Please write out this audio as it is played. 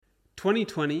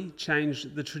2020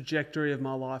 changed the trajectory of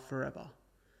my life forever.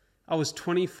 I was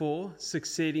 24,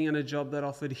 succeeding in a job that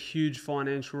offered huge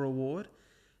financial reward,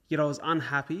 yet I was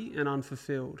unhappy and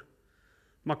unfulfilled.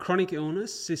 My chronic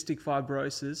illness, cystic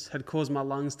fibrosis, had caused my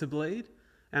lungs to bleed,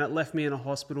 and it left me in a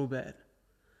hospital bed.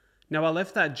 Now, I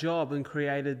left that job and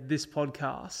created this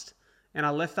podcast, and I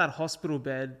left that hospital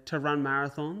bed to run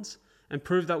marathons and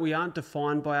prove that we aren't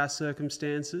defined by our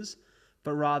circumstances,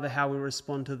 but rather how we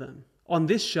respond to them. On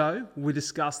this show, we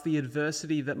discuss the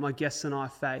adversity that my guests and I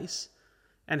face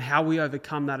and how we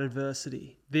overcome that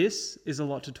adversity. This is a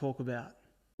lot to talk about.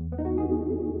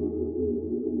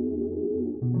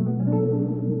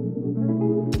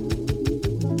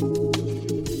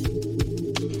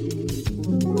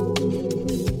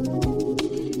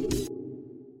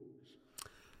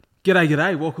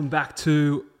 G'day. Welcome back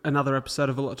to another episode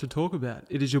of A Lot to Talk About.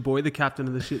 It is your boy, the captain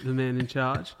of the ship, the man in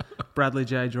charge, Bradley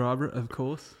J. Driver, of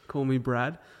course. Call me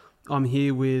Brad. I'm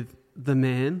here with the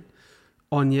man,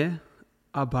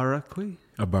 Agbarakwe.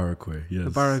 Agbarakwe, yes.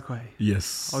 Agbarakwe.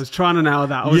 Yes. I was trying to nail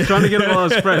that. I was trying to get it while I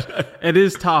was fresh. It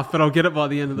is tough, but I'll get it by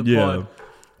the end of the pod.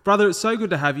 Brother, it's so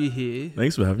good to have you here.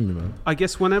 Thanks for having me, man. I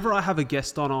guess whenever I have a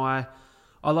guest on, I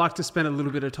like to spend a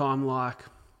little bit of time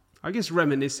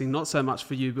reminiscing, not so much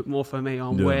for you, but more for me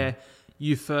on where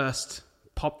you first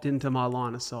popped into my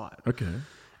line of sight. Okay.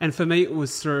 And for me, it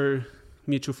was through a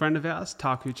mutual friend of ours,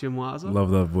 Taku Chimwaza.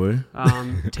 Love that boy.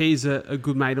 T's a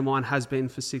good mate of mine, has been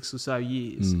for 6 or so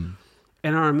years. And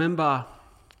I remember,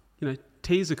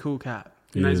 T's a cool cat.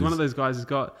 He's one of those guys who's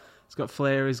got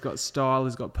flair, he's got style,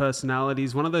 he's got personality.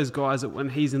 He's one of those guys that when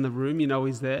he's in the room,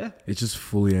 he's there. It's just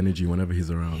fully energy whenever he's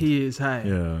around. He is, hey.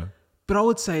 Yeah. But I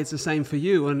would say it's the same for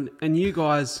you. And you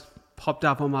guys popped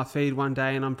up on my feed one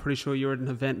day, and I'm pretty sure you were at an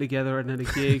event together and at a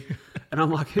gig. And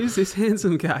I'm like, who's this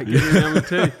handsome cat getting around with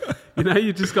tea?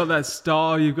 You just got that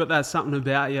style. You've got that something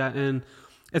about you. And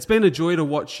it's been a joy to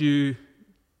watch you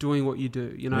doing what you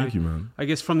do. Thank you, man. I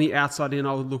guess from the outside in,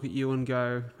 I would look at you and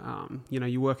go,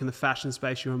 you work in the fashion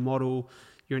space. You're a model.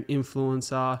 You're an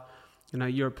influencer.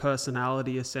 You're a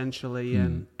personality, essentially.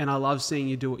 And I love seeing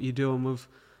you do what you do. And we've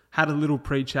had a little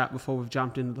pre-chat before we've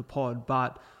jumped into the pod,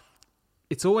 but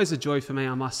it's always a joy for me,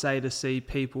 I must say, to see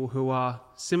people who are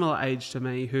similar age to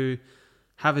me who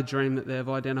have a dream that they've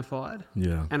identified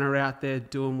and are out there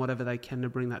doing whatever they can to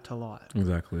bring that to light.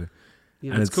 Exactly.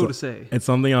 It's cool to see. It's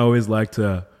something I always like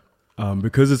to,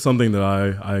 because it's something that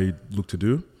I look to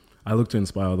do, I look to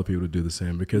inspire other people to do the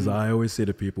same, because I always say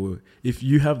to people, if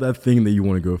you have that thing that you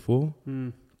want to go for,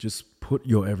 just put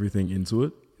your everything into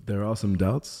it. There are some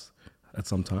doubts at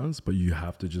sometimes, but you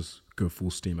have to just go full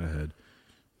steam ahead.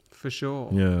 For sure.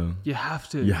 Yeah. You have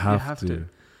to. You have to.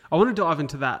 I want to dive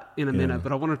into that in a minute,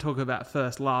 but I want to talk about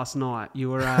first last night.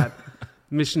 You were at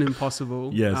Mission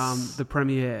Impossible, the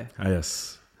premiere.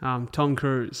 Yes. Tom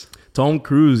Cruise. Tom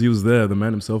Cruise, he was there. The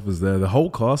man himself was there. The whole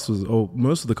cast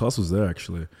most of the cast was there,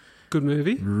 actually. Good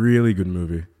movie? Really good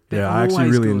movie. I actually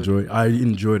really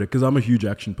enjoyed it because I'm a huge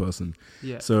action person.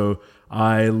 Yeah. So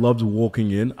I loved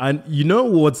walking in. And you know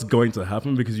what's going to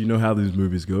happen because you know how these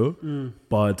movies go.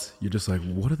 But you're just like,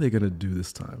 what are they going to do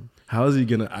this time? How is he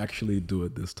going to actually do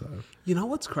it this time? You know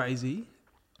what's crazy?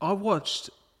 I watched,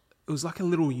 it was like a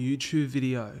little YouTube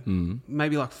video,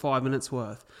 maybe like 5 minutes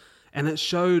worth. And it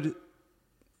showed,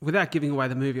 without giving away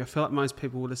the movie, I feel like most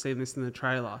people would have seen this in the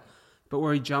trailer, but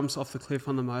where he jumps off the cliff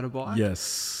on the motorbike.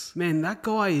 Yes. Man, that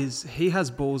guy he has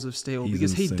balls of steel. He's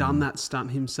because insane. He done that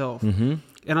stunt himself. And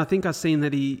I think I've seen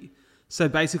that so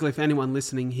basically for anyone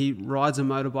listening, he rides a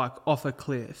motorbike off a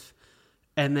cliff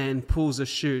and then pulls a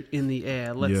chute in the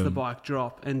air, lets the bike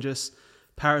drop and just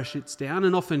parachutes down.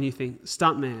 And often you think,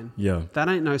 stuntman. Yeah. That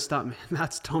ain't no stuntman.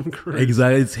 That's Tom Cruise.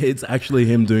 Exactly. It's actually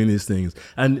him doing these things.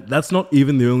 And that's not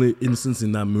even the only instance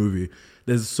in that movie.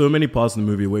 There's so many parts in the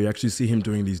movie where you actually see him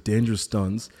doing these dangerous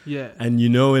stunts. Yeah. And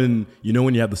when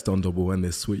you have the stunt double and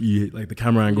like the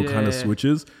camera angle kind of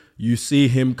switches, you see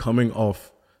him coming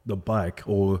off the bike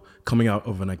or coming out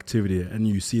of an activity and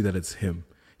you see that it's him.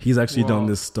 He's actually done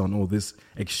this stunt or this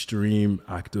extreme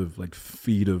act of like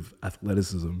feat of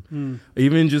athleticism.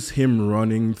 Even just him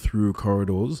running through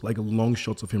corridors, like long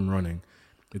shots of him running.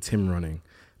 It's him running.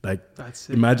 Like,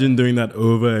 imagine doing that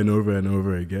over and over and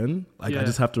over again. Like, I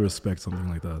just have to respect something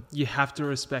like that. You have to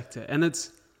respect it. And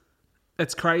it's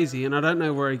crazy. And I don't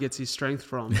know where he gets his strength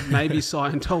from. Maybe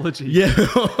Scientology.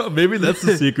 Maybe that's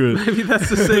the secret.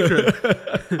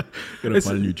 Gotta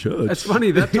find a new church. It's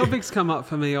funny. That topic's come up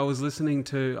for me. I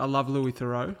love Louis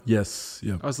Theroux. Yes.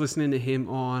 Yeah. I was listening to him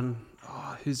on,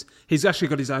 he's actually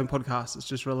got his own podcast. It's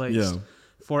just released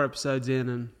 4 episodes in.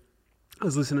 And I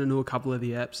was listening to a couple of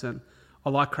the eps and I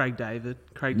like Craig David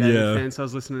fan, so I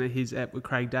was listening to his ep with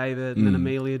Craig David and then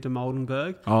Amelia de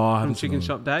Moldenberg from Chicken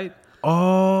Shop Date.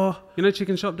 Oh, you know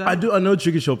Chicken Shop Date? I do. I know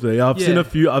Chicken Shop Date. I've seen a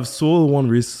few. I've saw one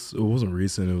it wasn't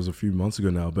recent. It was a few months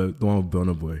ago now. But the one with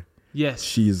Burna Boy. Yes,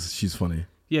 she's funny.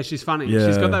 Yeah, she's funny. Yeah.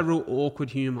 She's got that real awkward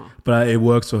humor. But it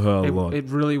works for her a lot. It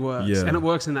really works, yeah. and it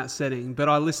works in that setting. But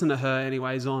I listened to her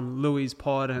anyways on Louis'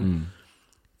 pod, and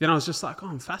then I was just like,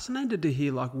 I'm fascinated to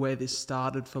hear like where this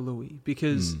started for Louis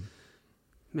because.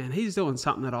 Man, he's doing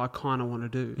something that I kind of want to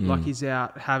do. Like he's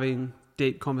out having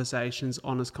deep conversations,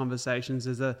 honest conversations.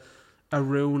 There's a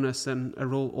realness and a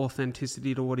real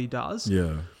authenticity to what he does.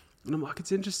 Yeah. And I'm like,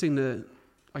 it's interesting to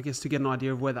get an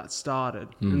idea of where that started.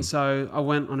 And so I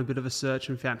went on a bit of a search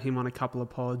and found him on a couple of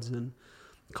pods and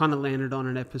kind of landed on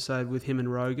an episode with him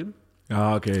and Rogan.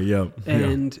 Ah, okay, yeah.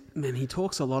 And man, he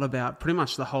talks a lot about, pretty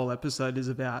much the whole episode is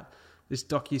about this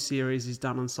docuseries he's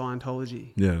done on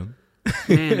Scientology. Yeah.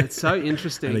 Man, it's so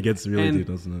interesting. And it gets really deep,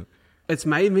 doesn't it? It's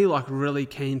made me like really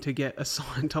keen to get a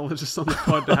Scientologist on the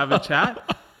pod to have a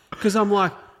chat. Because I'm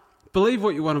like, believe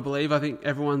what you want to believe. I think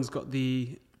everyone's got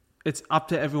it's up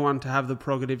to everyone to have the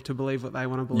prerogative to believe what they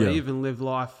want to believe and live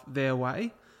life their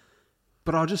way.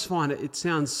 But I just find it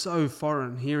sounds so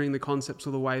foreign hearing the concepts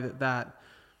of the way that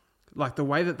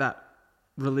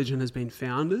religion has been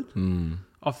founded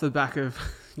off the back of,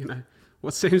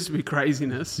 what seems to be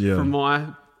craziness from my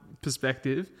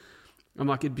perspective. I'm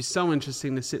like, it'd be so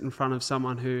interesting to sit in front of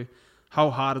someone who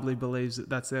wholeheartedly believes that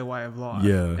that's their way of life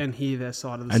and hear their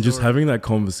side of the story. And just having that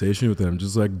conversation with them,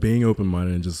 just like being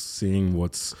open-minded and just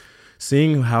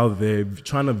seeing how they're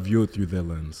trying to view it through their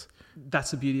lens.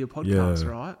 That's the beauty of podcasts,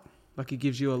 right? Like it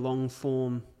gives you a long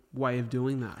form way of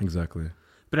doing that. Exactly.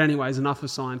 But anyways, enough of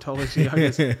Scientology, I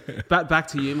guess. Back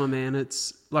to you, my man.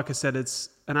 It's, like I said, it's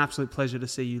an absolute pleasure to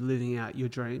see you living out your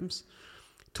dreams.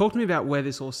 Talk to me about where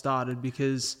this all started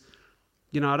because,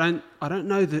 I don't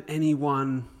know that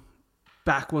anyone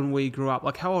back when we grew up,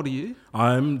 like how old are you?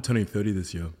 I'm turning 30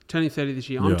 this year. Turning 30 this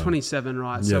year. I'm 27,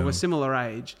 right? So we're similar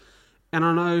age. And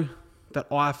I know that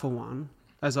I, for one,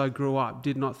 as I grew up,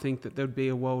 did not think that there'd be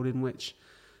a world in which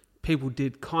people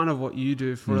did kind of what you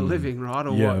do for a living, right?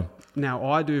 Or what now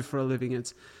I do for a living.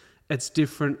 It's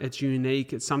different. It's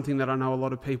unique. It's something that I know a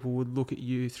lot of people would look at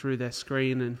you through their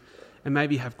screen and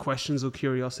maybe have questions or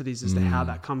curiosities as to how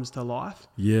that comes to life.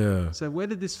 Yeah. So where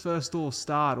did this first all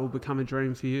start or become a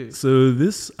dream for you? So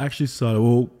this actually started,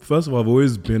 well, first of all, I've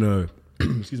always been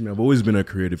a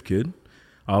creative kid.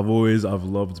 I've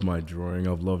loved my drawing.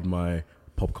 I've loved my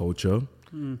pop culture.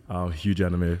 I'm a huge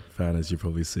anime fan, as you've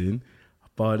probably seen.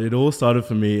 But it all started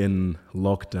for me in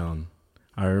lockdown.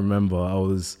 I remember I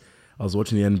was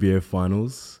watching the NBA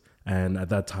finals, and at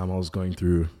that time I was going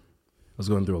through a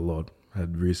lot. I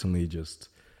had recently just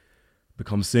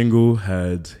become single,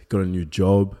 had got a new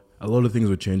job. A lot of things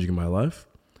were changing in my life.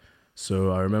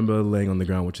 So I remember laying on the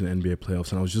ground watching the NBA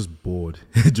playoffs, and I was just bored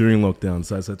during lockdown.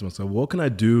 So I said to myself, what can I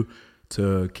do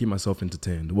to keep myself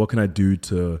entertained? What can I do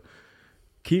to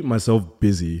keep myself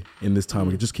busy in this time?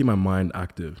 I could just keep my mind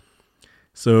active.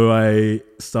 So I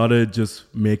started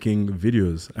just making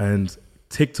videos, and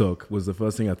TikTok was the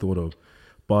first thing I thought of.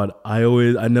 But I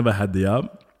never had the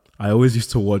app. I always used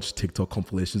to watch TikTok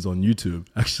compilations on YouTube,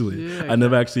 actually. Yeah, I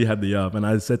never actually had the app. And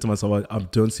I said to myself, I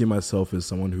don't see myself as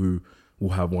someone who will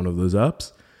have one of those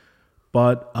apps.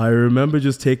 But I remember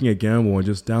just taking a gamble and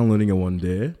just downloading it one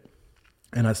day.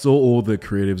 And I saw all the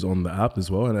creatives on the app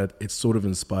as well. And it sort of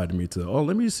inspired me to,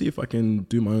 let me see if I can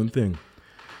do my own thing.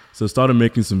 So I started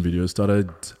making some videos,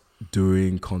 started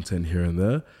doing content here and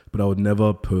there, but I would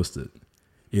never post it.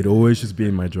 It'd always just be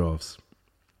in my drafts.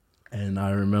 And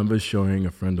I remember showing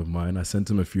a friend of mine, I sent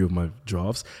him a few of my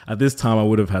drafts. At this time, I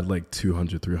would have had like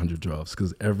 200, 300 drafts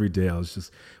because every day I was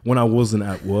just, when I wasn't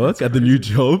at work, at the new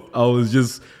job, I was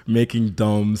just making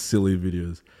dumb, silly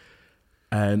videos.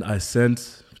 And I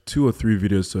sent 2 or 3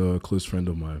 videos to a close friend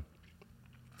of mine.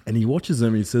 And he watches them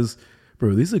and he says,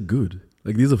 bro, these are good.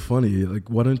 Like, these are funny. Like,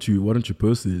 why don't you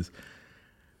post these?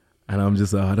 And I'm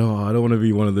just like, I don't want to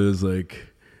be one of those, like,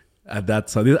 at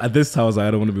this time, I was like,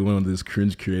 I don't want to be one of those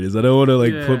cringe creators. I don't want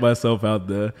to put myself out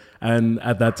there. And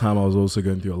at that time, I was also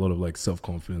going through a lot of like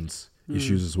self-confidence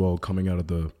issues as well, coming out of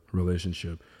the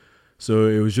relationship. So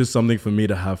it was just something for me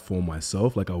to have for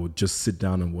myself. Like I would just sit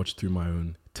down and watch through my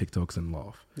own TikToks and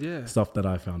laugh. Yeah. Stuff that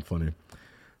I found funny.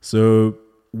 So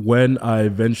when I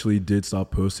eventually did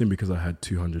start posting, because I had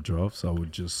 200 drafts, I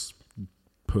would just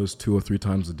post 2 or 3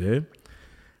 times a day.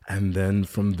 And then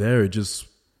from there, it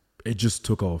just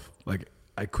took off. Like,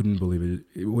 I couldn't believe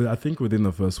it. I think within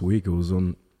the first week,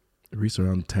 it reached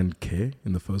around 10K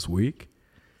in the first week.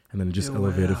 And then it just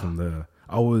elevated from there.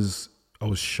 I was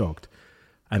shocked.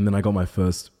 And then I got my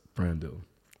first brand deal.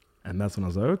 And that's when I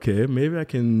was like, okay, maybe I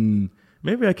can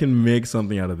make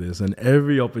something out of this. And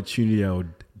every opportunity I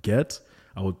would get,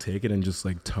 I would take it and just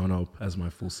like turn up as my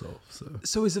full self.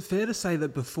 So is it fair to say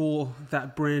that before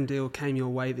that brand deal came your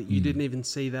way that you didn't even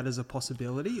see that as a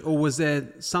possibility? Or was there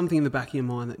something in the back of your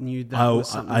mind that knew that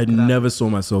was something? I never saw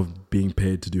myself being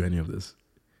paid to do any of this.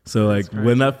 So like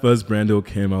when that first brand deal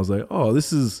came, I was like, oh,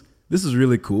 this is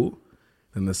really cool.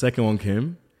 And the second one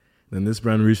came. Then this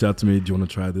brand reached out to me, do you want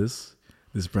to try this?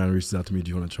 This brand reached out to me, do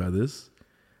you want to try this?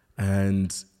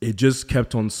 And it just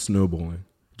kept on snowballing.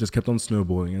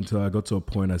 Until I got to a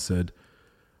point I said,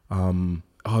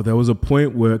 there was a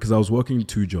point where, because I was working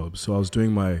 2 jobs. So I was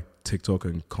doing my TikTok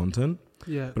and content,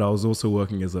 but I was also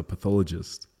working as a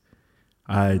pathologist.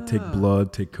 I take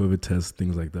blood, take COVID tests,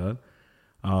 things like that.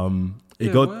 So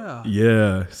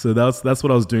that's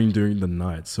what I was doing during the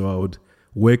night. So I would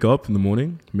wake up in the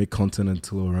morning, make content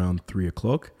until around 3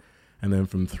 o'clock. And then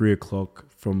from 3 o'clock,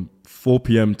 from 4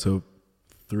 p.m. to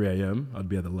 3 a.m., I'd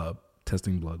be at the lab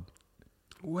testing blood.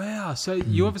 Wow. So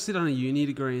you obviously done a uni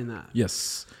degree in that.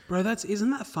 Yes. Bro,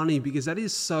 isn't that funny? Because that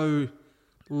is so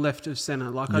left of center.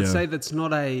 Like I'd say that's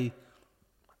not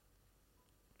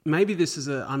maybe this is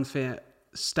an unfair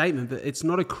statement, but it's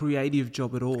not a creative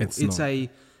job at all. It's a scientific,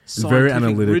 very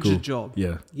analytical, rigid job.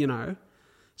 Yeah. You know?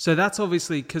 So that's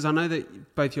obviously, because I know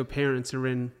that both your parents are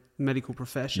in medical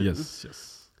profession. Yes.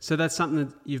 So that's something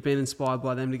that you've been inspired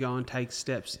by them to go and take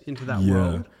steps into that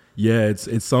world. Yeah,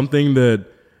 it's something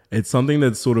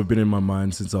that's sort of been in my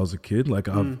mind since I was a kid. Like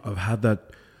I've had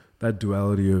that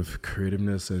duality of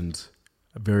creativeness and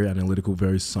very analytical,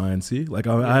 very sciencey. Like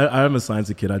I am a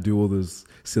sciencey kid. I do all those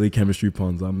silly chemistry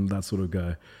puns. I'm that sort of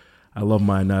guy. I love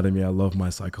my anatomy. I love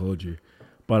my psychology.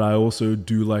 But I also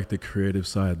do like the creative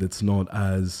side that's not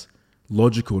as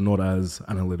logical, not as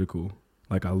analytical.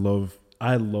 Like I love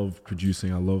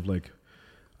producing. I love like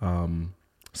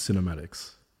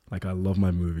cinematics. Like I love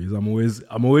my movies.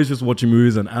 I'm always just watching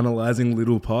movies and analyzing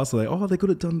little parts. Like, oh, they could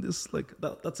have done this. Like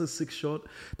that's a sick shot.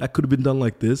 That could have been done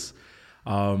like this.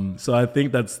 So I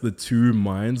think that's the two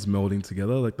minds melding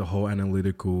together, like the whole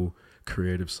analytical,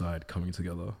 creative side coming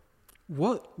together.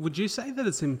 What would you say that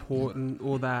it's important,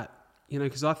 or that, you know,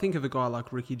 because I think of a guy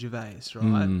like Ricky Gervais,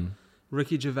 right?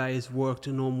 Ricky Gervais worked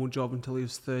a normal job until he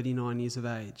was 39 years of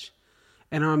age.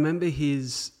 And I remember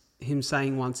him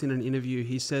saying once in an interview,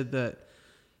 he said that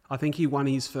I think he won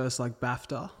his first like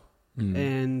BAFTA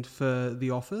and for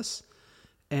The Office.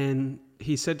 And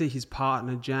he said to his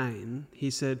partner, Jane, he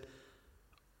said,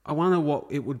 I wonder what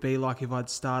it would be like if I'd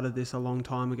started this a long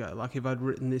time ago. Like if I'd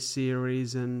written this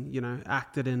series and, you know,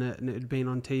 acted in it and it had been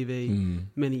on TV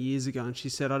many years ago. And she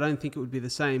said, I don't think it would be the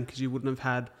same because you wouldn't have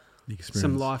had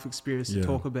some life experience to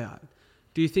talk about.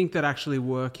 Do you think that actually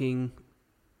working,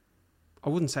 I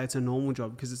wouldn't say it's a normal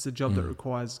job because it's a job that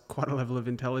requires quite a level of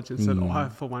intelligence that I,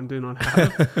 for one, do not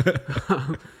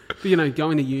have. But, you know,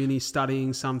 going to uni,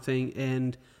 studying something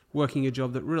and working a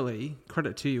job that really,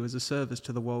 credit to you, is a service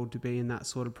to the world to be in that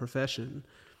sort of profession.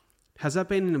 Has that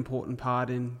been an important part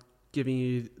in giving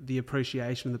you the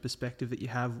appreciation and the perspective that you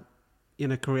have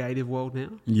in a creative world now?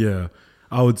 Yeah,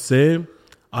 I would say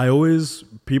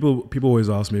people always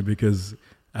ask me because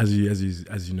as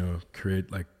you know,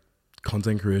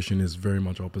 content creation is very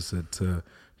much opposite to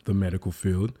the medical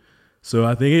field. So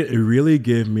I think it really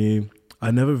gave me,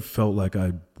 I never felt like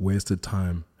I wasted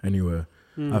time anywhere.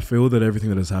 I feel that everything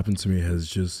that has happened to me has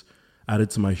just added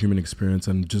to my human experience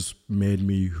and just made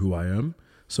me who I am.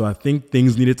 So I think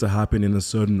things needed to happen in a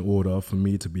certain order for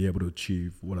me to be able to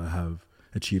achieve what I have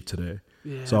achieved today.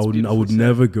 Yeah, so I would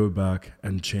never go back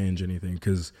and change anything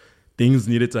because things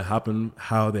needed to happen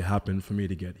how they happened for me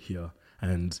to get here.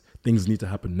 And things need to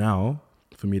happen now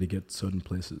for me to get certain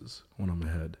places when I'm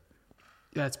ahead.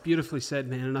 Yeah, it's beautifully said,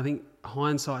 man. And I think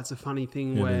hindsight's a funny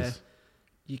thing where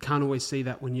you can't always see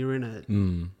that when you're in it.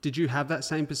 Did you have that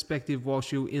same perspective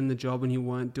whilst you were in the job and you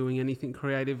weren't doing anything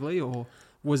creatively? Or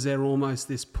was there almost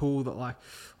this pull that like,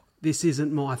 this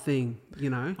isn't my thing, you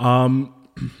know?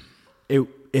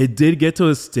 It did get to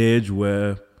a stage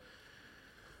where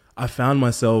I found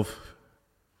myself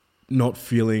not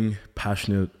feeling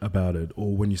passionate about it,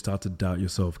 or when you start to doubt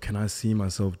yourself, can I see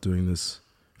myself doing this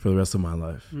for the rest of my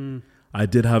life? I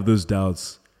did have those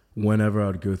doubts whenever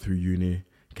I'd go through uni.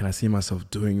 Can I see myself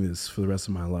doing this for the rest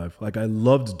of my life? Like I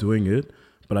loved doing it,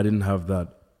 but I didn't have that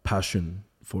passion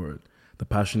for it. The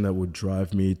passion that would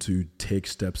drive me to take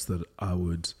steps that I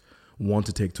would want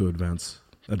to take to advance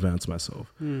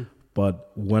myself.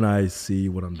 But when I see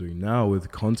what I'm doing now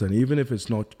with content, even if it's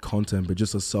not content, but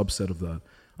just a subset of that,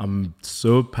 I'm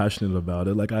so passionate about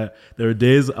it. Like there are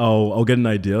days I'll get an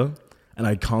idea and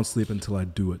I can't sleep until I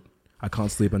do it. I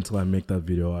can't sleep until I make that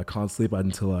video. I can't sleep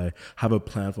until I have a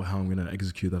plan for how I'm going to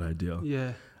execute that idea.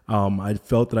 Yeah. I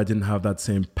felt that I didn't have that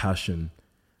same passion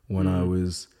when I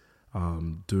was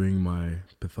doing my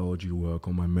pathology work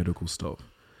or my medical stuff.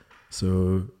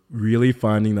 So really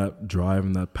finding that drive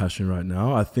and that passion right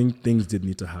now, I think things did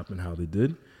need to happen how they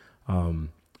did.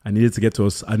 I needed to get to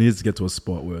a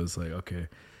spot where it's like, okay,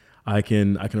 I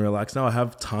can relax now. I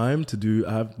have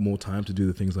more time to do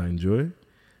the things I enjoy.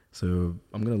 So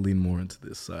I'm going to lean more into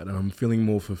this side, and I'm feeling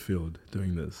more fulfilled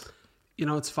doing this. You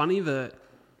know, it's funny that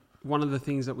one of the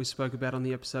things that we spoke about on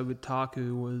the episode with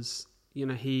Taku was, you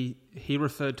know, he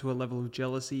referred to a level of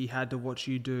jealousy he had to watch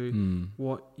you do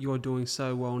what you're doing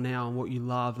so well now and what you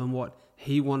love and what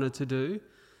he wanted to do.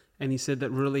 And he said that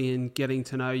really in getting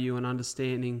to know you and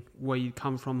understanding where you'd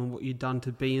come from and what you'd done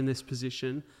to be in this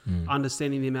position,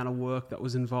 understanding the amount of work that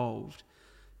was involved,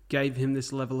 gave him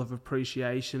this level of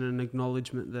appreciation and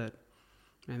acknowledgement that,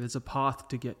 man, there's a path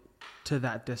to get to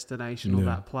that destination or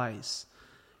that place.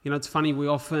 You know, it's funny, we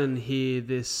often hear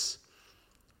this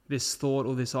thought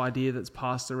or this idea that's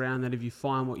passed around that if you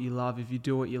find what you love, if you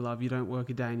do what you love, you don't work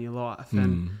a day in your life.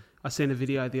 And I seen a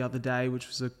video the other day, which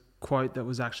was a quote that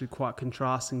was actually quite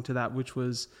contrasting to that, which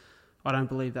was, I don't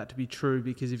believe that to be true,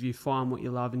 because if you find what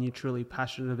you love and you're truly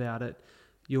passionate about it,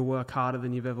 you'll work harder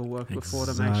than you've ever worked before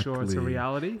to make sure it's a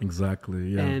reality. Exactly,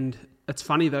 yeah. And it's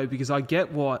funny though, because I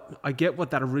get what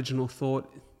that original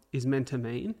thought is meant to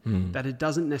mean, that it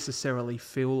doesn't necessarily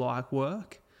feel like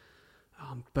work.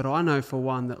 But I know for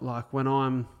one that, like, when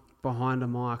I'm behind a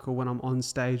mic or when I'm on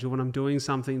stage or when I'm doing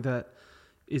something that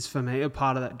is for me a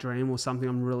part of that dream or something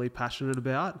I'm really passionate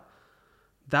about,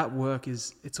 that work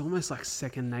it's almost like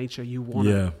second nature. You want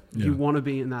to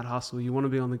be in that hustle. You want to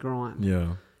be on the grind.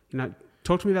 Yeah. You know,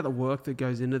 talk to me about the work that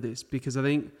goes into this, because I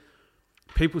think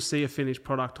people see a finished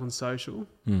product on social,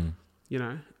 you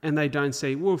know, and they don't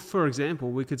see, well, for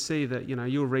example, we could see that, you know,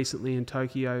 you were recently in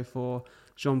Tokyo for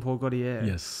Jean-Paul Gaultier.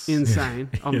 Yes. Insane.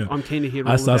 I'm keen to hear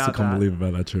all about that. I can't believe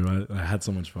about that, true. I had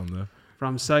so much fun there. But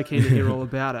I'm so keen to hear all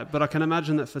about it. But I can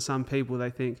imagine that for some people, they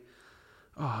think,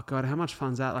 oh, God, how much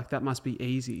fun's that? Like, that must be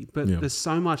easy. But there's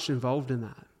so much involved in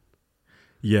that.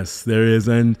 Yes, there is.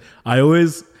 And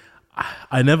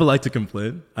I never like to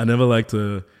complain. I never like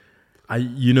to,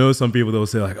 some people, they'll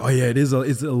say like, oh yeah, it's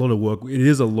a lot of work. It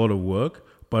is a lot of work,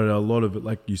 but a lot of it,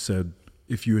 like you said,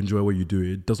 if you enjoy what you do,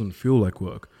 it doesn't feel like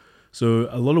work. So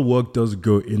a lot of work does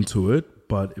go into it,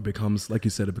 but it becomes, like you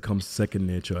said, it becomes second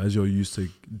nature as you're used to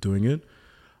doing it.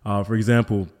 For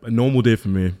example, a normal day for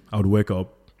me, I would wake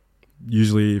up.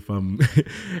 Usually,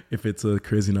 if it's a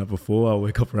crazy night before, I'll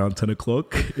wake up around 10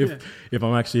 o'clock. If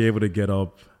I'm actually able to get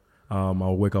up,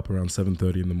 I'll wake up around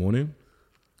 7:30 in the morning.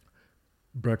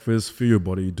 Breakfast, feel your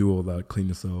body, do all that, clean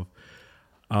yourself.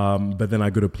 But then I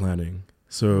go to planning.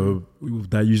 So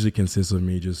that usually consists of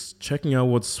me just checking out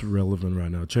what's relevant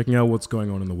right now, checking out what's going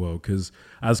on in the world. Because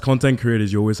as content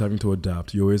creators, you're always having to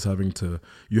adapt. You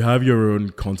have your own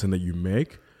content that you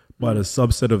make, but a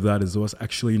subset of that is us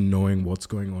actually knowing what's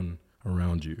going on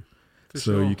around you.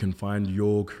 So you can find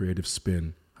your creative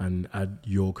spin and add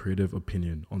your creative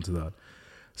opinion onto that.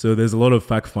 So there's a lot of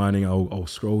fact finding. I'll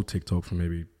scroll TikTok for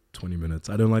maybe 20 minutes.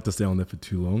 I don't like to stay on there for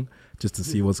too long just to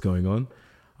see what's going on.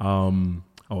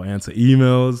 I'll answer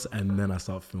emails and then I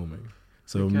start filming.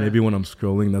 So maybe when I'm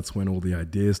scrolling, that's when all the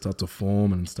ideas start to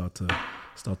form and start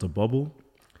to bubble.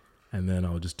 And then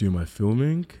I'll just do my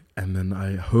filming. And then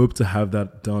I hope to have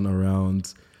that done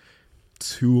around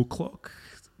 2 o'clock.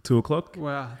 2 o'clock.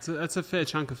 Wow, that's a fair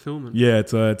chunk of filming. Yeah,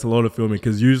 it's a lot of filming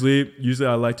because usually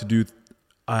I like to do.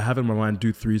 I have in my mind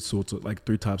three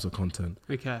types of content.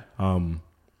 Okay.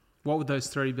 What would those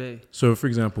three be? So, for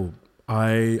example,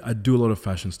 I do a lot of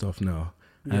fashion stuff now,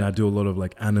 and I do a lot of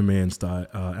like anime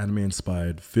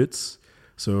inspired fits.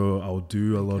 So I'll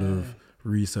do a lot of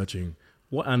researching.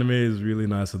 What anime is really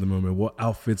nice at the moment? What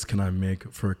outfits can I make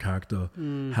for a character?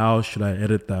 How should I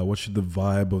edit that? What should the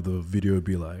vibe of the video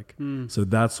be like? So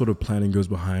that sort of planning goes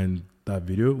behind that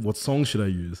video. What song should I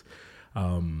use?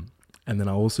 And then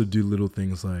I also do little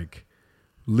things like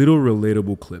little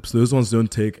relatable clips. Those ones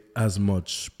don't take as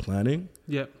much planning.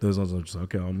 Yep. Those ones are just,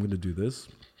 okay, I'm going to do this.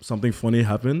 Something funny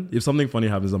happened. If something funny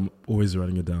happens, I'm always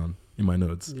writing it down in my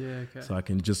notes. Yeah, okay. So I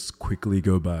can just quickly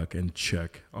go back and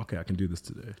check, okay, I can do this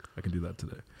today. I can do that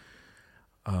today.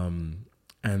 And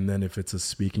then if it's a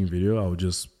speaking video, I'll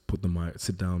just put the mic,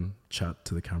 sit down, chat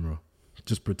to the camera.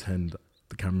 Just pretend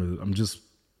the camera, I'm just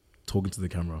talking to the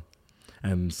camera.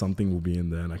 And something will be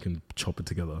in there and I can chop it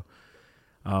together.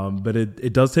 But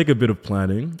it does take a bit of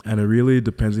planning, and it really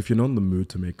depends. If you're not in the mood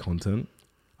to make content,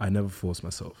 I never force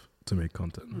myself to make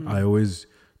content. I always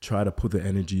try to put the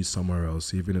energy somewhere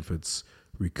else, even if it's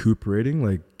recuperating,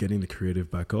 like getting the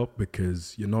creative back up,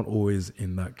 because you're not always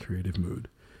in that creative mood.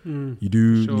 You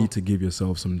do need to give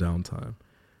yourself some downtime,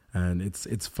 and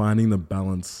it's finding the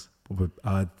balance of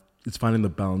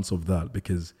that,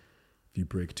 because if you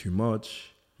break too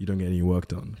much, you don't get any work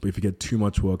done. But if you get too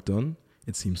much work done,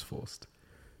 it seems forced.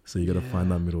 So you got to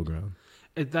find that middle ground.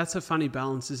 That's a funny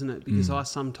balance, isn't it? Because I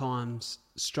sometimes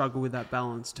struggle with that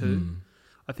balance too.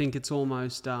 I think it's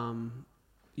almost, I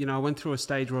went through a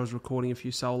stage where I was recording a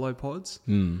few solo pods,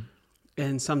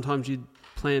 and sometimes you'd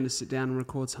plan to sit down and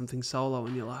record something solo,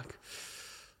 and you're like,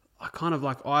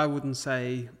 I wouldn't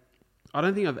say, I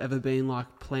don't think I've ever been like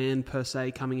planned per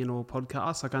se coming into a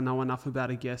podcast. Like I know enough about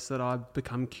a guest that I've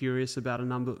become curious about a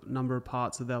number of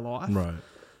parts of their life. Right.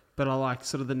 But I like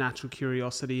sort of the natural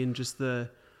curiosity and just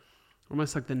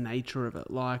almost like the nature of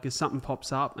it. Like if something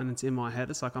pops up and it's in my head,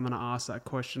 it's like, I'm going to ask that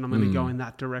question. I'm going to go in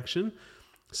that direction.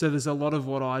 So there's a lot of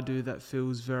what I do that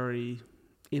feels very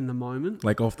in the moment.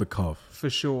 Like off the cuff. For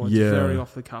sure. It's very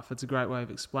off the cuff. It's a great way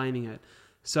of explaining it.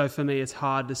 So for me, it's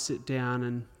hard to sit down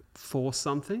and force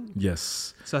something.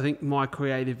 Yes. So I think my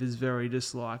creative is very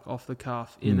just like off the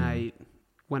cuff, innate.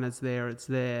 When it's there, it's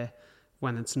there.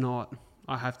 When it's not,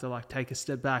 I have to like take a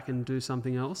step back and do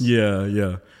something else.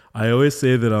 Yeah. I always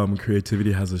say that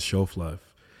creativity has a shelf life.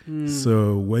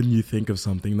 So when you think of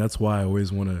something, that's why I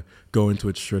always want to go into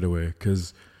it straight away,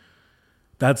 because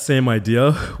that same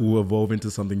idea will evolve into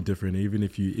something different. Even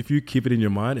if you keep it in your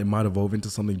mind, it might evolve into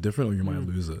something different, or you might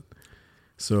lose it.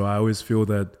 So I always feel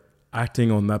that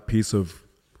acting on that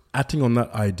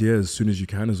idea as soon as you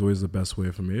can is always the best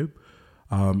way for me.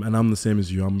 And I'm the same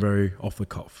as you. I'm very off the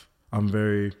cuff.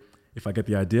 If I get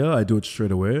the idea, I do it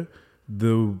straight away.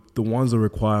 The ones that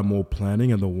require more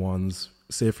planning, and the ones,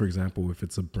 say for example, if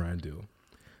it's a brand deal,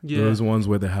 those ones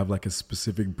where they have like a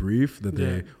specific brief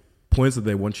that points that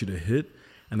they want you to hit.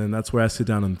 And then that's where I sit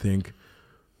down and think,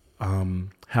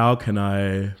 how can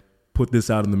I put this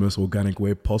out in the most organic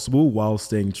way possible while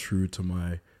staying true to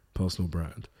my personal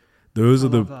brand? Those are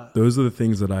the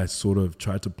things that I sort of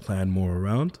try to plan more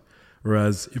around.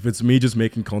 Whereas if it's me just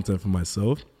making content for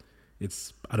myself,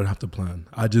 I don't have to plan.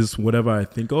 Whatever I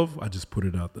think of, I just put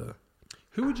it out there.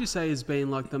 Who would you say has been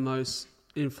like the most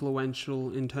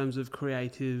influential in terms of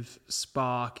creative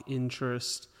spark,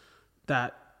 interest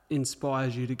that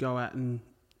inspires you to go out and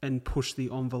push the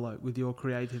envelope with your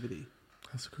creativity?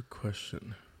 That's a good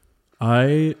question.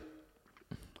 I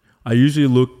usually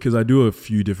look, because I do a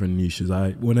few different niches.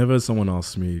 Whenever someone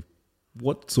asks me,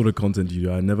 what sort of content do you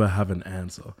do? I never have an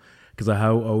answer, because I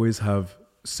always have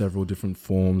several different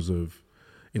forms of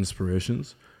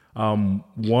inspirations.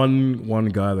 One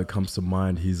guy that comes to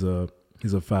mind, he's a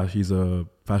fashion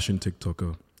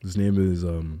TikToker. His name is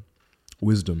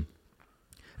Wisdom,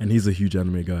 and he's a huge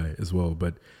anime guy as well.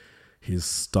 But his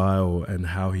style and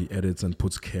how he edits and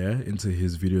puts care into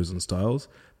his videos and styles,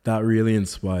 that really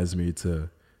inspires me to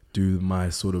do my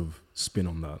sort of spin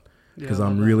on that, because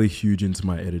I'm really huge into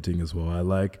my editing as well.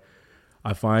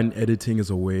 I find editing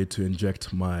as a way to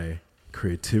inject my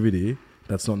creativity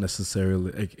that's not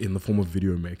necessarily like in the form of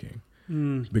video making,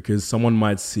 because someone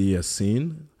might see a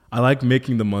scene. I like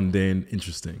making the mundane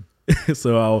interesting.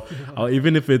 So I'll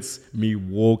even if it's me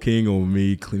walking or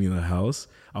me cleaning the house,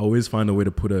 I always find a way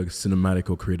to put a cinematic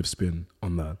or creative spin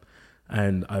on that.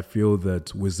 And I feel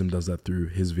that Wisdom does that through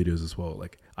his videos as well.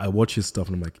 Like I watch his stuff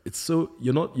and I'm like,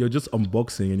 you're just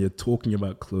unboxing and you're talking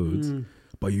about clothes,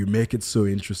 but you make it so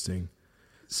interesting.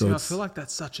 So I feel like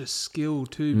that's such a skill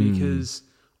too, because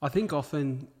I think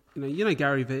often, you know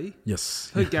Gary Vee? Yes.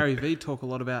 I've heard Gary Vee talk a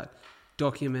lot about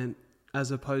document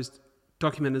as opposed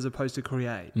to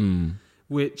create,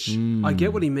 which I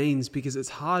get what he means, because it's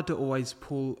hard to always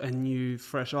pull a new,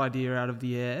 fresh idea out of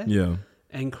the air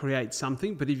and create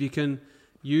something. But if you can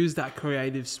use that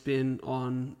creative spin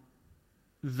on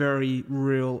very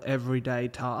real everyday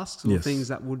tasks or things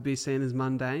that would be seen as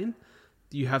mundane,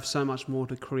 you have so much more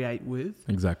to create with.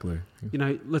 Exactly.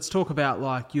 Let's talk about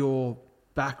like your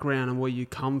background and where you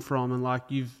come from, and like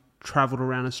you've traveled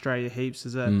around Australia heaps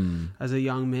as a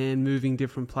young man, moving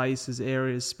different places,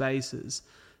 areas, spaces.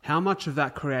 How much of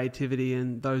that creativity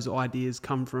and those ideas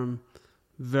come from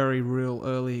very real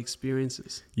early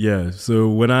experiences? Yeah. So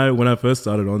when I first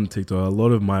started on TikTok, a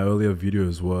lot of my earlier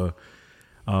videos were,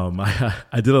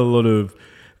 I did a lot of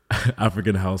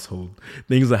African household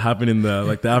things that happen in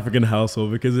the African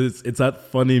household, because it's that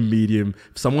funny medium.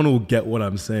 Someone will get what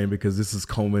I'm saying, because this is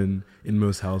common in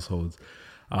most households.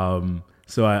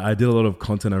 So I did a lot of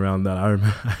content around that.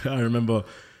 I remember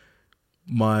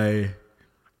my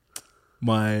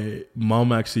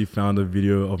mom actually found a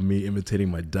video of me imitating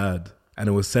my dad, and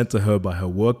it was sent to her by her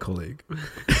work colleague.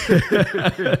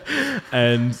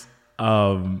 And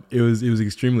It was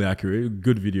extremely accurate.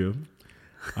 Good video.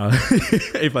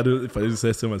 If I didn't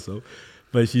say so myself.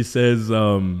 But she says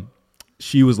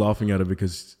she was laughing at it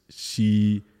because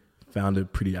she found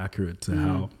it pretty accurate to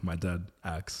how my dad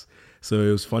acts. So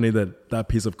it was funny that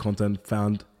piece of content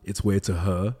found its way to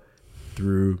her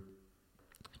through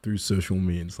social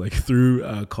means, like through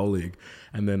a colleague.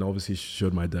 And then obviously she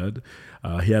showed my dad.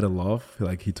 He had a laugh,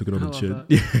 like he took it on the chin.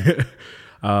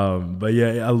 But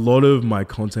yeah, a lot of my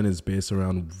content is based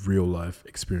around real life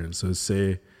experience. So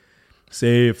say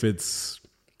if it's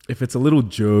a little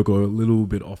joke or a little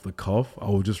bit off the cuff, I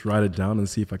will just write it down and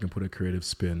see if I can put a creative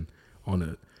spin on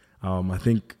it. I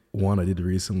think one I did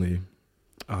recently,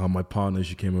 my partner,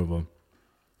 she came over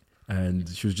and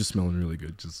she was just smelling really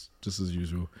good, just as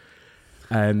usual.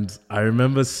 And I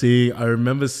remember seeing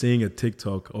a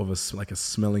TikTok of a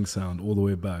smelling sound all the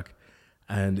way back.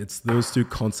 And it's those two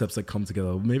concepts that come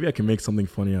together. Maybe I can make something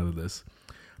funny out of this.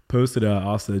 Posted it, I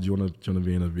asked her, do you want to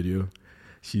be in a video?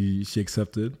 She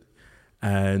accepted.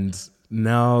 And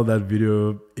now that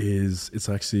video it's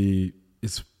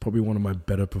probably one of my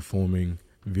better performing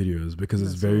videos because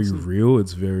it's very awesome. Real.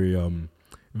 It's very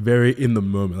very in the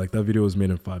moment. Like that video was made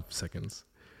in 5 seconds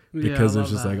because it's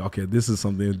just like, okay, this is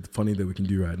something funny that we can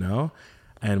do right now,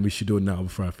 and we should do it now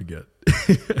before I forget.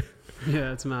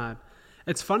 Yeah, it's mad.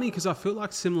 It's funny because I feel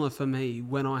like similar for me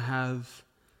when I have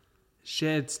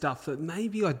shared stuff that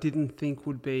maybe I didn't think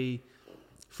would be,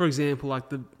 for example, like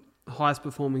the highest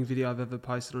performing video I've ever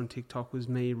posted on TikTok was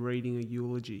me reading a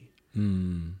eulogy.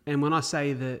 And when I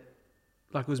say that,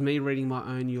 like, it was me reading my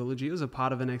own eulogy, it was a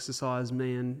part of an exercise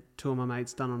me and two of my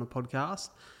mates done on a podcast.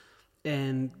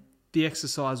 And the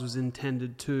exercise was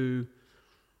intended to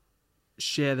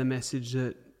share the message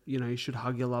that, you know, you should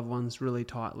hug your loved ones really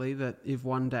tightly, that if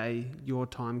one day your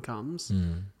time comes,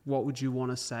 what would you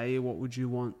want to say? What would you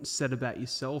want said about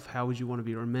yourself? How would you want to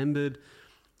be remembered?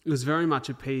 It was very much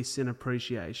a piece in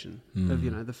appreciation of,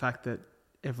 you know, the fact that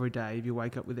every day if you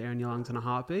wake up with air in your lungs and a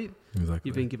heartbeat,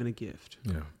 you've been given a gift.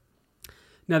 Yeah.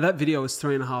 Now that video was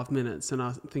 3.5 minutes, and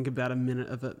I think about a minute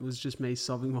of it was just me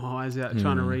sobbing my eyes out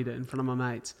trying to read it in front of my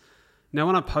mates. Now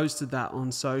when I posted that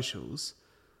on socials,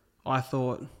 I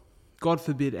thought, God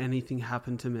forbid anything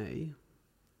happened to me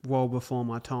well before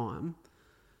my time,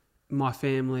 my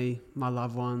family, my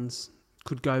loved ones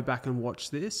could go back and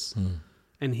watch this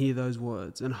and hear those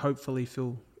words and hopefully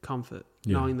feel comfort,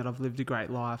 knowing that I've lived a great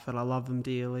life, that I love them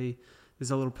dearly.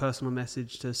 There's a little personal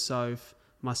message to Soph,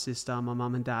 my sister, my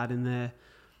mum and dad in there.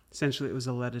 Essentially, it was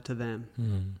a letter to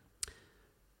them.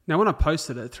 Now, when I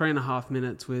posted it, 3.5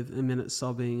 minutes with a minute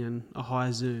sobbing and a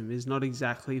high zoom is not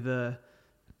exactly the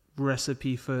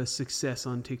recipe for success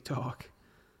on TikTok,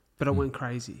 but it went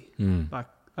crazy. Like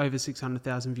over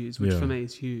 600,000 views, which for me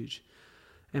is huge.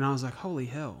 And I was like, holy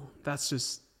hell, that's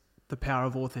just the power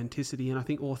of authenticity. And I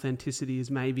think authenticity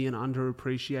is maybe an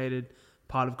underappreciated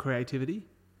part of creativity.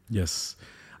 Yes.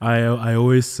 I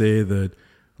always say that,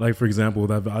 like, for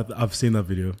example, I've seen that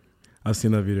video.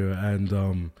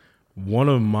 And one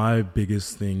of my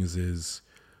biggest things is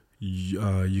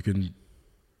you can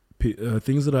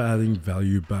things that are adding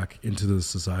value back into the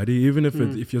society, even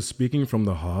if you're speaking from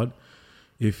the heart,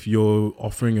 if you're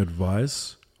offering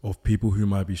advice of people who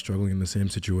might be struggling in the same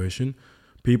situation,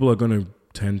 people are going to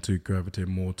tend to gravitate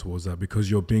more towards that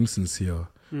because you're being sincere.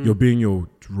 You're being your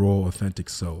raw, authentic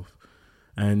self.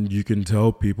 And you can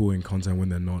tell people in content when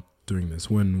they're not doing this,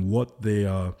 when what they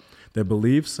are, their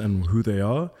beliefs and who they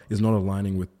are is not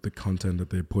aligning with the content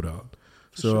that they put out.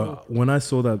 So when I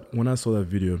saw that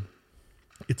video,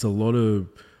 it's a lot of,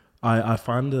 I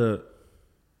find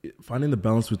finding the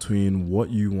balance between what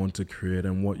you want to create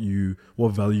and what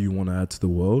value you want to add to the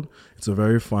world. It's a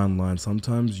very fine line.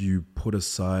 Sometimes you put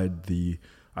aside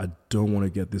I don't want to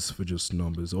get this for just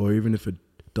numbers, or even if it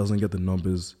doesn't get the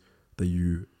numbers that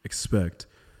you expect,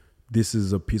 this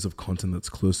is a piece of content that's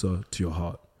closer to your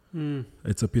heart.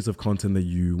 It's a piece of content that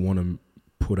you want to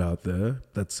put out there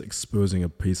that's exposing a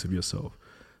piece of yourself.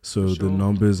 So the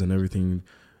numbers and everything,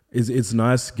 it's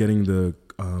nice getting the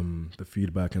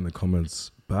feedback and the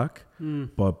comments back,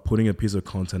 but putting a piece of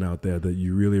content out there that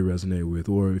you really resonate with,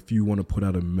 or if you want to put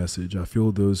out a message, I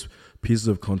feel those pieces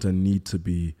of content need to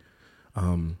be,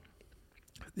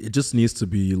 it just needs to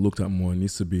be looked at more. It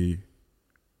needs to be,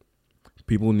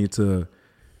 people need to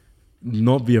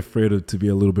not be afraid to be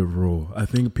a little bit raw. I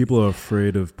think people are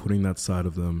afraid of putting that side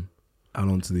of them out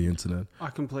onto the internet.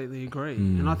 I completely agree.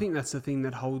 And I think that's the thing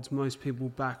that holds most people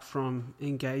back from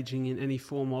engaging in any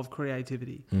form of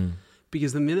creativity.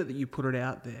 Because the minute that you put it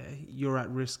out there, you're at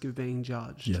risk of being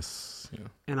judged. Yes. Yeah.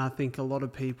 And I think a lot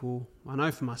of people, I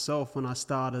know for myself, when I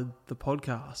started the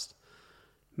podcast,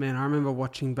 Man, I remember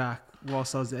watching back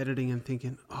whilst I was editing and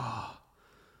thinking, oh,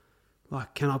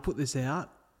 like, can I put this out?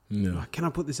 Yeah. Like, can I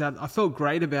put this out? I felt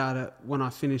great about it when I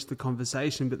finished the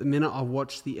conversation, but the minute I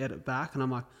watched the edit back and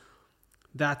I'm like,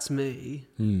 that's me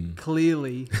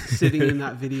clearly sitting in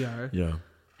that video,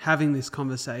 having this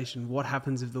conversation. What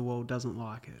happens if the world doesn't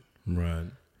like it? Right.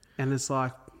 And it's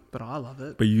like, but I love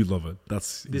it. But you love it.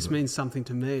 This means something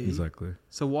to me. Exactly.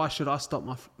 So why should I stop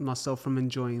myself from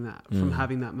enjoying that, from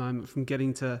having that moment, from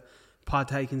getting to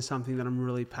partake in something that I'm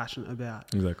really passionate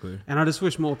about? Exactly. And I just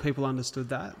wish more people understood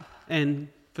that. And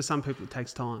for some people, it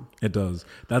takes time. It does.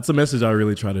 That's a message I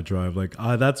really try to drive. Like,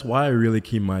 that's why I really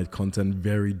keep my content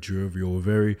very jovial,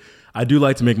 I do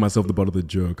like to make myself the butt of the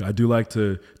joke. I do like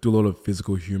to do a lot of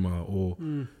physical humor or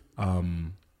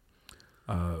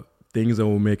things that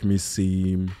will make me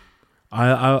seem.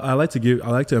 I like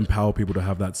to empower people to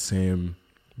have that same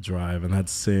drive and that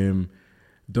same.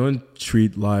 Don't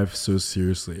treat life so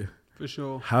seriously. For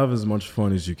sure. Have as much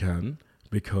fun as you can,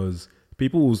 because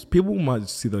people might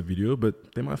see that video,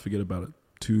 but they might forget about it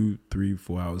 2, 3,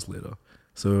 4 hours later.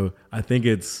 So I think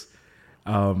it's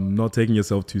not taking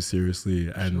yourself too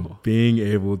seriously and being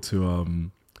able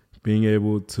to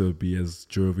be as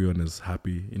jovial and as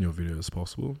happy in your video as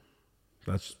possible.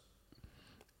 That's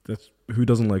who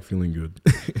doesn't like feeling good?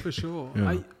 For sure.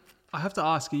 Yeah. I have to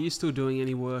ask, are you still doing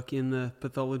any work in the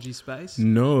pathology space?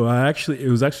 No, it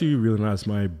was actually really nice.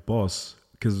 My boss,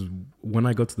 because when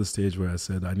I got to the stage where I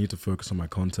said I need to focus on my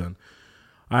content,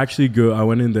 I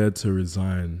went in there to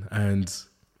resign. And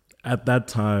at that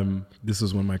time, this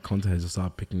was when my content had just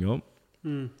started picking up.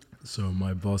 So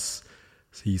my boss,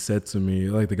 he said to me,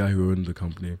 like the guy who owned the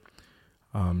company,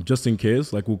 just in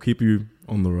case, like, we'll keep you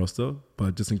on the roster,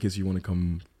 but just in case you want to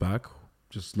come back,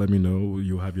 just let me know,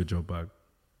 you'll have your job back.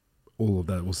 All of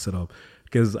that was set up,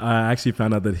 because I actually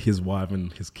found out that his wife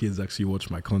and his kids actually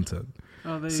watch my content.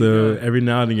 Oh, there so you go. Every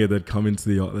now and again they'd come into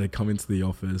the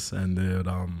office and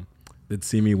they'd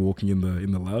see me walking in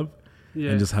the lab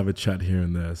and just have a chat here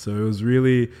and there. So it was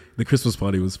really, the Christmas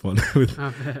party was fun.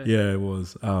 Yeah, it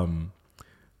was.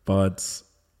 But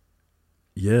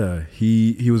yeah,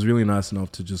 he was really nice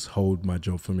enough to just hold my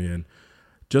job for me, and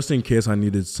just in case I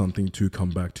needed something to come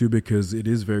back to, because it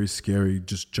is very scary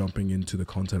just jumping into the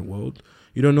content world.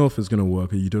 You don't know if it's going to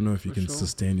work, or you don't know if you can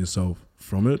sustain yourself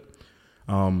from it.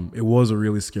 It was a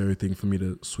really scary thing for me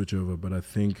to switch over, but I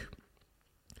think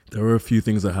there were a few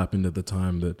things that happened at the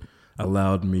time that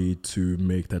allowed me to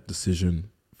make that decision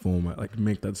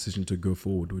to go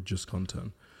forward with just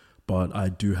content. But I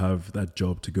do have that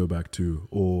job to go back to,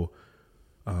 or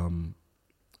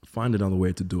find another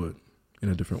way to do it in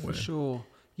a different way. For sure.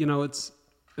 You know, it's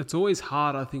always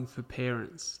hard, I think, for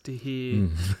parents to hear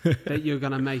that you're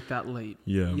going to make that leap.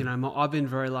 Yeah. You know, I've been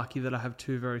very lucky that I have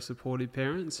two very supportive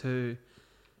parents who,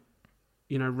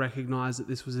 you know, recognize that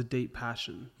this was a deep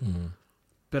passion.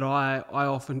 But I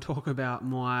often talk about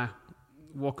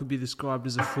what could be described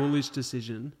as a foolish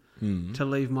decision to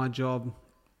leave my job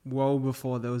well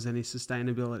before there was any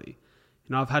sustainability.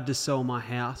 You know, I've had to sell my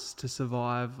house to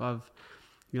survive.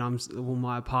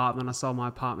 My apartment, I sold my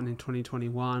apartment in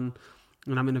 2021,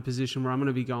 and I'm in a position where I'm going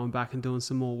to be going back and doing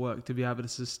some more work to be able to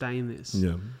sustain this.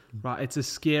 Yeah. Right. It's a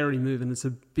scary move, and it's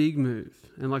a big move.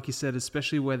 And like you said,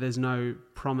 especially where there's no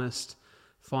promised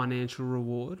financial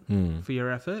reward for your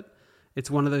effort,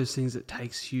 it's one of those things that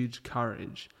takes huge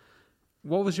courage.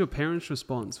 What was your parents'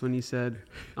 response when you said,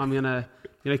 I'm going to,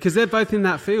 because they're both in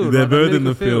that field. They're right? both in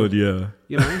the field, yeah.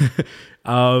 You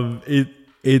know?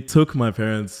 It took my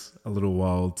parents a little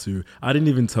while to. I didn't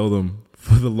even tell them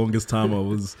for the longest time I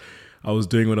was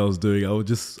doing what I was doing.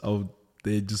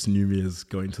 They just knew me as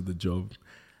going to the job,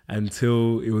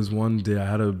 until it was one day I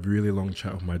had a really long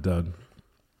chat with my dad.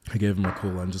 I gave him a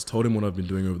call and just told him what I've been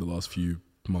doing over the last few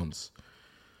months,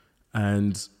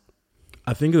 and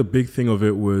I think a big thing of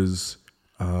it was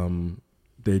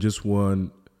they just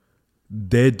weren't.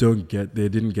 They didn't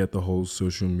get the whole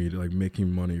social media, like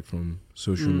making money from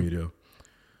social media.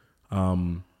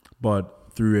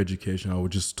 But through education, I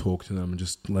would just talk to them and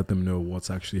just let them know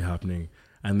what's actually happening.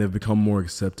 And they've become more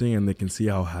accepting, and they can see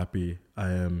how happy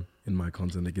I am in my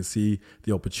content. They can see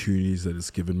the opportunities that it's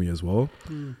given me as well.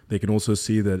 They can also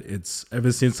see that it's,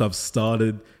 ever since I've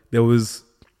started, the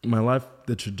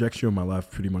trajectory of my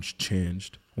life pretty much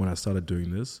changed when I started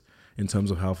doing this, in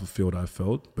terms of how fulfilled I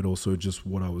felt, but also just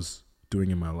what I was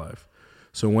doing in my life.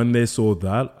 So when they saw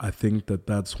that, I think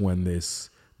that's when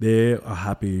they are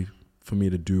happy for me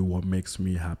to do what makes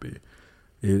me happy.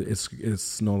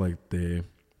 It's not like they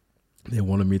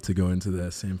wanted me to go into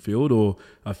their same field, or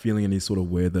are feeling any sort of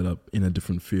way that I'm in a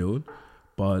different field.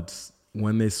 But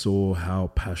when they saw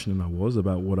how passionate I was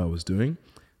about what I was doing,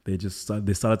 they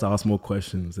started to ask more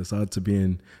questions. They started to be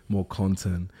in more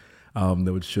content.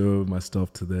 They would show my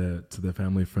stuff to their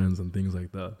family, friends, and things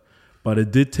like that. But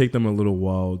it did take them a little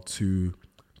while to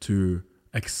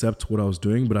accept what I was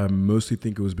doing. But I mostly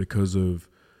think it was because of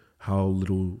how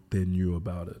little they knew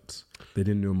about it. They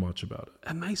didn't know much about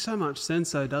it. It makes so much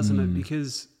sense, though, doesn't it?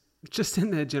 Because just in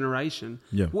their generation,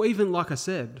 well, even like I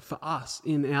said, for us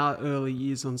in our early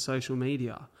years on social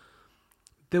media,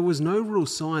 there was no real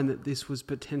sign that this was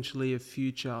potentially a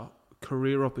future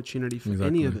career opportunity for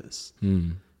any of us.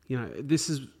 You know,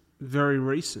 this is very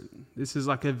recent. This is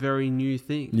like a very new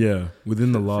thing. Yeah,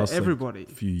 within the last everybody.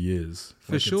 Few years.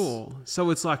 For sure. So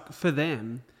it's like for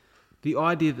them, the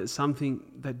idea that something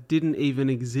that didn't even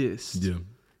exist,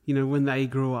 you know, when they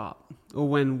grew up or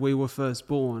when we were first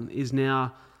born is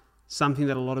now something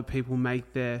that a lot of people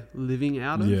make their living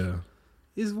out of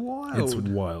is wild. It's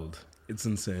wild. It's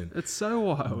insane. It's so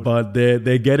wild. But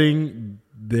they're getting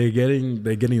the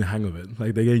hang of it.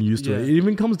 Like they're getting used to it. It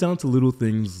even comes down to little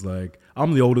things like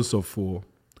I'm the oldest of 4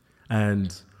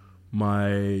 and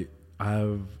I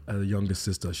have a younger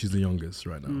sister. She's the youngest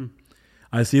right now.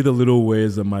 I see the little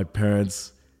ways that my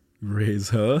parents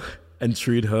raise her and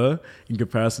treat her in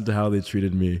comparison to how they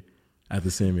treated me at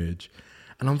the same age.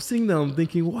 And I'm sitting there, I'm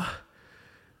thinking, why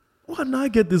didn't I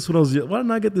get this when I was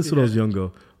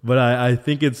younger? But I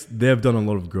think they've done a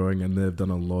lot of growing and they've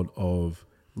done a lot of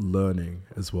learning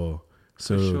as well.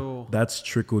 So that's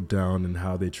trickled down in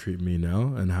how they treat me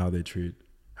now and how they've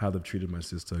treated my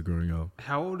sister growing up.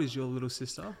 How old is your little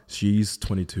sister? She's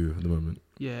 22 at the moment.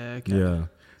 Yeah, okay. Yeah.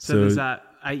 So there's that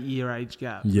 8-year age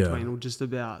gap between, or just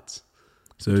about,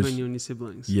 between you and your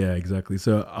siblings. Yeah, exactly.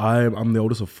 So I'm the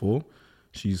oldest of 4.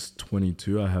 She's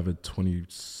 22. I have a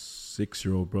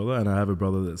 26-year-old brother, and I have a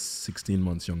brother that's 16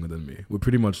 months younger than me. We're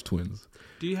pretty much twins.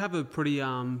 Do you have a pretty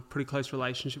close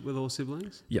relationship with all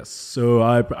siblings? Yes. So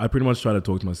I pretty much try to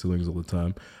talk to my siblings all the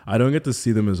time. I don't get to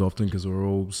see them as often because we're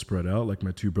all spread out. Like my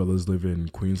 2 brothers live in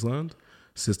Queensland.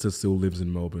 Sister still lives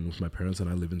in Melbourne with my parents, and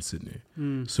I live in Sydney.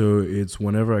 So it's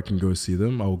whenever I can go see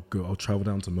them, I'll travel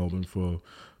down to Melbourne for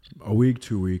a week,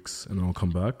 2 weeks, and then I'll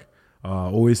come back.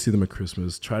 Always see them at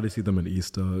Christmas, try to see them at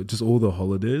Easter, just all the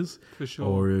holidays. For sure.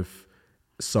 Or if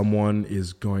someone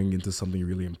is going into something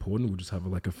really important, we'll just have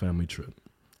like a family trip.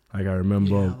 Like I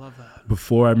remember I love that.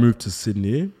 Before I moved to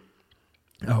Sydney,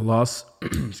 our last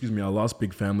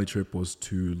big family trip was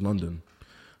to London.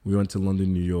 We went to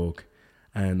London, New York.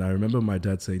 And I remember my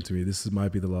dad saying to me, this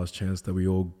might be the last chance that we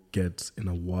all get in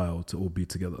a while to all be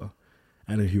together.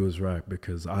 And he was right,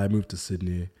 because I moved to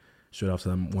Sydney. Straight after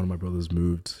that, one of my brothers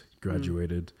moved,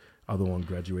 graduated. Other one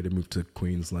graduated, moved to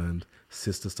Queensland.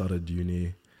 Sister started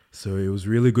uni. So it was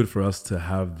really good for us to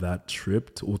have that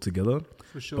trip all together.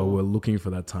 For sure. But we're looking for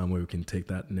that time where we can take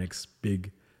that next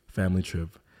big family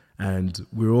trip. And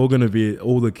we're all going to be,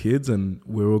 all the kids, and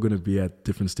we're all going to be at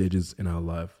different stages in our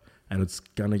life. And it's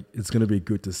gonna be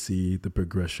good to see the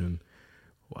progression,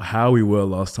 how we were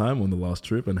last time on the last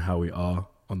trip and how we are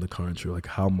on the current trip, like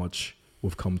how much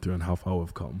we've come through and how far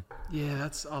we've come. Yeah,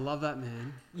 I love that,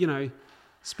 man. You know,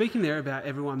 speaking there about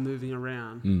everyone moving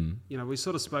around, you know, we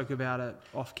sort of spoke about it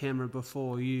off camera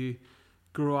before. You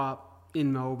grew up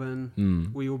in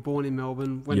Melbourne. We were born in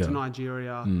Melbourne, went to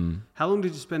Nigeria. How long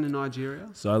did you spend in Nigeria?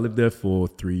 So I lived there for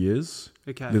 3 years.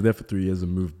 Okay. Lived there for 3 years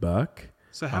and moved back.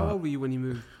 So how old were you when you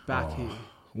moved back here?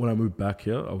 When I moved back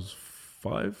here, I was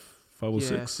 5 or 6.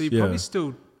 Yeah, so you're probably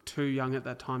still too young at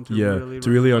that time to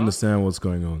really understand what's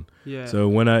going on. Yeah. So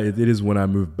when it is when I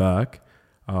moved back,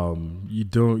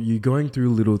 you're going through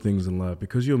little things in life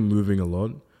because you're moving a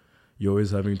lot. You're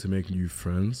always having to make new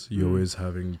friends. You're always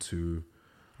having to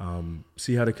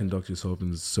see how to conduct yourself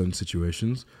in certain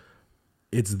situations.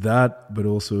 It's that, but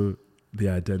also the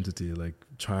identity, like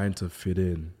trying to fit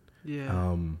in.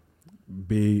 Yeah.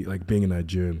 Being a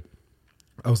Nigerian.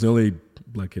 I was the only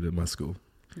black kid at my school.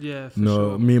 Yeah, for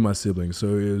sure. Me and my siblings.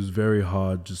 So it was very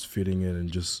hard just fitting in and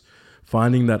just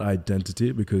finding that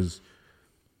identity, because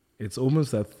it's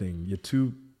almost that thing. You're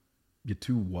too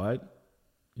white.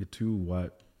 You're too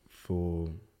white for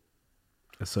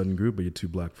a certain group, but you're too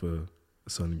black for a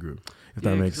certain group. If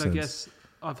that makes sense. I guess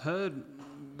I've heard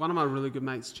one of my really good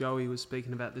mates, Joey, was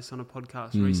speaking about this on a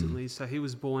podcast recently. So he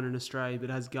was born in Australia, but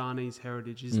has Ghanese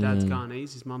heritage. His dad's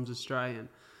Ghanese, his mum's Australian.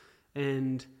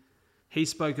 And he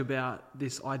spoke about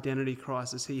this identity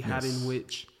crisis he had, in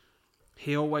which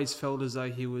he always felt as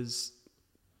though he was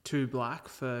too black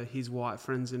for his white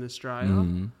friends in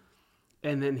Australia.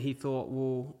 And then he thought,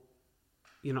 well,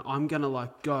 you know, I'm going to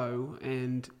go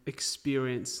and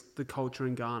experience the culture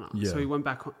in Ghana. So he went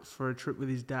back for a trip with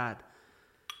his dad.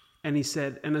 And he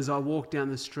said, and as I walked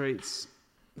down the streets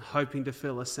hoping to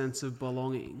feel a sense of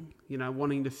belonging, you know,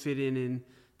 wanting to fit in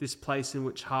this place in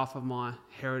which half of my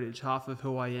heritage, half of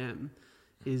who I am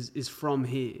is from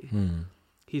here.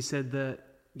 He said that,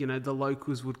 you know, the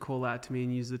locals would call out to me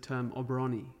and use the term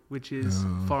Obroni, which is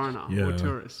foreigner or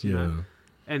tourist, you know.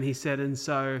 And he said, and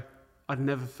so I'd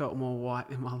never felt more white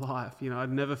in my life. You know,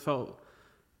 I'd never felt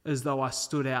as though I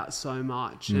stood out so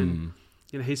much. And,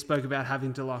 you know, he spoke about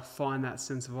having to like find that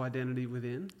sense of identity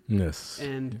within. Yes.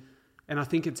 And I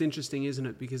think it's interesting, isn't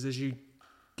it? Because as you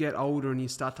get older and you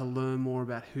start to learn more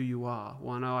about who you are,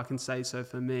 well, I know I can say so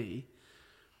for me,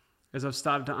 as I've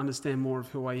started to understand more of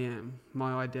who I am,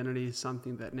 my identity is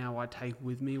something that now I take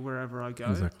with me wherever I go.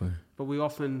 Exactly. But we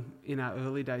often, in our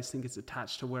early days, think it's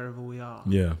attached to wherever we are.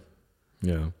 Yeah.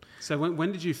 Yeah. So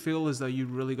when did you feel as though you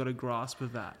really got a grasp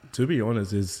of that? To be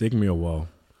honest, it's taken me a while.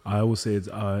 I will say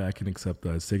I can accept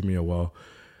that. It's taken me a while.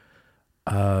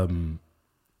 I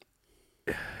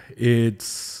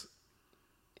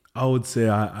would say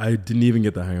I didn't even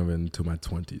get the hang of it until my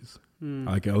 20s.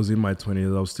 Like I was in my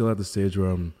 20s. I was still at the stage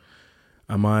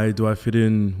where do I fit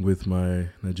in with my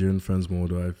Nigerian friends more?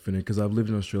 Do I fit in? Because I've lived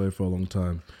in Australia for a long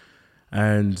time.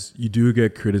 And you do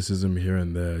get criticism here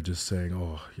and there just saying,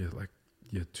 oh, you're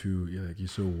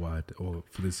so white or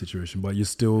for this situation. But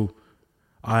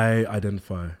I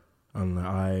identify and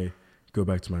I go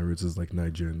back to my roots as like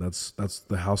Nigerian. That's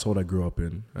the household I grew up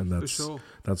in. And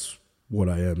that's what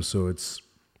I am. So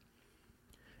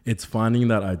it's finding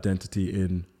that identity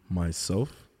in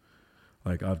myself.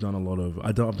 Like I've done a lot of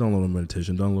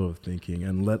meditation, done a lot of thinking,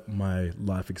 and let my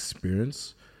life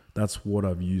experience. That's what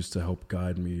I've used to help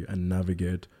guide me and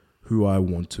navigate who I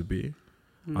want to be.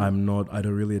 I don't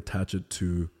really attach it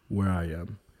to where I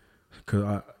am.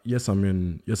 Cause I'm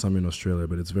in Australia,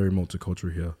 but it's very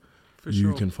multicultural here.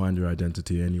 You can find your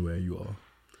identity anywhere you are.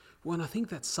 Well, and I think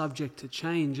that's subject to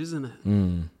change, isn't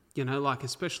it? You know, like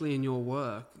especially in your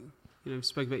work. You know, we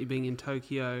spoke about you being in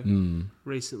Tokyo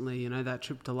recently, you know, that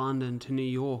trip to London, to New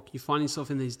York. You find yourself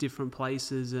in these different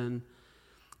places and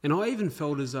I even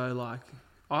felt as though like,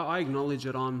 I acknowledge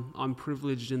that I'm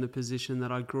privileged in the position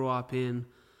that I grew up in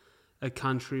a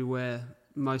country where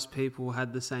most people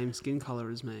had the same skin color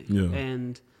as me. Yeah.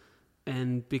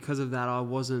 And because of that, I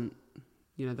wasn't,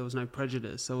 you know, there was no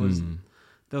prejudice. There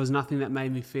was nothing that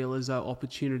made me feel as though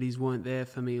opportunities weren't there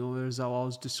for me or as though I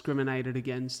was discriminated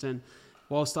against. And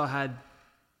whilst I had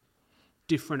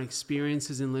different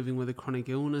experiences in living with a chronic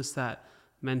illness that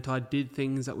meant I did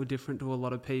things that were different to a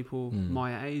lot of people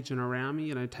my age and around me,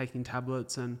 you know, taking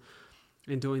tablets and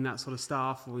doing that sort of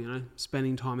stuff or, you know,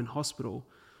 spending time in hospital,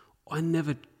 I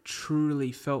never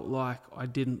truly felt like I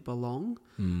didn't belong.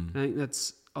 I think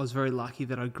I was very lucky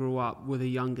that I grew up with a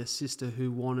younger sister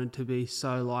who wanted to be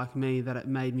so like me that it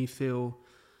made me feel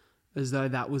as though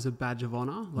that was a badge of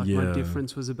honor, like my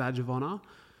difference was a badge of honor.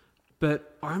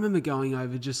 But I remember going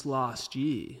over just last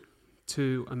year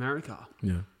to America.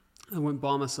 Yeah. I went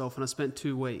by myself and I spent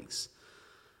 2 weeks.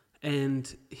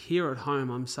 And here at home,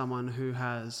 I'm someone who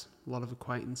has a lot of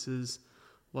acquaintances,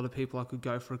 a lot of people I could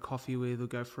go for a coffee with or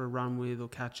go for a run with or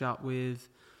catch up with,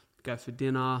 go for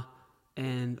dinner.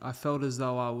 And I felt as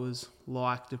though I was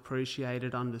liked,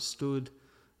 appreciated, understood,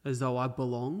 as though I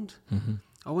belonged.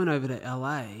 I went over to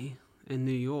LA and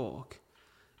New York.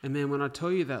 And man, when I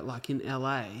tell you that like in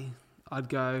LA, I'd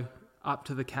go up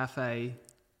to the cafe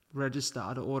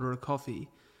register to order a coffee.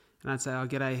 And I'd say, oh,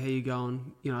 g'day, how you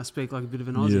going? You know, I speak like a bit of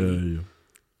an Aussie. Yeah.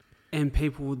 And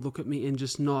people would look at me and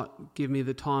just not give me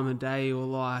the time of day or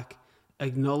like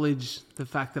acknowledge the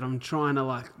fact that I'm trying to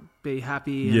like be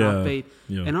happy and upbeat.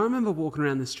 Yeah. And I remember walking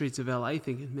around the streets of LA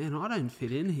thinking, man, I don't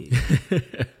fit in here.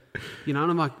 You know,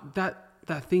 and I'm like,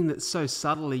 that thing that's so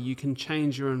subtly you can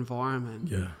change your environment.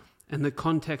 Yeah. And the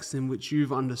context in which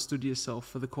you've understood yourself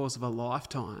for the course of a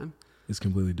lifetime. It's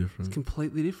completely different. It's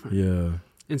completely different. Yeah.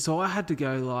 And so I had to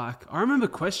go like, I remember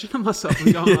questioning myself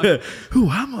and going like, who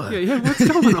am I? Yeah, what's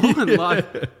going on?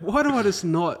 Like, why do I just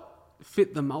not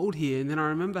fit the mold here? And then I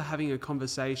remember having a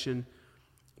conversation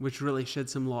which really shed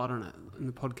some light on it in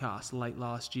the podcast late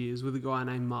last year. It was with a guy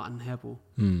named Martin Heppel.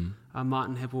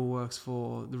 Martin Heppel works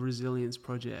for the Resilience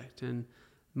Project, and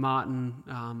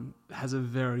Martin has a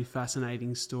very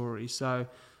fascinating story. So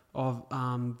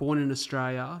born in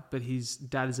Australia, but his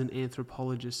dad is an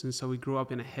anthropologist, and so he grew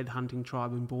up in a headhunting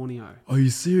tribe in Borneo. Are you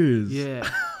serious? Yeah,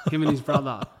 him and his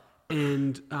brother.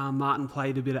 And Martin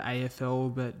played a bit of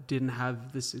AFL, but didn't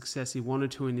have the success he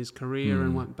wanted to in his career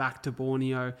and went back to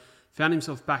Borneo, found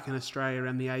himself back in Australia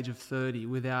around the age of 30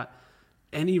 without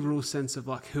any real sense of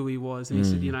like who he was. And he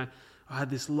said, you know, I had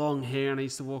this long hair and I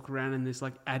used to walk around in this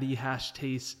like Addy Hash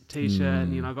t-shirt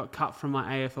and, you know, I got cut from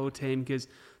my AFL team because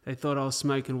they thought I was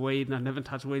smoking weed and I'd never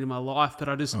touched weed in my life, but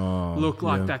I just looked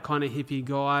like that kind of hippie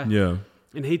guy. Yeah.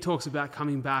 And he talks about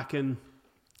coming back and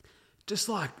just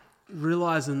like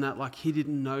realizing that like he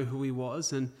didn't know who he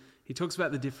was. And he talks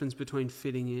about the difference between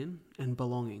fitting in and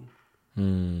belonging.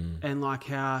 And like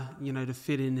how, you know, to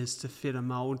fit in is to fit a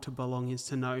mold, to belong is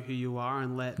to know who you are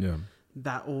and let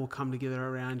that all come together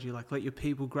around you. Like let your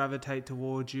people gravitate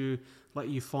towards you, let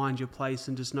you find your place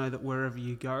and just know that wherever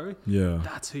you go,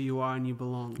 that's who you are and you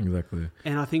belong. Exactly.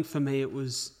 And I think for me it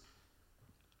was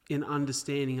in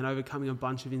understanding and overcoming a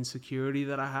bunch of insecurity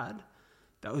that I had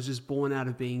that was just born out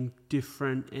of being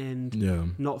different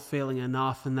and not feeling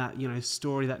enough, and that, you know,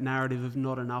 story, that narrative of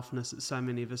not enoughness that so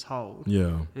many of us hold.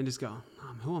 And just go,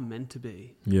 I'm who I'm meant to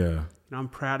be. You know, I'm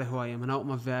proud of who I am. I know what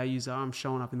my values are. I'm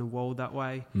showing up in the world that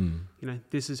way. You know,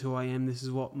 this is who I am. This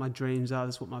is what my dreams are.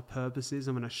 This is what my purpose is.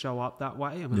 I'm going to show up that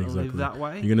way. I'm going to live that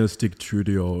way. You're going to stick true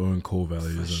to your own core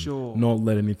values. For sure. Not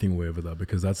let anything waver that,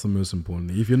 because that's the most important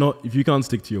thing. If you can't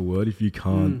stick to your word, if you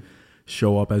can't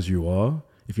show up as you are,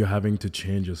 if you're having to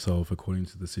change yourself according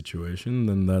to the situation,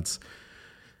 then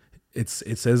it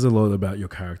says a lot about your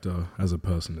character as a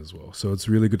person as well. So it's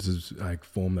really good to like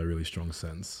form that really strong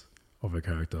sense of a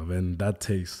character, and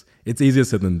it's easier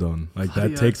said than done. Like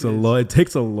that takes a lot. It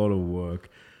takes a lot of work.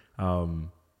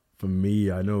 For me,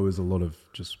 I know it was a lot of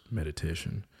just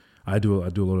meditation. I do a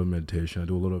lot of meditation. I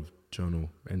do a lot of journal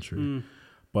entry,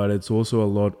 but it's also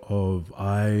a lot of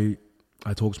I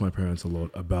talk to my parents a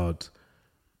lot about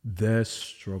their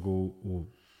struggle or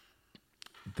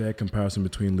their comparison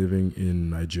between living in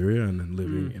Nigeria and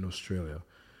living in Australia,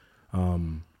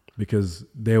 because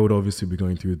they would obviously be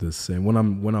going through the same. When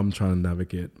I'm trying to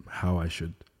navigate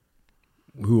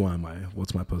who am I,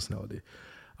 what's my personality,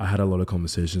 I had a lot of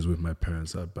conversations with my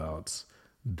parents about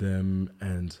them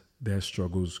and their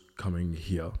struggles coming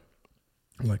here.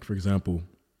 Like, for example,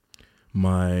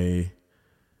 the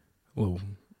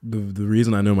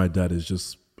reason I know my dad is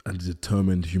just a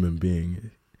determined human being.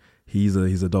 He's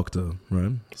a doctor,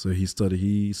 right? So he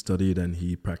studied and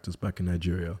he practiced back in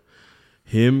Nigeria.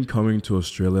 Him coming to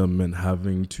Australia meant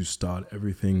having to start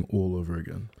everything all over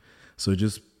again. So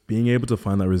just being able to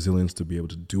find that resilience to be able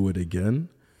to do it again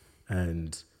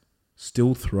and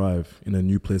still thrive in a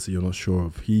new place that you're not sure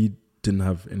of. He didn't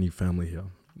have any family here.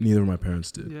 Neither of my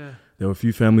parents did. Yeah. There were a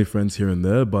few family friends here and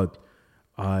there, but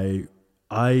I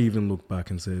even look back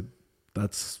and say,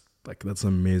 that's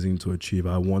amazing to achieve.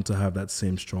 I want to have that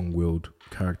same strong-willed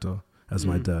character as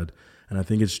my dad. And I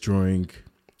think it's drawing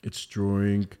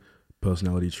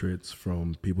personality traits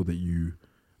from people that you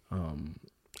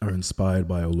are inspired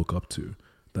by or look up to,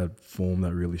 that form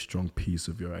that really strong piece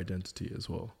of your identity as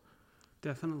well.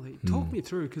 Definitely. Talk me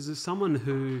through, because as someone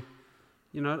who,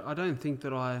 you know, I don't think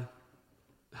that I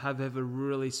have ever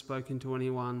really spoken to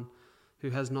anyone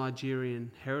who has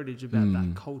Nigerian heritage about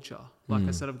that culture. Like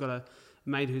I said, I've got a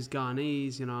mate who's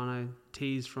Ghanese, you know, I know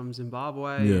T's from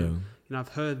Zimbabwe. Yeah. And, you know, I've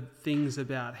heard things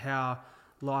about how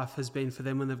life has been for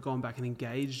them when they've gone back and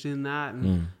engaged in that,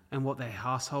 and what their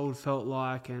household felt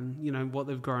like, and, you know, what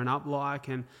they've grown up like,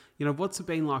 and, you know, what's it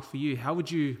been like for you? How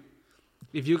would you,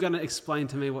 if you're going to explain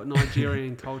to me what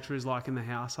Nigerian culture is like in the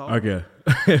household? Okay.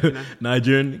 You know?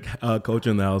 Nigerian culture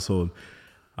in the household.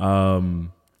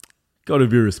 Got to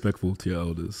be respectful to your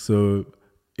elders. So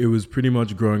it was pretty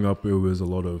much growing up, it was a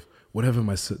lot of whatever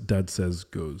my dad says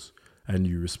goes, and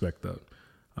you respect that.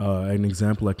 An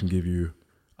example I can give you,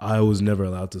 I was never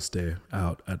allowed to stay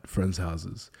out at friends'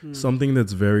 houses. Something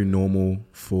that's very normal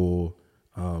for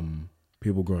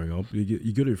people growing up.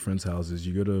 You go to friends' houses,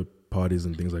 you go to parties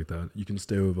and things like that. You can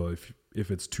stay over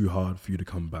if it's too hard for you to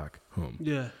come back home.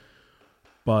 Yeah.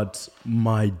 But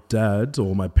my dad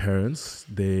or my parents,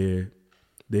 they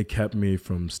kept me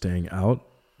from staying out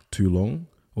too long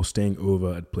or staying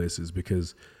over at places,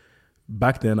 because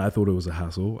back then I thought it was a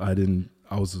hassle. I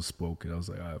was a spoke. I was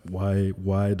like,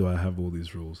 why do I have all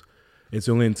these rules? It's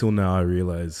only until now I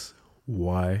realize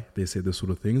why they say this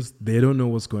sort of things. They don't know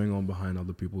what's going on behind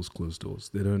other people's closed doors.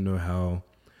 They don't know how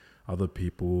other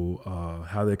people,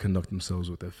 how they conduct themselves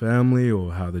with their family,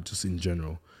 or how they're just in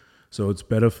general. So it's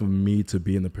better for me to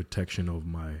be in the protection of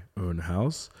my own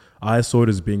house. I saw it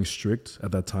as being strict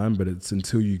at that time, but it's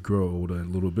until you grow older a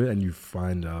little bit and you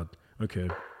find out, okay,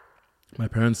 my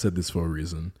parents said this for a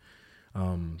reason.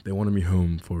 They wanted me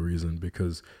home for a reason,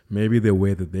 because maybe the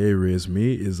way that they raised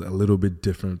me is a little bit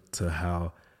different to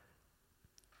how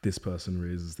this person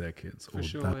raises their kids, or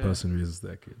person raises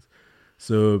their kids.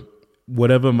 So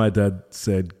whatever my dad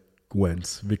said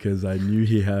went, because I knew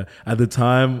he had, at the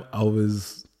time I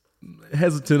was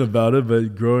hesitant about it,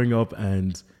 but growing up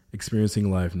and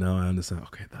experiencing life now, I understand.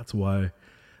 Okay, that's why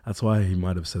he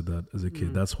might have said that as a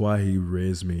kid. That's why he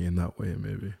raised me in that way.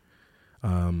 Maybe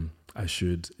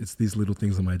it's these little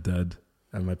things that my dad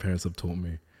and my parents have taught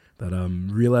me that I'm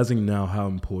realizing now how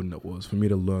important it was for me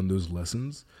to learn those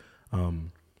lessons.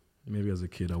 Maybe as a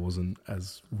kid I wasn't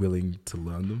as willing to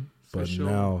learn them, but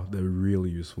now they're really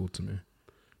useful to me.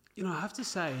 You know, I have to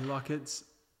say, like, it's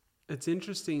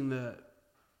interesting that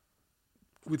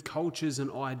with cultures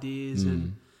and ideas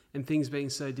and things being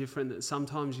so different, that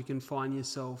sometimes you can find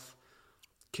yourself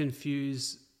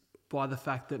confused by the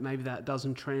fact that maybe that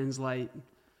doesn't translate.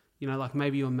 You know, like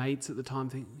maybe your mates at the time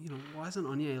think, you know, why isn't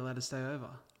Onye allowed to stay over?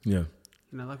 Yeah.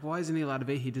 You know, like, why isn't he allowed to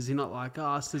be here? Does he not like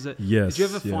us? Yes. Did you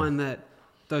ever find that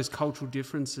those cultural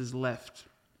differences left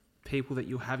people that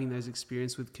you're having those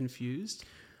experiences with confused?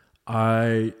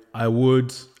 I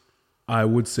would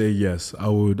say yes. I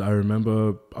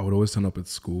remember I would always turn up at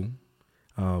school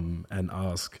and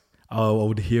ask. I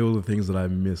would hear all the things that I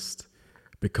missed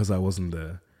because I wasn't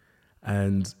there.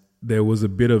 And there was a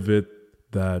bit of it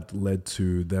that led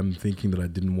to them thinking that I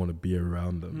didn't want to be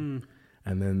around them.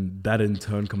 And then that in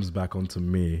turn comes back onto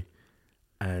me,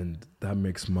 and that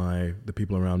makes the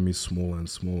people around me smaller and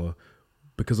smaller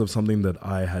because of something that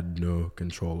I had no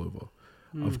control over.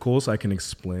 Of course, I can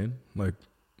explain, like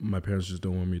my parents just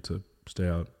don't want me to stay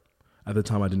out. At the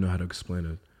time, I didn't know how to explain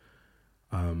it.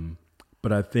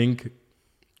 But I think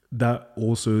that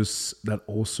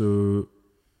also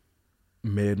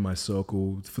made my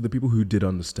circle, for the people who did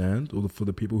understand, or for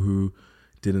the people who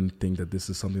didn't think that this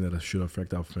is something that should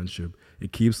affect our friendship,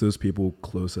 it keeps those people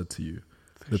closer to you.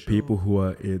 People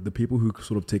who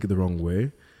sort of take it the wrong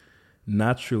way,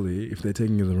 naturally, if they're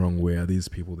taking it the wrong way, are these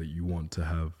people that you want to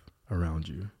have around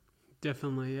you.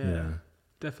 Definitely, yeah.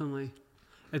 Definitely.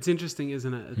 It's interesting,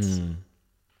 isn't it? It's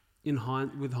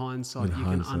with hindsight, you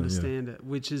can understand it,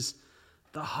 which is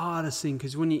the hardest thing,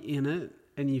 because when you're in it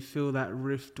and you feel that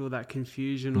rift or that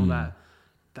confusion or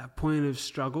that point of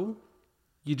struggle,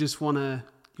 you just want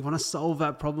to solve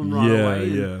that problem right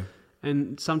away.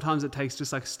 And sometimes it takes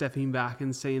just like stepping back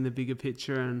and seeing the bigger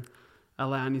picture and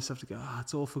allowing yourself to go,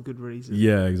 it's all for good reason.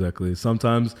 Yeah, exactly.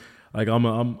 Sometimes like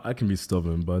I can be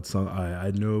stubborn, but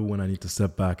I know when I need to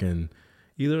step back and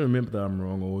either remember that I'm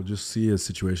wrong or just see a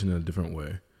situation in a different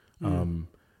way.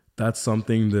 That's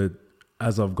something that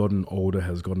as I've gotten older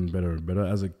has gotten better and better.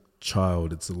 As a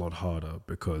child, it's a lot harder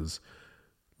because,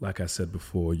 like I said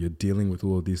before, you're dealing with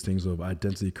all of these things of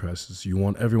identity crisis. You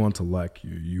want everyone to like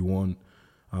you. You want,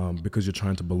 because you're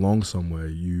trying to belong somewhere,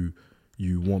 you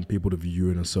want people to view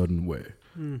you in a certain way.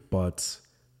 But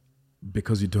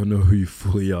because you don't know who you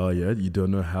fully are yet, you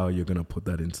don't know how you're going to put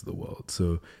that into the world.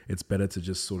 So it's better to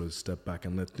just sort of step back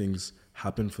and let things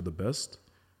happen for the best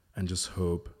and just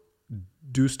hope,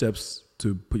 do steps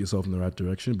to put yourself in the right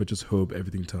direction, but just hope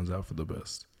everything turns out for the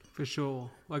best. For sure.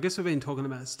 Well, I guess we've been talking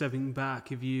about stepping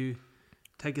back. If you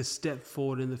take a step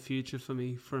forward in the future for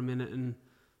me for a minute and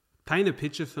paint a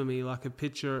picture for me, like a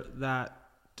picture that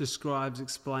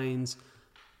explains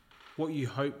what you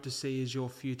hope to see as your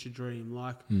future dream.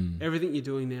 Like everything you're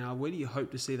doing now, where do you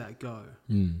hope to see that go?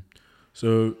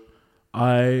 So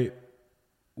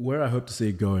where I hope to see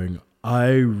it going,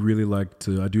 I do like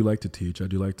to teach. I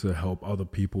do like to help other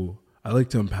people. I like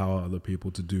to empower other people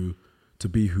to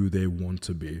be who they want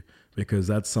to be, because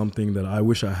that's something that I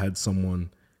wish I had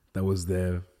someone that was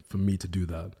there for me to do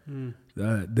that.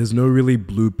 There's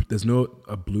no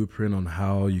a blueprint on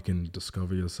how you can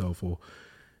discover yourself or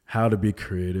how to be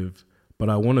creative, but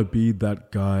I want to be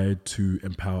that guy to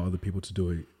empower other people to do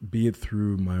it, be it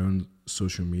through my own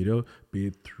social media, be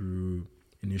it through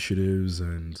initiatives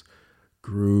and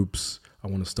groups.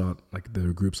 There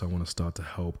are groups I want to start to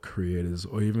help creators,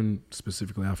 or even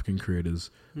specifically African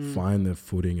creators, find their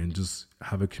footing and just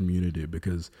have a community.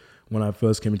 Because when I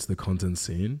first came into the content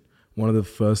scene, one of the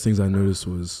first things I noticed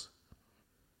was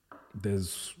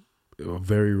there's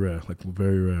very rare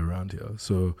around here.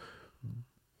 So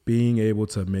being able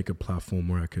to make a platform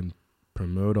where I can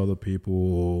promote other people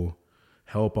or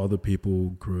help other people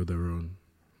grow their own,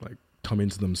 like come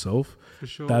into themselves. For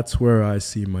sure. That's where I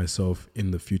see myself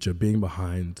in the future, being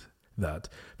behind that.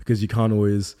 Because you can't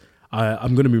always,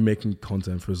 I'm going to be making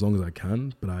content for as long as I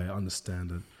can, but I understand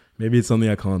that maybe it's something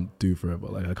I can't do forever.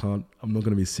 Like I'm not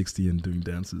going to be 60 and doing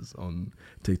dances on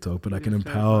TikTok, but I can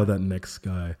empower that next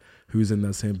guy who's in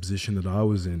that same position that I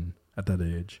was in at that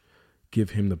age,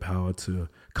 give him the power to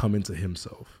come into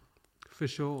himself. For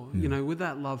sure. You know, with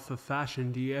that love for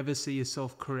fashion, do you ever see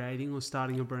yourself creating or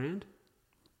starting a brand?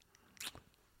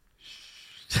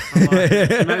 I like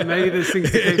it. Maybe there's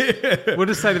things to keep. We'll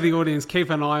just say to the audience, keep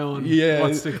an eye on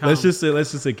what's to come. Let's just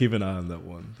say keep an eye on that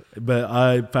one.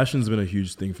 But fashion's been a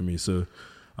huge thing for me. So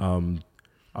I'm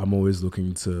always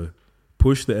looking to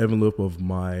push the envelope of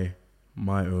my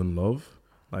own love.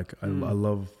 Like I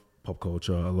love pop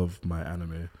culture. I love my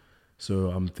anime.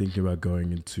 So I'm thinking about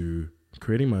going into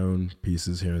creating my own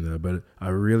pieces here and there. But I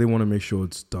really want to make sure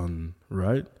it's done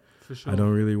right. For sure. I don't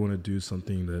really want to do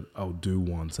something that I'll do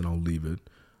once and I'll leave it.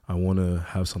 I want to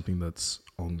have something that's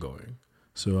ongoing.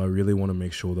 So I really want to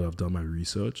make sure that I've done my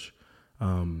research.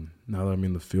 Now that I'm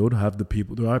in the field, have the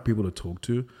right people to talk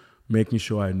to, making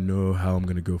sure I know how I'm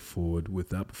going to go forward with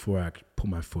that before I put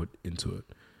my foot into it.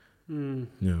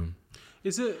 Yeah.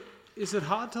 Is it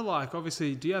hard to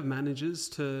obviously, do you have managers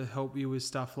to help you with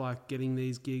stuff like getting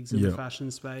these gigs in the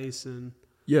fashion space and...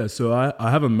 Yeah, so I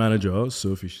have a manager,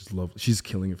 Sophie. She's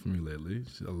killing it for me lately.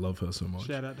 I love her so much.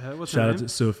 Shout out to her. What's her name? Shout out to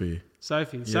Sophie.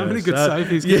 Sophie. So many good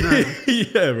Sophies.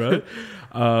 Right.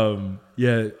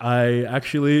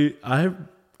 I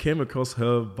came across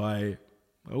her I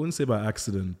wouldn't say by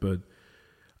accident, but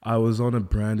I was on a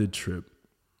branded trip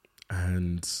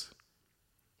and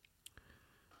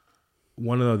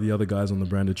one of the other guys on the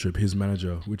branded trip, his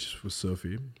manager, which was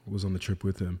Sophie, was on the trip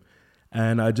with him.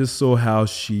 And I just saw how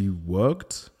she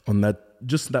worked on that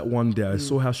one day. I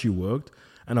saw how she worked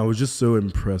and I was just so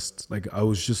impressed. I could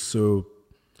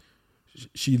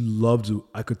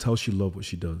tell she loved what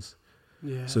she does.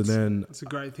 Yeah. So then it's a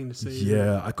great thing to see.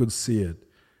 Yeah, I could see it.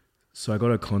 So I got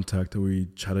her contact and we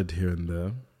chatted here and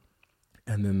there.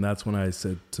 And then that's when I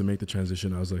said to make the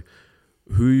transition, I was like,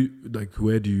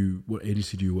 what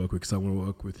agency do you work with? Because I want to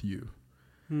work with you.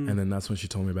 And then that's when she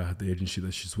told me about the agency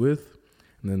that she's with.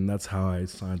 And then that's how I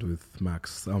signed with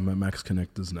Max. I'm at Max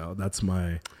Connectors now. That's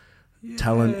my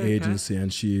talent agency,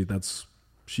 and she's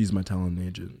my talent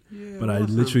agent. Yeah, but awesome. I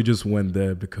literally just went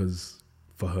there because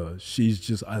for her.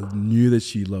 I knew that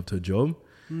she loved her job,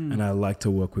 and I like to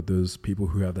work with those people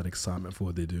who have that excitement for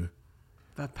what they do.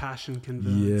 That passion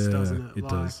converts, doesn't it? It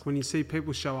does. When you see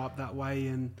people show up that way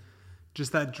and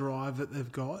just that drive that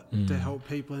they've got to help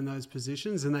people in those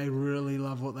positions, and they really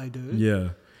love what they do. Yeah.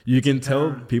 You can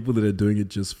tell people that are doing it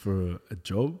just for a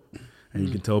job, and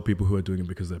you can tell people who are doing it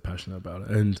because they're passionate about it.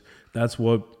 And that's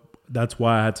why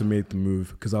I had to make the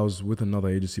move, because I was with another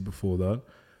agency before that,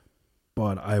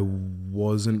 but I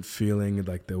wasn't feeling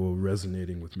like they were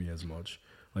resonating with me as much.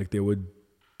 Like they were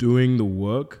doing the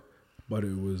work, but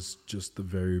it was just the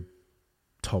very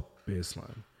top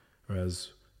baseline.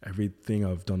 Whereas everything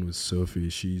I've done with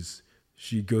Sophie,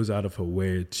 she goes out of her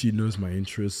way. She knows my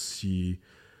interests.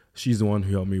 She's the one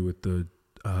who helped me with the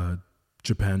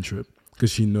Japan trip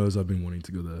because she knows I've been wanting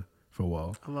to go there for a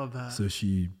while. I love that. So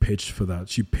she pitched for that.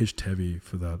 She pitched heavy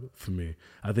for that for me.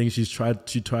 I think she tried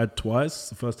twice.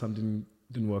 The first time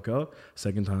didn't work out.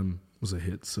 Second time was a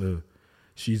hit. So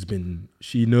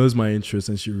she knows my interests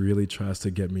and she really tries to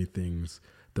get me things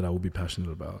that I will be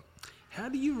passionate about. How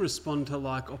do you respond to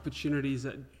opportunities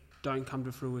that don't come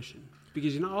to fruition?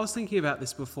 Because I was thinking about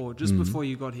this before, just before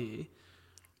you got here.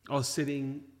 I was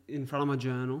sitting in front of my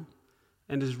journal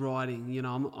and just writing.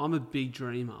 I'm a big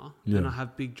dreamer and I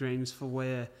have big dreams for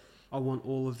where I want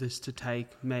all of this to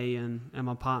take me and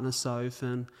my partner Soph,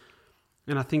 and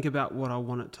I think about what I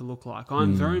want it to look like.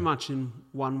 I'm very much in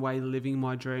one way living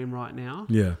my dream right now.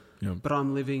 Yeah. But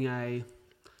I'm living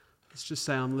let's just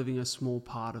say I'm living a small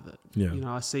part of it. Yeah.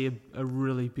 I see a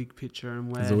really big picture, and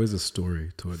where there's always a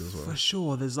story to it as well. For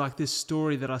sure. There's this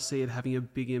story that I see it having a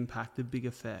big impact, a big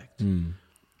effect.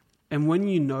 And when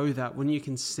you know that, when you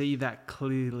can see that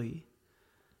clearly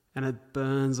and it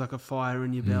burns like a fire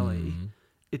in your belly,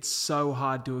 it's so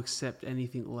hard to accept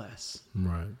anything less.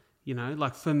 Right.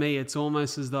 For me, it's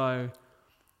almost as though,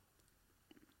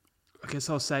 I guess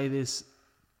I'll say this,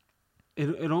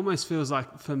 it almost feels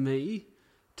like for me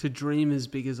to dream as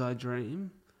big as I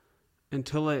dream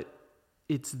until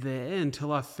it's there,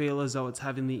 until I feel as though it's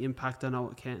having the impact I know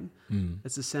it can.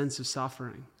 It's a sense of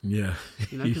suffering. Yeah.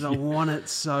 Because I want it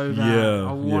so bad.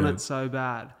 I want it so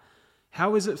bad.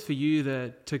 How is it for you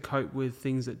to cope with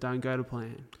things that don't go to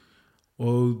plan?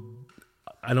 Well,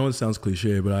 I know it sounds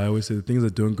cliche, but I always say the things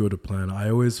that don't go to plan, I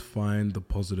always find the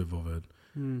positive of it.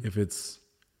 If it's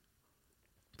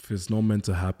not meant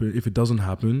to happen, if it doesn't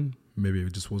happen, maybe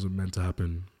it just wasn't meant to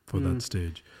happen for that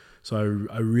stage. So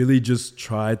I really just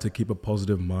try to keep a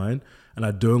positive mind, and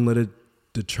I don't let it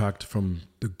detract from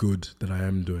the good that I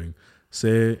am doing.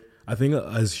 I think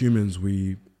as humans,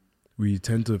 we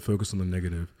tend to focus on the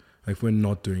negative, like we're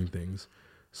not doing things.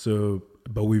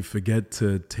 But we forget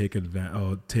to take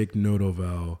note of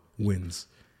our wins.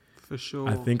 For sure.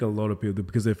 I think a lot of people,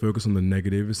 because they focus on the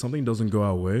negative, if something doesn't go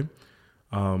our way,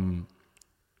 something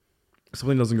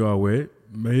doesn't go our way,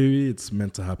 maybe it's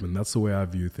meant to happen. That's the way I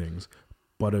view things.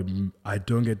 But I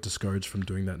don't get discouraged from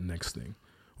doing that next thing.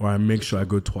 Or I make sure I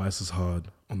go twice as hard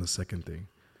on the second thing,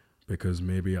 because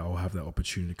maybe I'll have that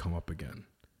opportunity come up again.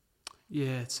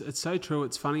 Yeah, it's so true.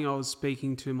 It's funny, I was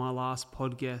speaking to my last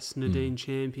podcast, Nadine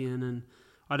Champion, and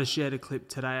I just shared a clip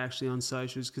today actually on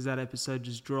socials because that episode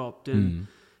just dropped. And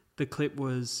the clip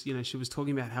was, she was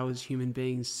talking about how as human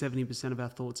beings, 70% of our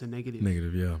thoughts are negative.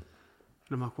 Negative, yeah. And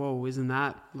I'm like, whoa, isn't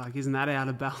that out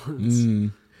of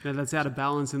balance? That's out of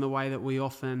balance in the way that we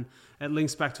often, it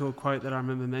links back to a quote that I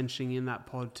remember mentioning in that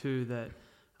pod too, that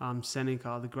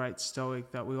Seneca, the great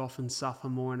Stoic, that we often suffer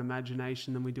more in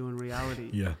imagination than we do in reality.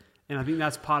 Yeah. And I think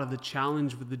that's part of the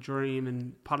challenge with the dream,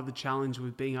 and part of the challenge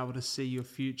with being able to see your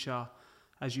future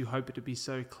as you hope it to be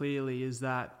so clearly, is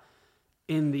that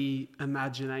in the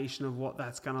imagination of what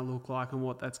that's going to look like and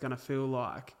what that's going to feel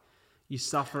like, you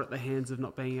suffer at the hands of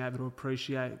not being able to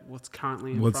appreciate what's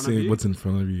currently in front of you. What's in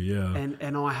front of you, yeah.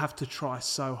 And I have to try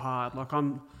so hard. Like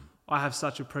I have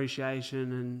such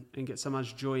appreciation and get so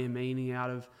much joy and meaning out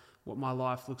of what my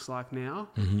life looks like now,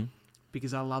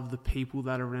 because I love the people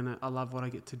that are in it. I love what I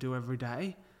get to do every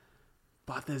day.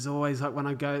 But there's always, like, when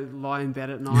I go lie in bed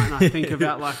at night and I think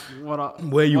about like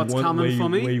what's coming for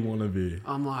me, where you want to be,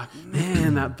 I'm like,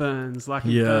 man, that burns. Like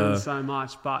it burns so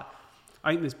much. But I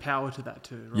think there's power to that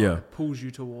too, right? Yeah. It pulls you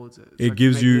towards it. It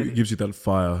gives you that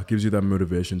fire, gives you that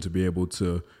motivation to be able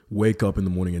to wake up in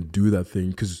the morning and do that thing,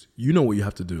 because you know what you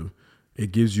have to do.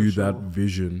 It gives you that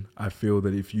vision. I feel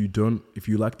that if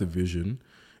you lack the vision,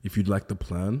 if you lack the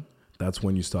plan, that's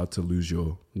when you start to lose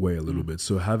your way a little bit.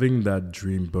 So having that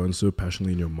dream burn so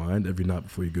passionately in your mind every night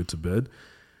before you go to bed,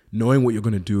 knowing what you're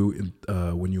going to do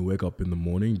when you wake up in the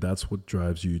morning, that's what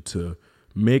drives you to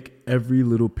make every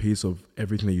little piece of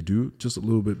everything that you do just a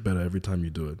little bit better every time you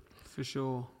do it. For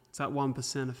sure. It's that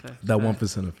 1% effect. That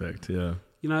 1% effect, yeah.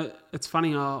 It's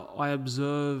funny, I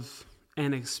observe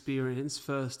and experience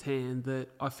firsthand that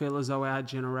I feel as though our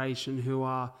generation who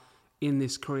are in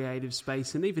this creative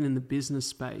space and even in the business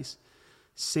space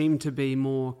seem to be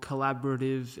more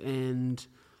collaborative and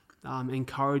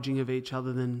encouraging of each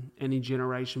other than any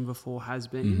generation before has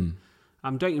been.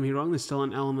 Don't get me wrong, there's still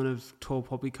an element of tall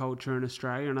poppy culture in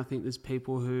Australia, and I think there's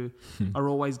people who are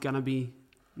always going to be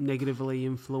negatively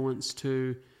influenced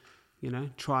to,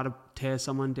 try to tear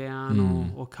someone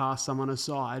down or cast someone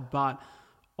aside. But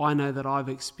I know that I've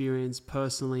experienced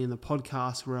personally in the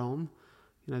podcast realm,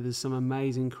 there's some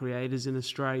amazing creators in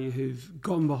Australia who've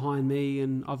gotten behind me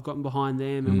and I've gotten behind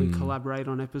them, and we collaborate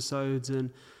on episodes, and,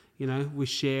 we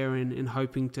share in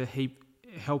hoping to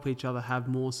help each other have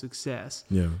more success.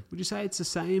 Yeah. Would you say it's the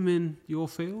same in your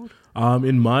field?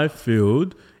 In my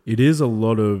field, it is a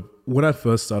lot of, when I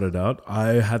first started out,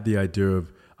 I had the idea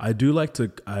of, I like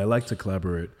to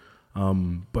collaborate.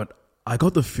 But I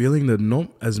got the feeling that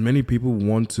not as many people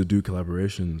want to do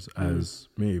collaborations as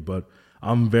me, but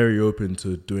I'm very open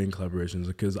to doing collaborations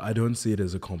because I don't see it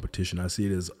as a competition. I see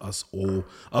it as us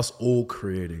all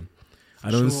creating.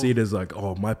 I don't see it as like,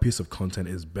 oh, my piece of content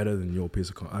is better than your piece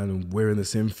of content, and we're in the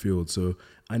same field, so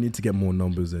I need to get more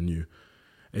numbers than you.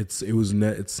 It's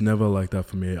never like that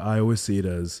for me. I always see it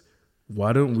as,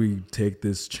 why don't we take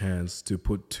this chance to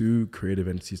put two creative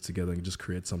entities together and just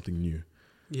create something new?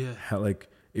 Yeah,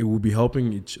 it will be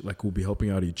helping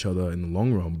out each other in the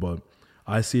long run. But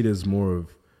I see it as more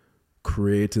of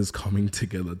creators coming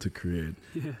together to create.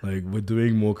 Yeah. Like, we're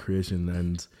doing more creation,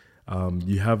 and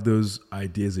you have those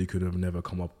ideas that you could have never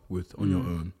come up with on your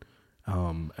own.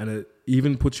 And it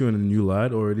even puts you in a new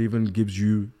light, or it even gives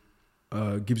you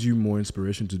more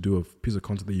inspiration to do a piece of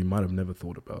content that you might have never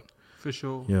thought about. For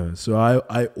sure. Yeah. So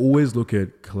I always look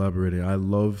at collaborating. I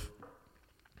love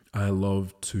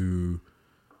to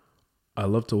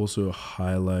also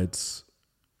highlight,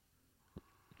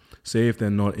 say if they're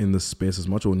not in the space as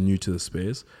much or new to the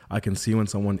space, I can see when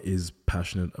someone is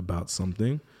passionate about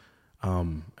something.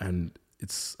 And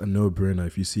it's a no-brainer.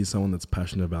 If you see someone that's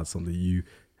passionate about something,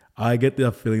 I get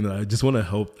that feeling that I just want to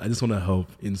help. I just want to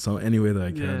help in any way that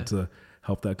I can to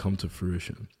help that come to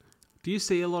fruition. Do you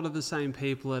see a lot of the same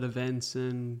people at events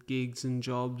and gigs and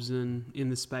jobs and in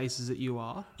the spaces that you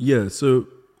are? Yeah. So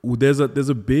there's a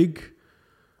big,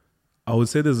 I would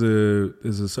say there's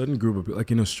a certain group of,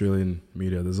 like in Australian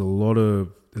media, there's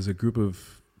a group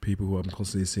of people who I'm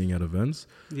constantly seeing at events.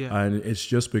 Yeah. And it's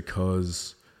just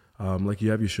because, like you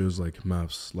have your shows like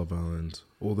Maps, Love Island,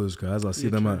 all those guys. I see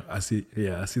them at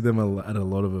a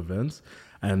lot of events,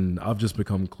 and I've just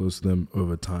become close to them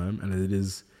over time, and it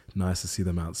is nice to see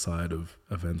them outside of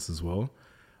events as well.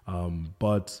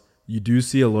 But you do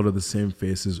see a lot of the same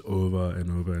faces over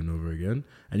and over and over again,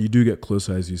 and you do get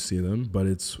closer as you see them. But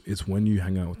it's when you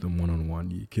hang out with them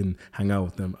one-on-one, you can hang out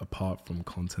with them apart from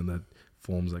content that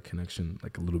forms that connection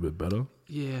like a little bit better.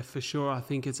 Yeah, for sure. I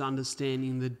think it's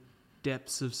understanding the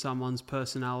depths of someone's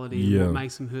personality and what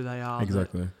makes them who they are.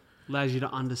 Exactly. Allows you to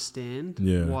understand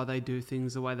why they do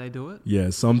things the way they do it. Yeah,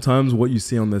 sometimes what you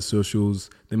see on their socials,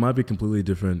 they might be completely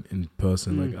different in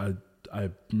person. Like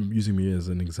I'm using me as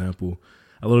an example.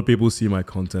 A lot of people see my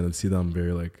content and see that I'm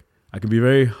very like, I can be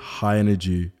very high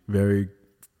energy, very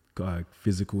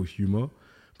physical humor.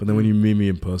 But then when you meet me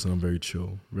in person, I'm very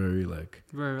chill, very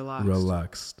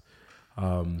relaxed.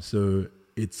 So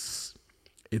it's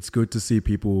good to see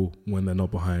people when they're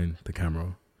not behind the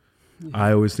camera. Yeah.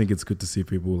 I always think it's good to see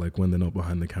people like when they're not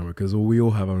behind the camera, because we all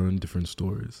have our own different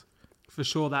stories. For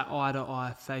sure, that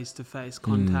eye-to-eye, face-to-face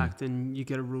contact, and you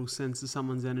get a real sense of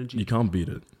someone's energy. You can't beat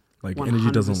it. Like 100%. Energy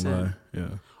doesn't lie. Yeah.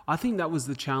 I think that was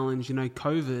the challenge. You know,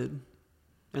 COVID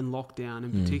and lockdown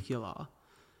in particular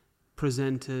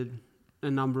presented a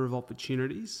number of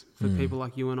opportunities for people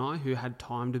like you and I who had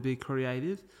time to be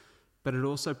creative, but it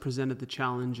also presented the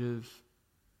challenge of,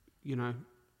 you know,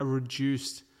 a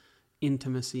reduced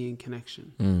intimacy and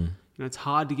connection. You know, it's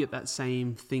hard to get that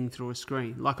same thing through a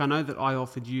screen. Like I know that I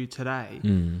offered you today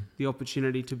the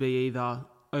opportunity to be either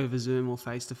over Zoom or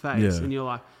face-to-face, and you're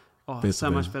like, oh, it's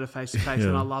so much better face-to-face,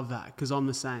 and I love that because I'm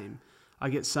the same. I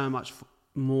get so much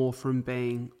more from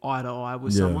being eye-to-eye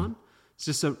with someone. It's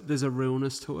just there's a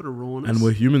realness to it, a rawness. And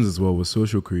we're humans as well. We're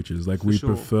social creatures. Like we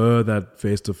prefer that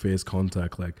face-to-face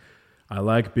contact. Like I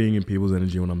like being in people's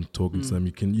energy when I'm talking to them.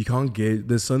 You can't gauge.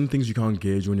 There's certain things you can't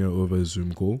gauge when you're over a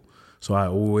Zoom call. So I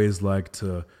always like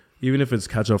to, even if it's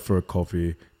catch up for a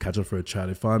coffee, catch up for a chat.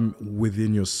 If I'm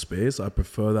within your space, I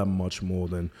prefer that much more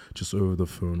than just over the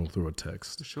phone or through a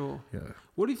text. For sure. Yeah.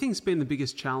 What do you think's been the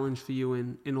biggest challenge for you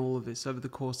in all of this over the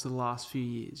course of the last few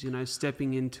years? You know,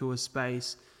 stepping into a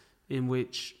space in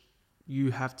which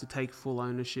you have to take full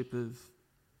ownership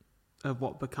of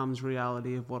what becomes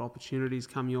reality, of what opportunities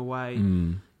come your way.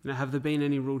 You know, have there been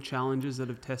any real challenges that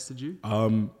have tested you?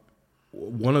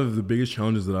 One of the biggest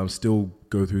challenges that I still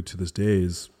go through to this day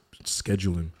is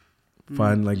scheduling.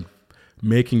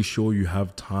 Making sure you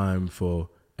have time for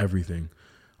everything.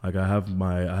 Like I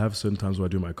have certain times where I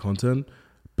do my content,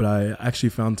 but I actually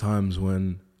found times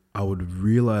when I would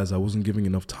realize I wasn't giving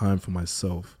enough time for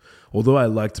myself. Although I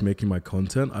liked making my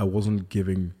content, I wasn't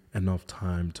giving enough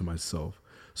time to myself.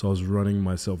 So I was running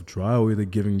myself dry, or either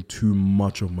giving too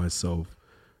much of myself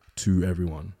to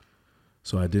everyone.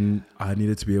 So I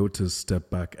needed to be able to step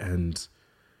back and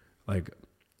like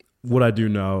what I do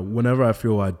now, whenever I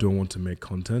feel I don't want to make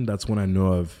content, that's when I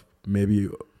know I've maybe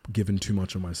given too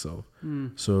much of myself.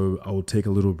 So I will take a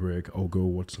little break. I'll go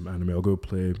watch some anime. I'll go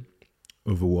play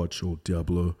Overwatch or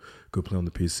Diablo, go play on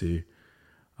the PC.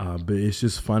 But it's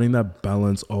just finding that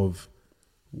balance of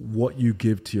what you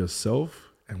give to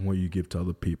yourself and what you give to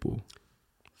other people.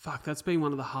 Fuck, that's been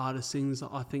one of the hardest things,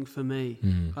 I think, for me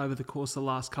over the course of the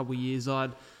last couple of years. So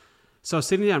I was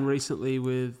sitting down recently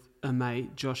with a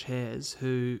mate, Josh Hares,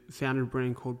 who founded a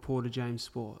brand called Porter James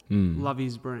Sport. Love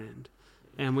his brand.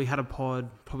 And we had a pod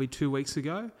probably 2 weeks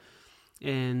ago,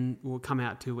 and well, it come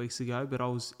out 2 weeks ago, but I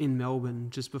was in Melbourne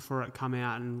just before it come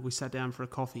out, and we sat down for a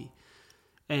coffee.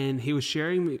 And he was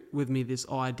sharing with me this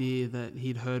idea that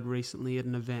he'd heard recently at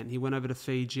an event. He went over to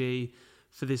Fiji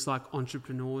for this like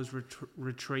entrepreneurs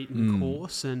retreat and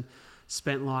course, and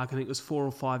spent like, I think it was 4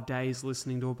 or 5 days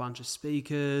listening to a bunch of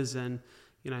speakers and,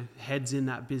 you know, heads in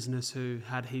that business who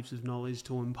had heaps of knowledge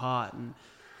to impart. And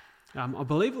I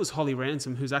believe it was Holly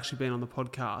Ransom, who's actually been on the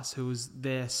podcast, who was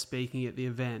there speaking at the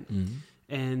event.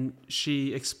 And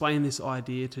she explained this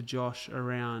idea to Josh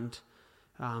around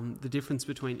the difference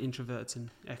between introverts and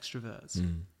extroverts.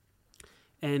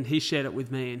 And he shared it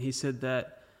with me, and he said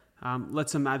that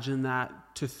let's imagine that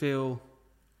to feel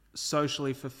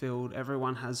socially fulfilled,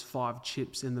 everyone has 5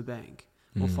 chips in the bank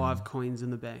or 5 coins in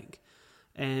the bank.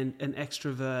 And an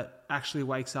extrovert actually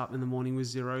wakes up in the morning with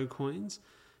 0 coins,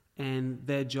 and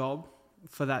their job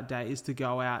for that day is to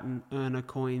go out and earn a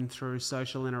coin through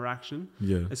social interaction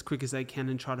as quick as they can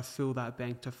and try to fill that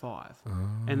bank to 5.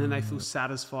 And then they feel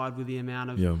satisfied with the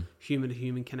amount of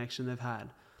human-to-human connection they've had.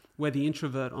 Where the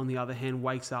introvert, on the other hand,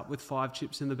 wakes up with 5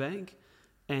 chips in the bank,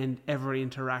 and every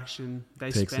interaction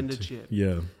they spend a chip.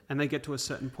 And they get to a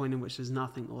certain point in which there's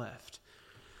nothing left.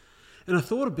 And I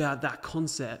thought about that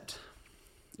concept,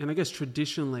 and I guess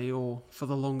traditionally, or for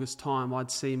the longest time,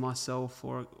 I'd see myself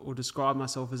or describe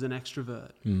myself as an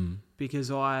extrovert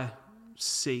because I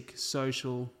seek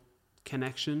social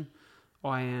connection.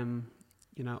 I am,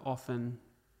 you know, often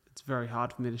it's it's very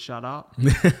hard for me to shut up.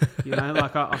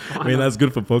 Like I find I mean, that's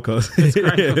good for podcasting. It's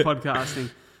great for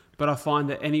podcasting. But I find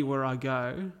that anywhere I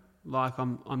go, like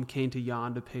I'm keen to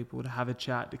yarn to people, to have a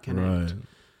chat, to connect. Right.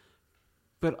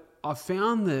 But I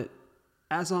found that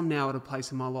as I'm now at a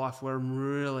place in my life where I'm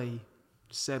really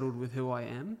settled with who I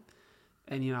am,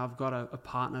 and, I've got a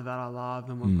partner that I love,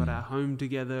 and we've got our home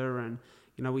together, and,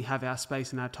 we have our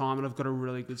space and our time, and I've got a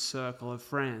really good circle of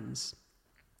friends.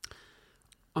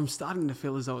 I'm starting to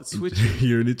feel as though it's switching.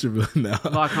 You're an introvert now.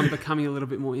 Like I'm becoming a little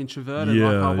bit more introverted. Yeah,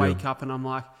 like I wake up and I'm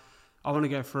like, I want to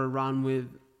go for a run with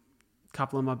a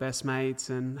couple of my best mates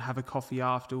and have a coffee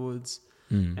afterwards.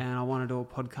 And I want to do a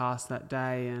podcast that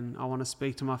day, and I want to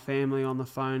speak to my family on the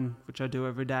phone, which I do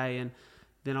every day. And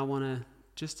then I want to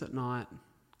just at night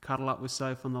cuddle up with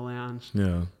Soph on the lounge,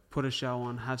 put a show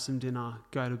on, have some dinner,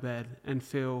 go to bed, and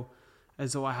feel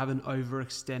as though I haven't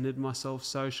overextended myself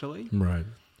socially. Right.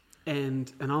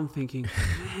 And I'm thinking,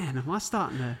 man, am I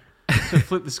starting to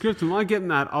flip the script? Am I getting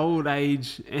that old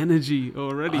age energy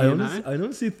already? I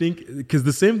honestly think, because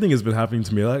the same thing has been happening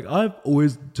to me. Like, I've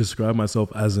always described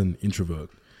myself as an introvert.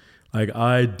 Like,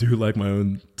 I do like my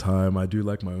own time. I do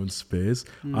like my own space.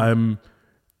 I'm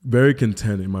very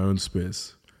content in my own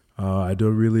space. I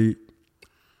do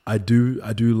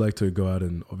like to go out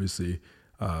and obviously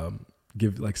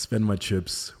spend my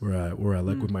chips where I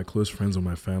like with my close friends or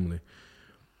my family.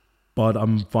 But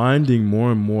I'm finding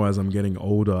more and more as I'm getting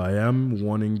older, I'm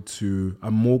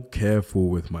more careful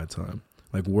with my time,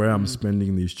 like where I'm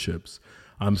spending these chips.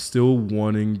 I'm still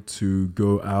wanting to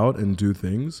go out and do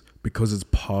things because it's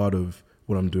part of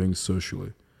what I'm doing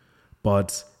socially.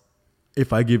 But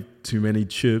if I give too many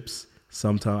chips,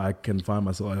 sometimes I can find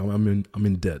myself, I'm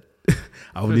in debt.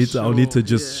 I'll need to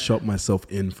just shop myself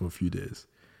in for a few days.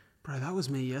 Bro, that was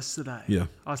me yesterday. Yeah.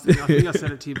 I think I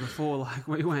said it to you before.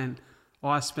 Like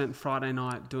I spent Friday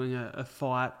night doing a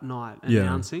fight night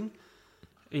announcing.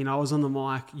 I was on the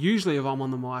mic. Usually if I'm on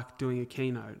the mic doing a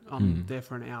keynote, I'm there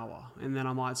for an hour. And then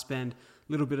I might spend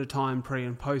a little bit of time pre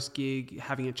and post gig,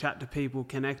 having a chat to people,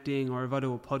 connecting, or if I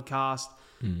do a podcast,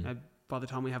 by the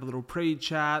time we have a little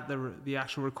pre-chat, the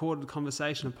actual recorded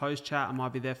conversation and post-chat, I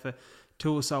might be there for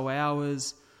 2 or so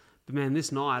hours. But man,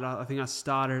 this night, I think I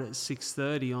started at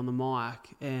 6:30 on the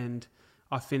mic and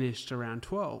I finished around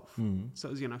 12. So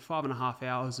it was, 5.5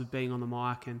 hours of being on the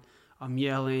mic, and I'm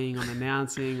yelling, I'm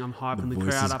announcing, I'm hyping the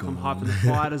crowd up, I'm hyping the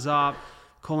fighters up,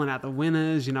 calling out the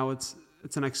winners.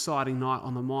 It's an exciting night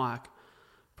on the mic.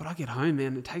 But I get home,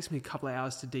 man, it takes me a couple of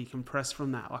hours to decompress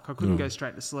from that. Like I couldn't go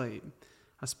straight to sleep.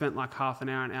 I spent like half an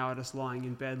hour just lying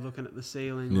in bed looking at the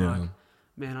ceiling. Like,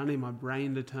 man, I need my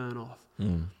brain to turn off.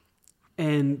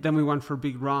 And then we went for a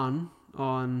big run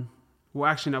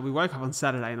we woke up on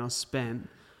Saturday and I was spent.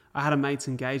 I had a mate's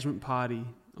engagement party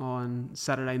on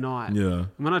Saturday night. Yeah. And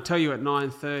when I tell you at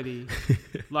 9:30,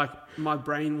 like my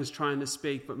brain was trying to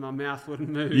speak, but my mouth wouldn't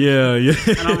move. Yeah.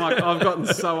 And I'm like, I've gotten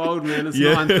so old, man. It's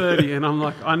 9:30 and I'm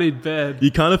like, I need bed.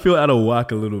 You kind of feel out of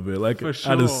whack a little bit, like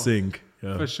out of sync.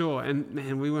 Yeah. For sure. And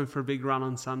man, we went for a big run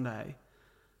on Sunday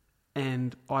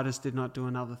and I just did not do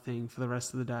another thing for the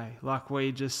rest of the day. Like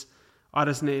I just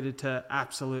needed to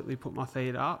absolutely put my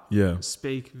feet up,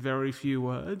 speak very few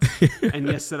words. And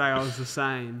yesterday I was the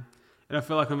same. And I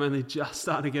feel like I'm only just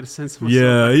starting to get a sense of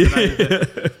myself.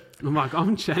 Yeah. I'm like,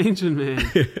 I'm changing, man.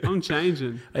 I'm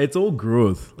changing. It's all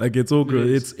growth. Like it's all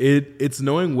growth. It's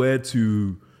knowing where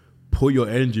to put your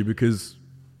energy, because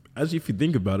as if you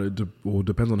think about it, or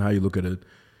depends on how you look at it,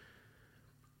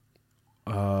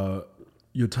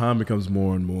 your time becomes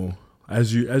more and more.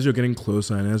 As you're getting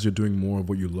closer and as you're doing more of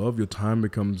what you love, your time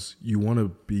becomes, you want to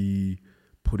be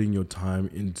putting your time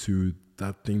into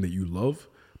that thing that you love,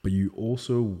 but you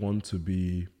also want to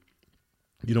be,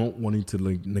 you don't wanting to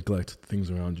neglect things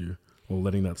around you or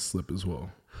letting that slip as well.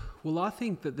 Well, I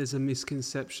think that there's a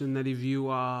misconception that if you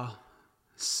are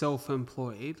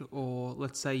self-employed, or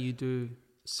let's say you do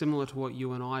similar to what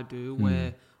you and I do,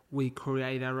 where we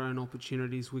create our own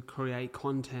opportunities, we create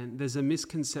content, there's a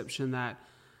misconception that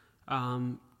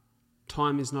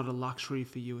time is not a luxury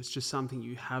for you. It's just something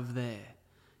you have there.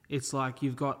 It's like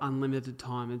you've got unlimited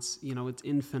time. It's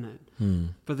infinite.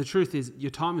 But the truth is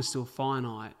your time is still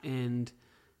finite, and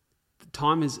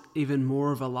time is even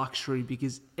more of a luxury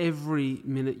because every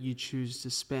minute you choose to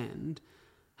spend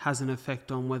has an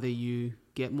effect on whether you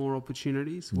get more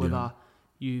opportunities, whether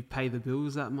you pay the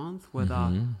bills that month,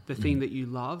 whether the thing that you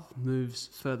love moves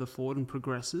further forward and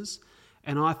progresses.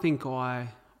 And I think I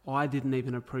didn't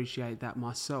even appreciate that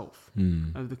myself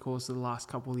over the course of the last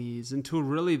couple of years, until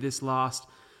really this last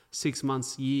 6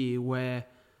 months, year, where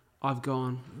I've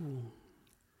gone,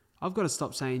 I've got to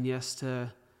stop saying yes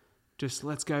to just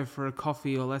let's go for a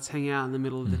coffee or let's hang out in the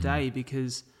middle of the day,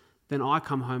 because then I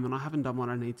come home and I haven't done what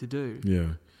I need to do. Yeah.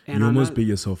 And you almost beat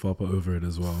yourself up over it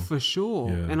as well. For sure.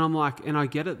 Yeah. And I'm like, and I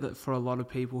get it that for a lot of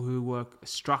people who work a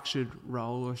structured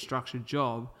role or a structured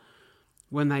job,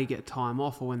 when they get time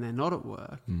off or when they're not at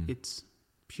work, it's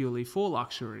purely for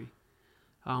luxury.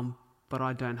 But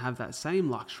I don't have that same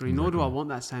luxury, nor do I want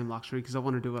that same luxury, because I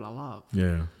want to do what I love.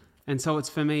 Yeah. And so it's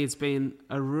been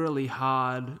a really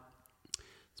hard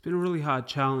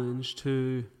challenge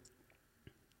to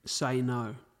say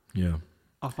no. Yeah.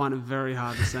 I find it very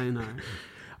hard to say no.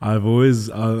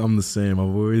 I'm the same.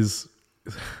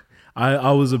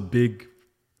 I was a big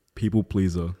people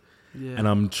pleaser. Yeah. And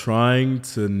I'm trying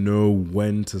to know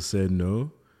when to say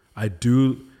no.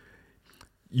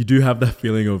 You do have that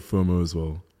feeling of FOMO as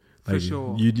well. For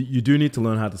sure. You do need to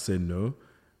learn how to say no.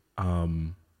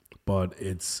 But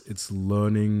it's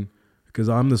learning, because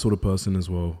I'm the sort of person as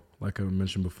well, like I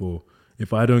mentioned before,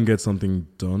 if I don't get something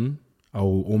done, I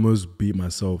will almost beat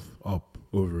myself up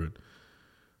over it.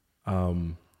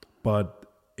 But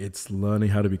it's learning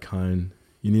how to be kind.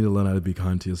 You need to learn how to be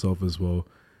kind to yourself as well.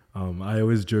 I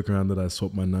always joke around that I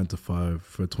swap my 9 to 5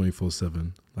 for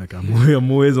 24/7. Like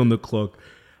I'm always on the clock.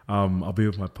 I'll be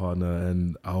with my partner,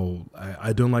 and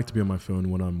I don't like to be on my phone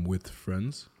when I'm with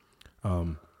friends.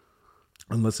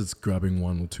 Unless it's grabbing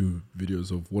 1 or 2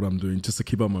 videos of what I'm doing just to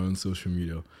keep up my own social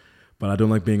media. But I don't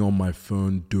like being on my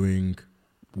phone doing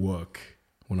work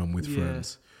when I'm with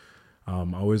friends. I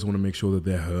always want to make sure that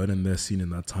they're heard and they're seen in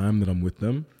that time that I'm with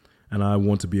them. And I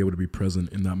want to be able to be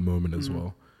present in that moment as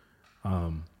well.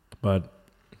 But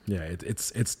yeah,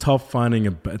 it's tough finding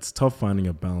a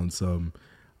balance.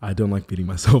 I don't like beating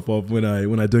myself up when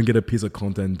I don't get a piece of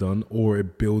content done, or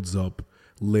it builds up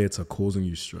later, causing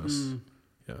you stress.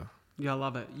 Yeah. Yeah, I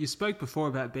love it. You spoke before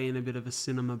about being a bit of a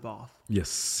cinema buff.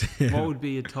 Yes. What would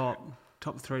be your top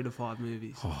 3 to 5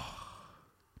 movies?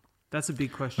 That's a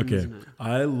big question, isn't it?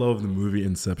 I love the movie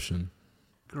Inception.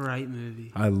 Great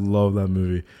movie. I love that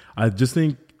movie. I just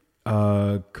think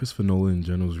Christopher Nolan in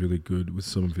general is really good with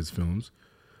some of his films.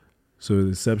 So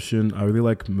Inception, I really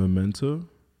like Memento.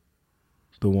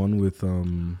 The one with... I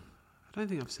don't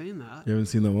think I've seen that. You haven't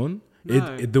seen that one?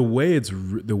 No. The way it's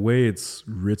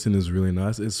written is really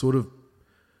nice. It sort of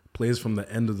plays from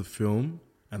the end of the film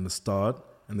and the start,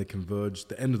 and they converge.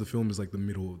 The end of the film is like the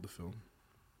middle of the film.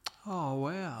 Oh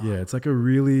wow! Yeah, it's like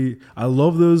I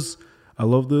love those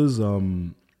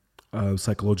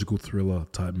psychological thriller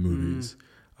type movies.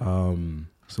 So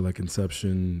like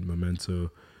Inception, Memento.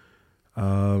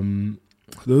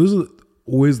 Those are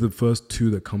always the first 2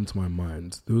 that come to my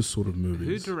mind. Those sort of movies.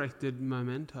 Who directed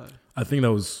Memento? I think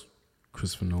that was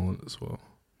Christopher Nolan as well.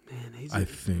 Man,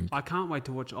 I can't wait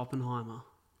to watch Oppenheimer.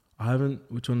 I haven't.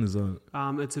 Which one is that?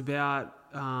 It's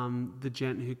about the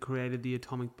gent who created the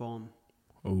atomic bomb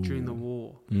during the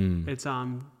war. It's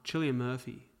Cillian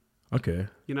Murphy. Okay.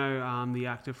 You know the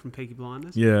actor from Peaky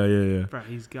Blinders? Yeah. Bro,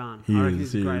 he's gone. I reckon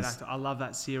he's a great actor. I love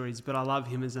that series, but I love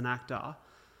him as an actor.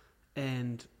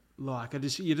 And like,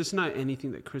 you just know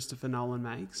anything that Christopher Nolan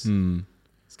makes,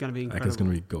 it's going to be incredible. Like it's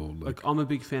going to be gold. Like I'm a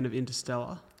big fan of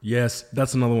Interstellar. Yes,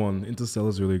 that's another one.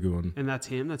 Interstellar's a really good one. And that's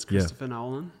him. That's Christopher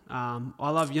Nolan.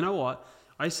 I love, you know what?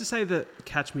 I used to say that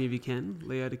Catch Me If You Can,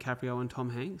 Leo DiCaprio and Tom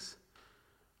Hanks.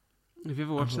 Have you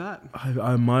ever watched that?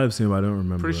 I might have seen it, but I don't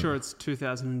remember. Pretty sure it's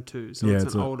 2002, so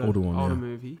it's an older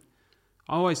movie.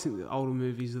 I always think that older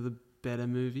movies are the better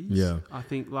movies. Yeah. I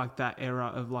think like that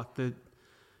era of like the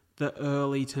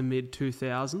early to mid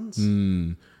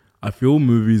 2000s. I feel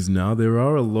movies now, there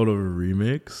are a lot of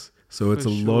remakes. So it's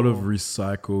lot of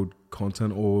recycled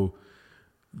content, or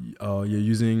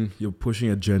you're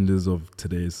pushing agendas of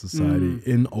today's society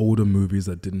in older movies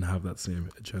that didn't have that same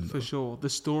agenda. For sure. The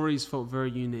stories felt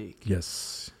very unique.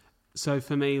 Yes. So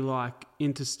for me, like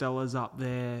Interstellar's up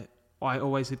there. I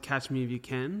always said Catch Me If You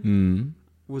Can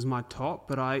was my top,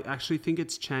 but I actually think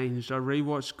it's changed. I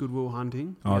rewatched Good Will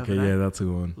Hunting. Okay, yeah, that's a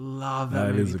good one. Love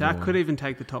that movie. That could even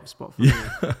take the top spot for me.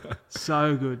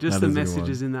 So good. Just the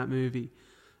messages in that movie.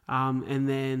 And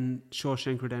then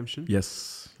Shawshank Redemption.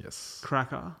 Yes.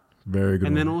 Cracker. Very good.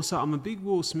 And then also, I'm a big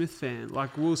Will Smith fan.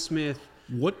 Like Will Smith.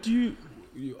 What do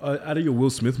you out of your Will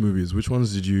Smith movies? Which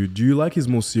ones do you like his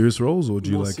more serious roles, or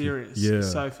do you like more serious? Yeah.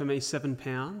 So for me, 7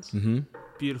 Pounds.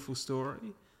 Beautiful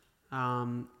story.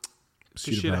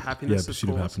 Pursuit of Happiness. Yeah, Pursuit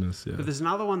of Happiness. Yeah. But there's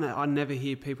another one that I never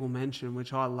hear people mention,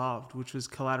 which I loved, which was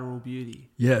Collateral Beauty.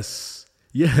 Yes,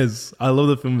 I love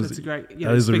the film. It's a great.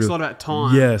 Yeah, it speaks a lot about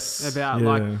time. Yes, about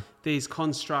like these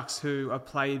constructs who are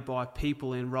played by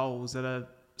people in roles that are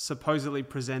supposedly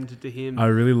presented to him. I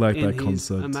really like in that his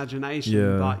concept.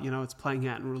 Imagination, but it's playing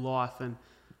out in real life, and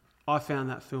I found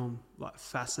that film like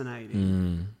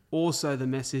fascinating. Also, the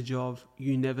message of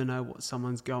you never know what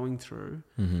someone's going through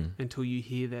until you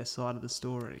hear their side of the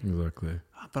story. Exactly.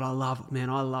 But I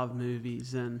love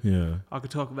movies, and I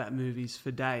could talk about movies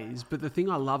for days. But the thing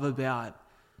I love about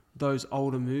those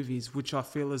older movies, which I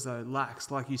feel as though lacks,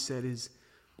 like you said, is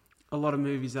a lot of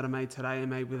movies that are made today are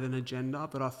made with an agenda.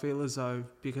 But I feel as though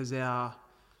because our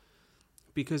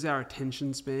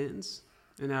attention spans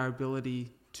and our ability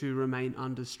to remain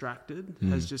undistracted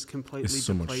has just completely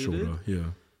depleted. Much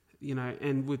shorter, You know,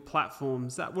 and with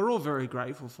platforms that we're all very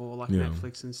grateful for, like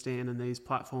Netflix and Stan and these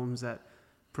platforms that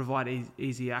provide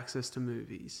easy access to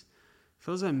movies. It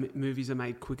feels like movies are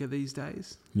made quicker these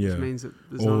days, which means that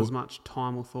there's not as much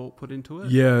time or thought put into it.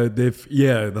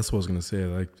 That's what I was gonna say.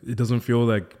 Like, it doesn't feel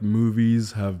like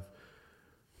movies have.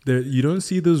 You don't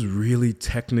see those really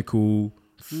technical,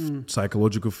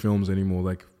 psychological films anymore.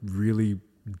 Like really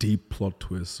deep plot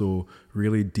twists or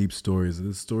really deep stories.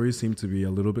 The stories seem to be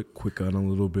a little bit quicker and a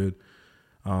little bit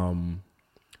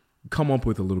come up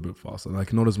with a little bit faster.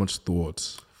 Like, not as much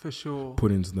thought for sure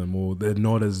put into them, or they're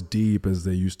not as deep as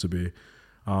they used to be.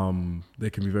 They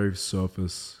can be very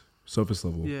surface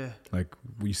level. Like,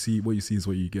 what you see is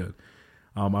what you get.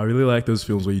 I really like those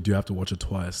films where you do have to watch it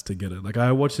twice to get it. Like, I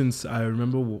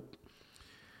remember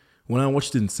when I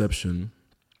watched Inception,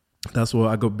 that's where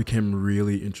I became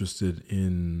really interested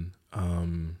in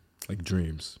like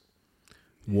dreams.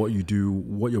 What you do,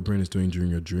 what your brain is doing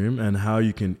during your dream, and how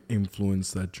you can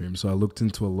influence that dream. So I looked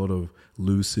into a lot of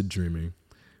lucid dreaming,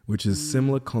 which is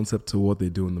similar concept to what they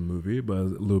do in the movie, but a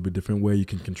little bit different, where you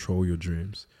can control your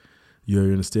dreams.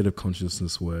 You're in a state of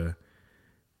consciousness where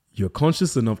you're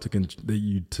conscious enough to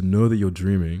know that you're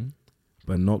dreaming,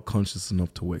 but not conscious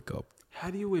enough to wake up. How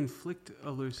do you inflict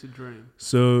a lucid dream?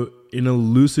 So in a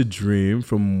lucid dream,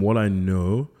 from what I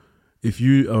know, if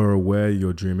you are aware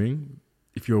you're dreaming,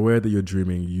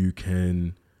 you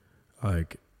can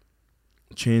like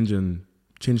change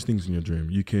things in your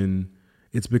dream.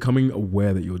 It's becoming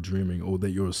aware that you're dreaming, or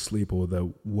that you're asleep, or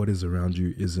that what is around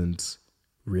you isn't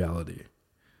reality.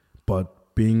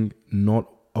 But being not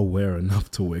aware enough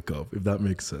to wake up, if that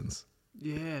makes sense.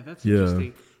 Yeah, that's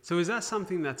interesting. So is that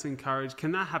something that's encouraged?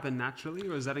 Can that happen naturally,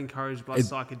 or is that encouraged by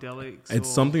psychedelics? It's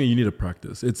something that you need to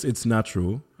practice. It's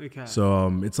natural. Okay. So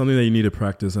it's something that you need to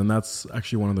practice, and that's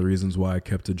actually one of the reasons why I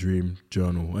kept a dream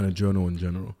journal and a journal in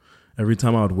general. Every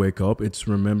time I would wake up, it's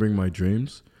remembering my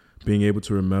dreams, being able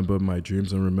to remember my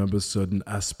dreams and remember certain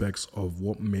aspects of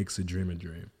what makes a dream a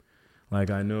dream. Like,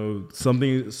 I know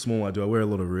something small I do. I wear a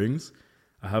lot of rings.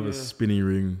 I have a spinning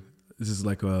ring. This is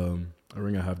like a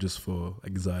ring I have just for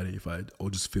anxiety or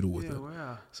just fiddle with it.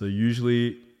 Wow. So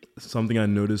usually something I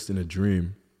noticed in a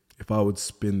dream, if I would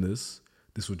spin this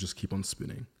would just keep on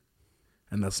spinning.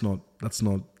 And that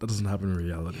doesn't happen in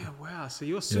reality. Yeah, wow. So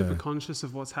you're super conscious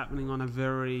of what's happening on a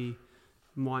very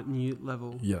minute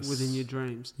level within your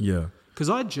dreams. Yeah. Because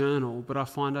I journal, but I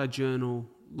find I journal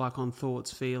like on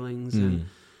thoughts, feelings, and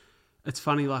it's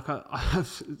funny, like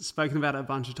I've spoken about it a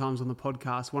bunch of times on the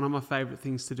podcast. One of my favorite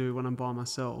things to do when I'm by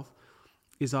myself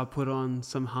is I put on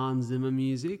some Hans Zimmer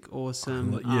music or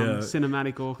some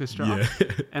cinematic orchestra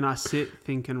and I sit,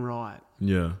 think and write.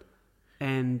 Yeah.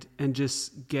 And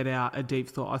just get out a deep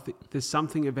thought. I think there's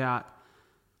something about,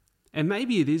 and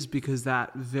maybe it is because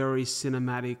that very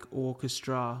cinematic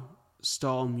orchestra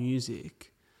style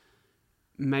music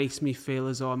makes me feel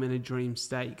as though I'm in a dream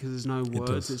state, because there's no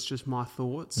words, it's just my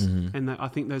thoughts. And I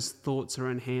think those thoughts are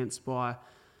enhanced by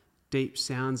deep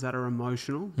sounds that are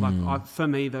emotional. Like for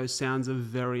me, those sounds are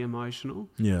very emotional.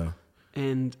 Yeah.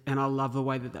 And I love the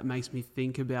way that makes me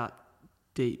think about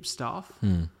deep stuff.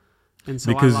 And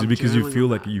so because you feel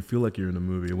like you're in a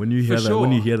movie. When you hear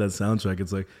when you hear that soundtrack,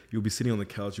 it's like you'll be sitting on the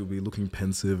couch, you'll be looking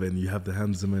pensive, and you have the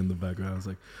Hans Zimmer in the background. It's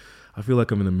like, I feel like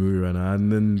I'm in a movie right now.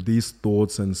 And then these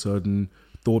thoughts and certain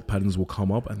thought patterns will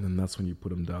come up, and then that's when you put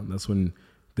them down. That's when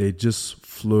they just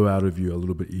flow out of you a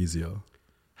little bit easier.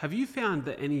 Have you found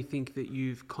that anything that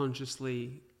you've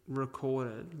consciously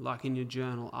recorded, like in your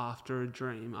journal after a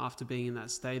dream, after being in that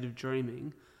state of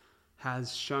dreaming,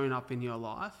 has shown up in your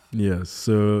life? Yes.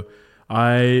 So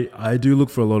I do look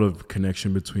for a lot of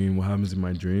connection between what happens in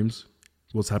my dreams,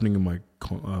 what's happening in my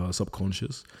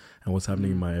subconscious, and what's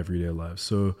happening in my everyday life.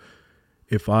 So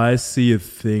if I see a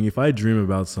thing, if I dream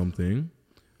about something,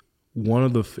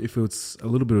 if it's a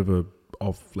little bit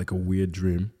of like a weird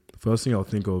dream, the first thing I'll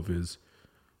think of is,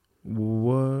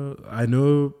 I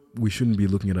know we shouldn't be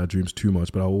looking at our dreams too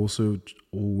much, but I'll also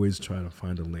always try to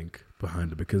find a link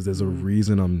behind it, because there's a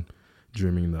reason I'm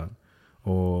dreaming that.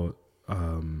 Or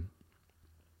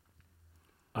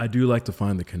I do like to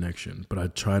find the connection, but I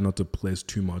try not to place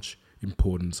too much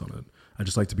importance on it. I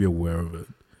just like to be aware of it.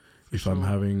 If I'm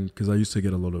having, because I used to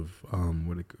get a lot of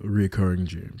reoccurring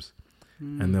dreams.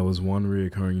 And there was one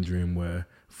reoccurring dream where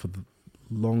for the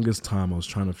longest time I was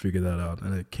trying to figure that out,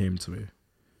 and it came to me.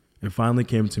 It finally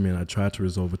came to me, and I tried to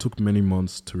resolve. It took many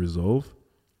months to resolve,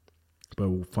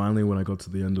 but finally when I got to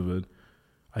the end of it,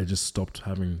 I just stopped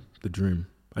having the dream.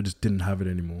 I just didn't have it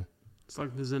anymore. It's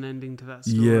like there's an ending to that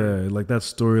story. Yeah, like that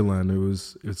storyline,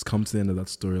 it's come to the end of that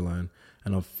storyline,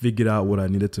 and I've figured out what I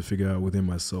needed to figure out within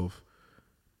myself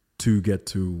to get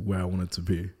to where I wanted to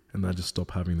be, and I just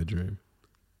stopped having the dream.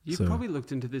 You've probably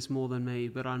looked into this more than me,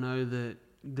 but I know that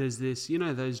there's this,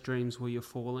 those dreams where you're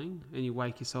falling and you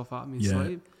wake yourself up in your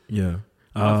sleep. Yeah.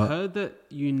 I've heard that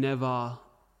you never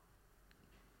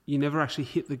actually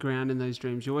hit the ground in those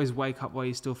dreams. You always wake up while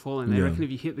you're still falling. They reckon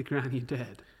if you hit the ground, you're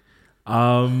dead.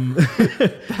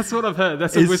 That's what I've heard.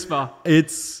 That's a whisper.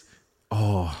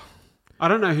 I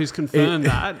don't know who's confirmed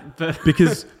that, but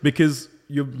because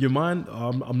your mind.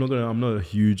 I'm not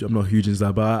huge into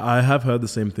that, but I have heard the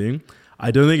same thing. I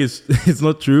don't think it's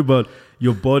not true, but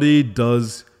your body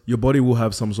will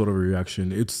have some sort of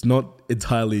reaction. It's not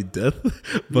entirely death,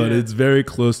 but it's very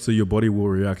close to your body will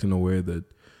react in a way that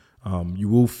you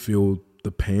will feel the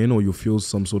pain, or you'll feel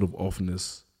some sort of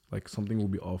offness, like something will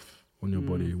be off on your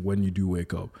body when you do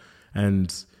wake up.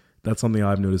 And that's something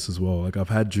I've noticed as well. Like I've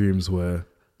had dreams where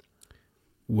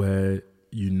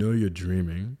you're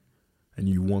dreaming and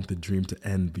you want the dream to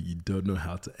end, but you don't know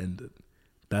how to end it.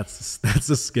 That's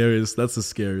the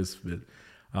scariest bit.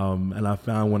 And I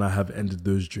found when I have ended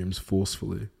those dreams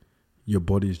forcefully, your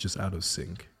body is just out of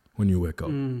sync when you wake up.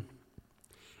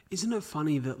 Isn't it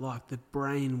funny that like the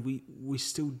brain, we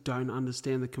still don't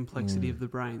understand the complexity of the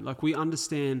brain. Like we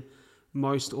understand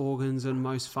most organs and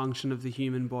most function of the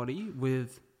human body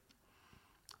with,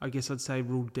 I guess I'd say,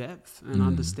 real depth and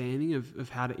understanding of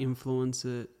how to influence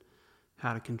it,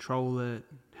 how to control it,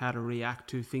 how to react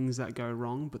to things that go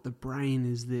wrong. But the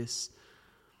brain is this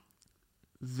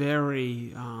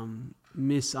very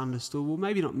misunderstood, well,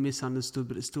 maybe not misunderstood,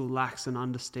 but it still lacks an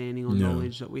understanding or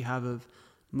knowledge that we have of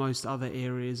most other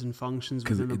areas and functions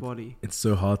within the body. It's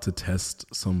so hard to test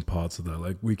some parts of that.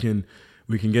 Like we can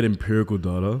get empirical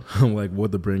data on like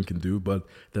what the brain can do, but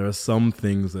there are some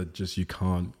things that just you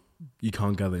can't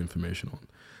gather information on.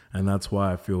 And that's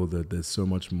why I feel that there's so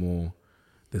much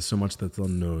that's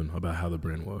unknown about how the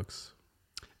brain works.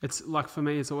 It's like, for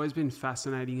me, it's always been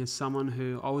fascinating as someone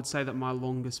who, I would say that my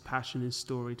longest passion is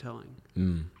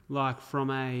storytelling. Like from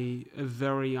a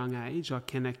very young age, I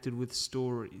connected with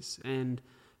stories. And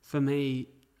for me,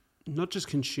 not just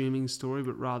consuming story,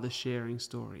 but rather sharing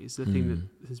story is the thing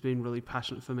that has been really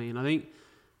passionate for me. And I think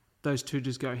those two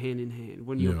just go hand in hand.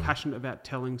 When you're passionate about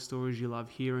telling stories, you love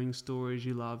hearing stories,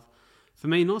 you love, for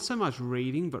me, not so much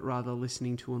reading, but rather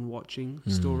listening to and watching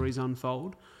stories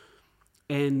unfold.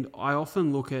 And I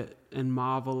often look at and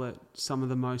marvel at some of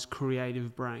the most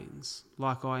creative brains.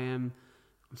 Like I am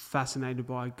fascinated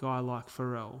by a guy like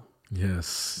Pharrell.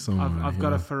 Yes. I've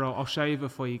got a Pharrell. I'll show you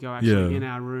before you go. Actually, in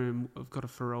our room, I've got a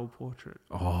Pharrell portrait.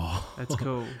 Oh, that's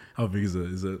cool. How big is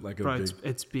it? Is it like a big?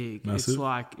 It's big. Massive? It's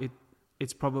like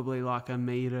it's probably like a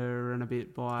meter and a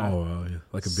bit by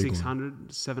like a big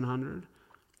 600, 700.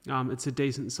 It's a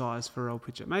decent size Pharrell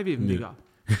picture, maybe even bigger.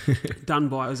 Done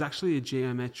by, it was actually a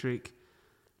geometric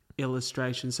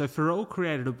illustration. So Pharrell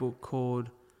created a book called,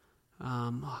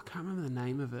 I can't remember the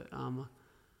name of it.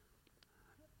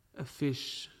 A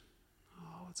fish.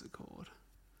 What's it called?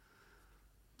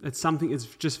 It's something. It's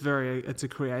just it's a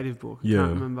creative book. I can't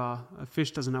remember. A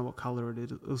fish doesn't know what color it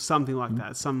is. Or something like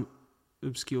that. Some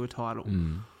obscure title.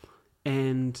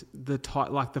 And the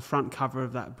front cover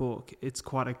of that book, it's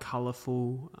quite a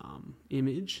colourful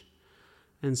image.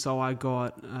 And so I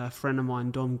got a friend of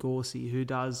mine, Dom Gorsey, who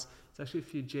does, it's actually a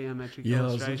few geometric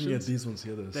illustrations. I was looking at these ones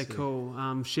here. They're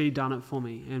cool. She done it for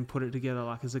me and put it together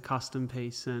like as a custom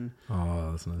piece. And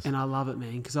that's nice. And I love it,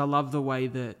 man, because I love the way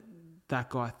that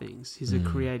guy thinks. He's a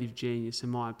creative genius, in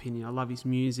my opinion. I love his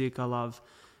music. I love...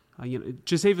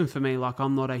 just even for me, like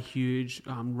I'm not a huge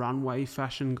runway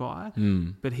fashion guy,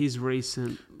 but his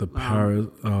recent the Paris,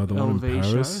 the one in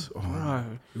Paris, show, bro,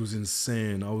 it was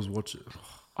insane. I was watching.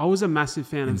 I was a massive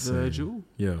fan of Virgil,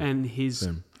 and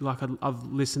same. I've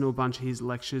listened to a bunch of his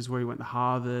lectures where he went to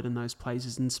Harvard and those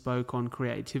places and spoke on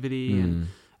creativity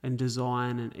and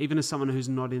design, and even as someone who's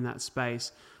not in that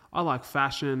space, I like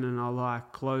fashion and I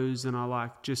like clothes and I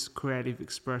like just creative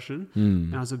expression.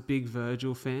 And I was a big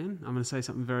Virgil fan. I'm going to say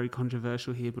something very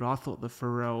controversial here, but I thought the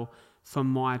Pharrell, for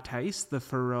my taste, the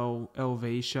Pharrell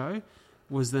LV show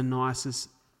was the nicest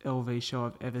LV show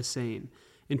I've ever seen.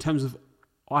 In terms of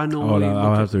I normally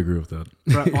I'll have to agree with that.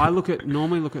 But I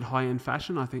normally look at high-end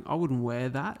fashion. I think I wouldn't wear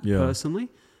that personally,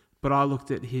 but I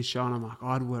looked at his show and I'm like,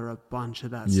 I'd wear a bunch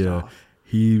of that stuff.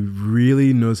 He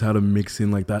really knows how to mix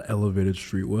in like that elevated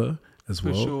streetwear as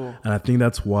well. For sure. And I think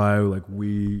that's why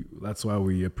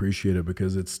we appreciate it,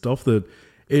 because it's stuff that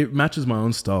it matches my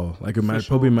own style. Like it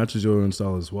probably matches your own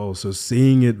style as well. So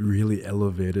seeing it really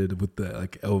elevated with the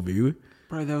like LV.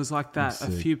 Bro, there was like that, a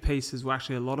few pieces, well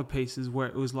actually a lot of pieces where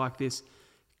it was like this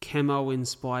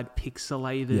camo-inspired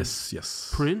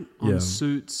pixelated print on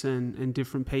suits and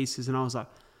different pieces. And I was like,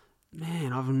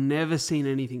 man, I've never seen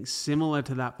anything similar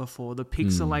to that before. The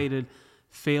pixelated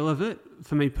feel of it,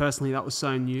 for me personally, that was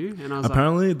so new. And I was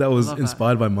apparently that was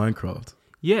inspired by Minecraft.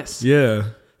 Yes. Yeah.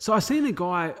 So I seen a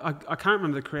guy, I can't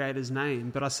remember the creator's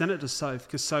name, but I sent it to Soph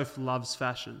because Soph loves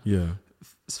fashion. Yeah.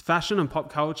 Fashion and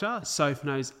pop culture, Soph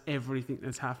knows everything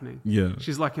that's happening. Yeah.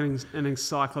 She's like an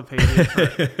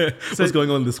encyclopedia. What's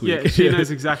going on this week? Yeah, she knows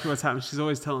exactly what's happening. She's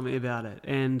always telling me about it.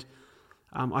 And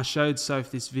I showed Soph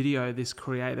this video this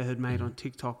creator had made on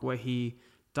TikTok where he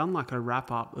done like a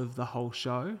wrap up of the whole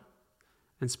show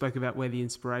and spoke about where the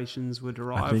inspirations were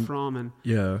derived from.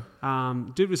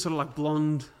 And dude was sort of like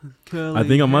blonde, curly. I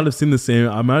think I might have seen the same.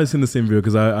 I might have seen the same video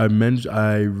because I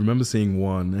remember seeing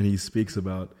one, and he speaks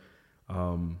about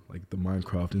like the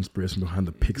Minecraft inspiration behind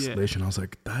the pixelation. I was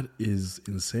like, that is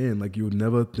insane. Like you would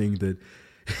never think that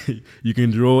you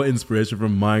can draw inspiration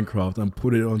from Minecraft and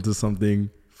put it onto something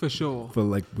for sure. For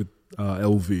like with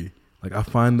LV. Like I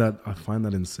find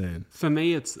that insane. For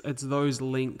me, it's those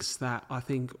links that I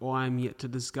think I'm yet to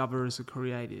discover as a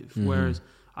creative. Whereas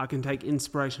I can take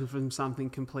inspiration from something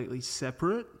completely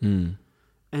separate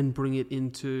and bring it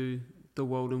into the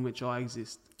world in which I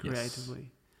exist creatively.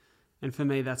 Yes. And for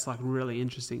me, that's like really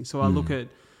interesting. So I look at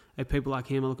people like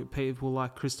him. I look at people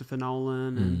like Christopher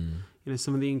Nolan and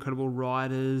some of the incredible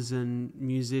writers and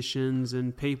musicians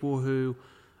and people who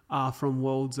are from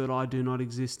worlds that I do not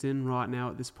exist in right now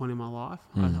at this point in my life.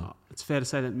 It's fair to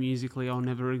say that musically I'll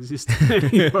never exist in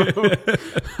any world.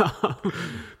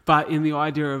 But in the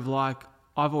idea of like,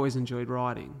 I've always enjoyed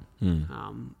writing.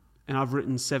 And I've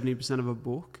written 70% of a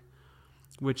book,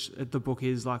 which the book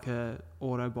is like a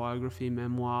autobiography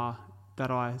memoir that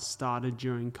I started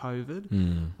during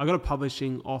COVID. I got a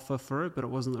publishing offer for it, but it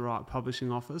wasn't the right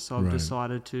publishing offer. So I've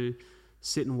decided to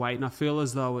sit and wait. And I feel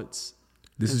as though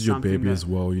this is your baby as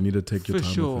well. You need to take your time with it.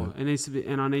 For sure. It needs to be,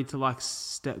 and I need to like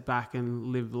step back and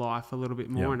live life a little bit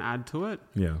more and add to it.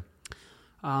 Yeah.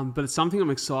 But it's something I'm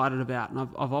excited about. And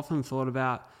I've often thought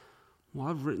about, well,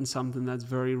 I've written something that's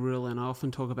very real, and I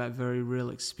often talk about very real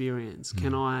experience.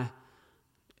 Can I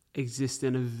exist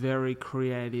in a very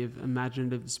creative,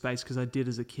 imaginative space? Because I did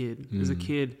as a kid. As a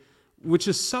kid, which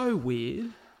is so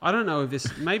weird. I don't know if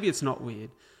this, maybe it's not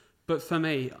weird, but for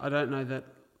me, I don't know that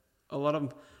a lot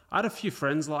of, I had a few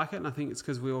friends like it, and I think it's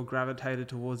because we all gravitated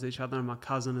towards each other, and my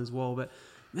cousin as well. But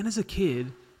then as a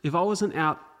kid, if I wasn't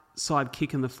outside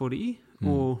kicking the footy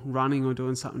or running or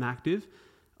doing something active,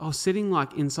 I was sitting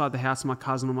like inside the house with my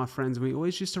cousin or my friends, and we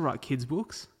always used to write kids'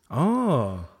 books.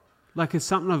 Oh. Like it's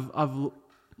something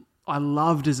I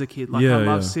loved as a kid. Like I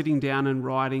loved sitting down and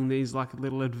writing these like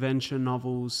little adventure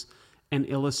novels and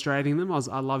illustrating them.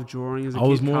 I love drawing as a kid. I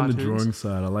was more on the drawing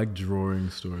side. I like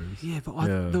drawing stories. Yeah,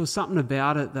 but there was something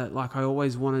about it that like I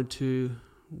always wanted to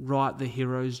write the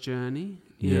hero's journey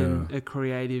in a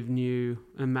creative, new,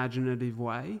 imaginative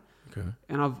way. Okay.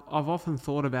 And I've often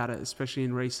thought about it, especially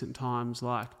in recent times,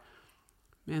 like,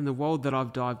 man, the world that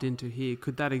I've dived into here,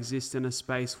 could that exist in a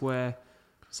space where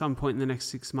some point in the next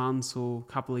 6 months or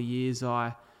couple of years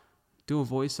I do a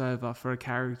voiceover for a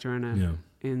character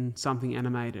in something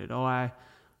animated. I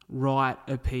write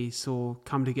a piece or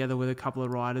come together with a couple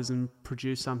of writers and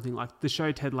produce something like the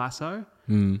show Ted Lasso.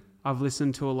 I've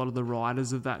listened to a lot of the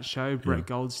writers of that show, Brett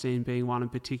Goldstein being one in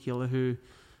particular, who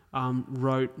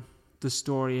wrote the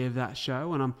story of that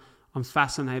show. And I'm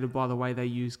fascinated by the way they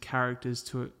use characters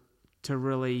to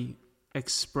really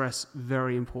express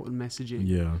very important messaging.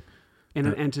 Yeah. In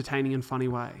an entertaining and funny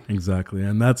way. Exactly.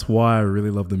 And that's why I really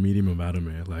love the medium of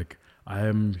anime. Like, I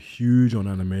am huge on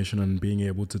animation and being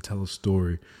able to tell a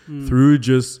story through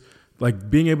just like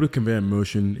being able to convey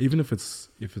emotion, even if it's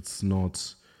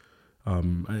not,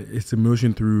 it's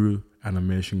emotion through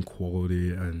animation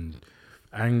quality and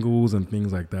angles and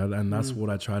things like that. And that's what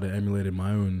I try to emulate in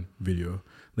my own video.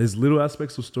 There's little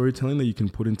aspects of storytelling that you can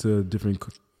put into different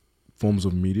forms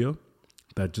of media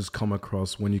that just come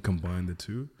across when you combine the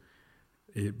two.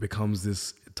 It becomes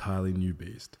this entirely new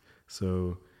beast.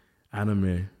 So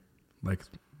anime, like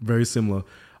very similar.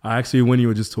 I actually, when you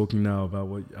were just talking now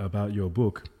about your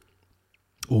book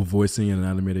or voicing an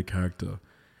animated character,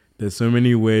 there's so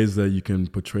many ways that you can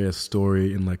portray a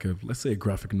story in like let's say a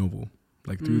graphic novel,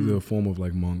 like through the form of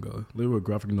like manga, little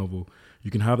graphic novel.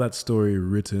 You can have that story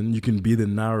written. You can be the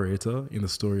narrator in the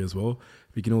story as well.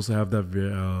 You can also have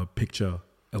that picture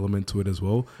element to it as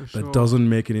well. That doesn't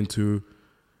make it into,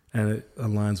 and it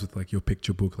aligns with like your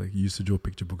picture book, like you used to draw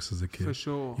picture books as a kid. For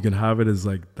sure. You can have it as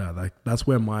like that. Like that's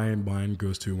where my mind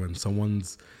goes to when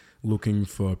someone's looking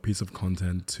for a piece of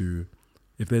content to,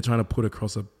 if they're trying to put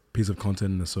across a piece of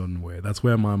content in a certain way. That's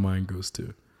where my mind goes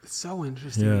to. It's so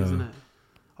interesting, isn't it?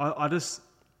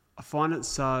 I find it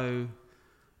so,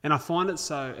 and I find it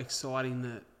so exciting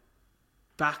that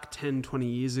back 10, 20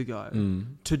 years ago,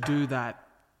 to do that,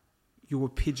 you were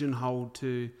pigeonholed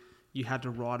to, you had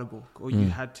to write a book, or you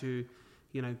had to,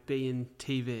 be in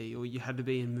TV, or you had to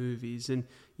be in movies, and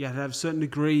you had to have certain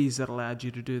degrees that allowed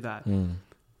you to do that.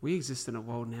 We exist in a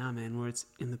world now, man, where it's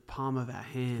in the palm of our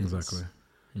hands. Exactly.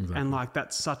 And like,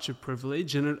 that's such a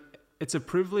privilege, and it's a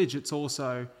privilege. It's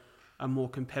also a more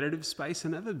competitive space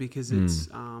than ever, because it's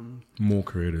more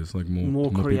creators, like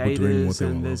more creators, people doing what they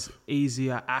and there's love.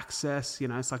 easier access.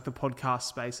 It's like the podcast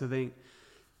space. I think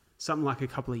something like a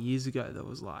couple of years ago, there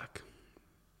was like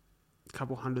a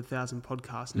couple 100,000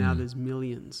 podcasts. Now there's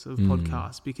millions of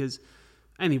podcasts, because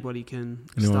anybody can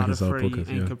start a free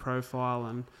Anchor profile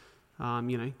and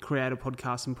create a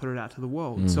podcast and put it out to the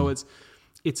world. So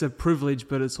it's a privilege,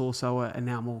 but it's also a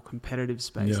now more competitive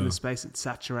space, and the space it's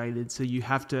saturated. So you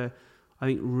have to, I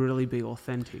think, really be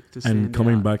authentic to stand out. And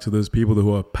coming back to those people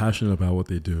who are passionate about what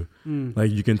they do, like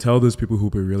you can tell those people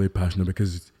who are really passionate,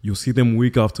 because you'll see them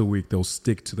week after week. They'll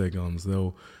stick to their guns.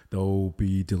 They'll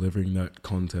be delivering that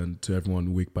content to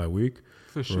everyone week by week.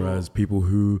 For sure. Whereas people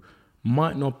who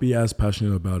might not be as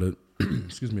passionate about it,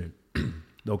 excuse me,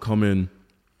 they'll come in.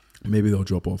 Maybe they'll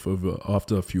drop off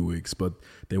after a few weeks, but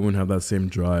they won't have that same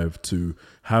drive to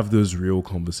have those real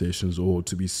conversations, or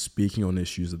to be speaking on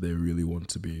issues that they really want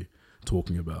to be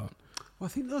talking about. Well, I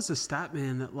think there was a stat,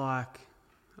 man, that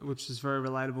which is very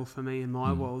relatable for me in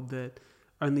my world, that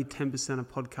only 10%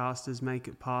 of podcasters make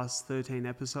it past 13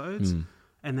 episodes.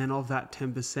 And then of that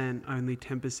 10%, only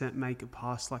 10% make it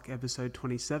past like episode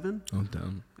 27. Oh,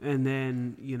 damn. And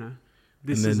then,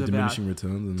 this and then is diminishing about,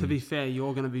 returns. To be fair,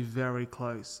 you're going to be very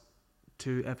close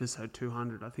to episode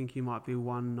 200. I think you might be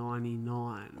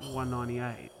 199,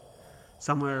 198,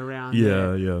 somewhere around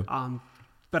there. Yeah.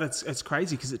 But it's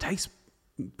crazy, because it takes,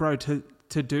 bro, to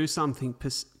do something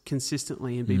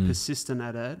consistently and be persistent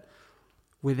at it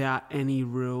without any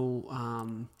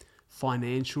real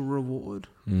financial reward.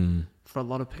 For a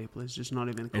lot of people, it's just not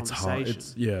even a conversation.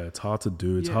 It's hard to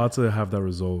do. It's hard to have that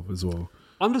resolve as well.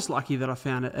 I'm just lucky that I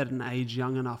found it at an age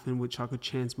young enough in which I could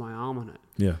chance my arm on it.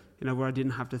 Yeah. Where I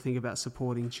didn't have to think about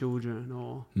supporting children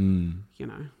or,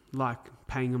 like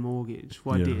paying a mortgage.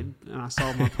 Well, I did, and I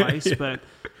sold my place, but,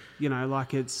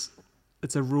 like it's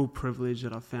a real privilege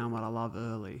that I found what I love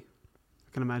early.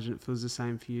 I can imagine it feels the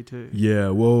same for you too. Yeah.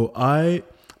 Well,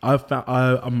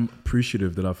 I'm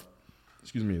appreciative that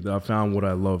I found what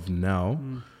I love now,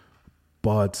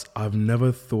 but I've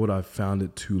never thought I found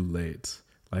it too late.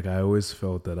 Like, I always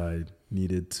felt that I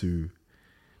needed to,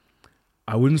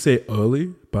 I wouldn't say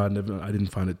early, but I didn't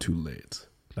find it too late.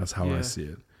 That's how I see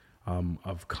it.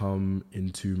 I've come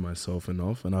into myself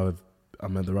enough, and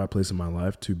I'm at the right place in my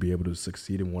life to be able to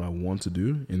succeed in what I want to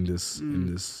do in this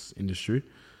industry.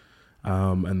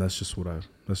 And that's just what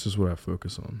I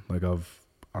focus on. Like,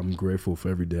 I'm grateful for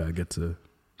every day I get to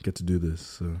do this.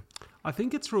 So I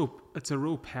think it's a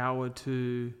real power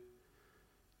to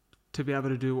be able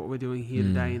to do what we're doing here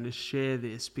today and to share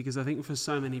this, because I think for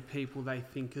so many people, they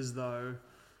think as though,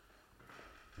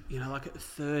 like at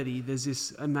 30, there's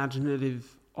this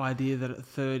imaginative idea that at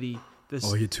 30, there's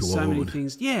you're too so old. many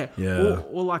things. Yeah.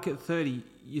 Or like at 30,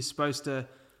 you're supposed to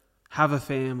have a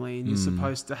family, and you're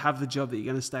supposed to have the job that you're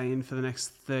going to stay in for the next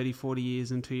 30, 40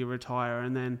 years until you retire.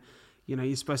 And then,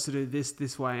 you're supposed to do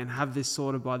this way and have this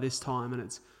sorted by this time.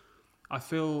 And I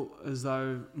feel as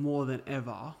though more than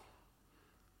ever,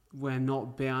 we're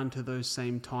not bound to those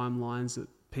same timelines that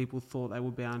people thought they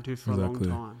were bound to for a long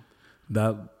time.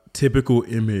 That typical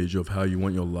image of how you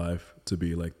want your life to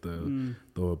be, like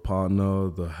the partner,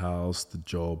 the house, the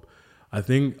job. I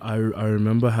think I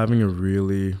remember having it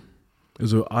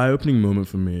was an eye-opening moment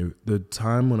for me. The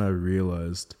time when I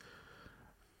realized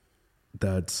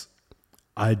that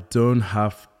I don't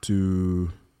have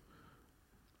to,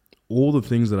 all the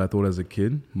things that I thought as a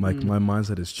kid, my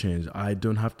mindset has changed. I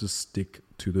don't have to stick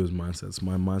to those mindsets.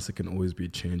 My mindset can always be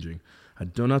changing. I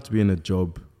don't have to be in a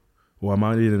job, or I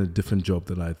might be in a different job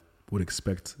than I would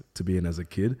expect to be in as a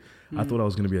kid. I thought I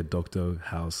was going to be a doctor,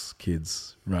 house,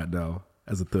 kids right now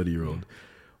as a 30-year-old.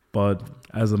 But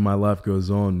as my life goes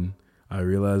on, I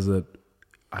realize that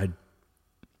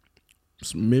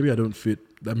maybe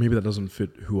that doesn't fit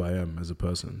who I am as a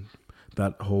person.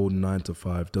 That whole 9 to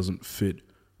 5 doesn't fit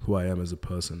who I am as a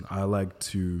person. I like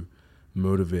to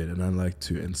motivate and I like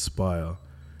to inspire.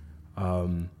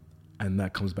 And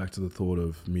that comes back to the thought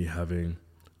of me having,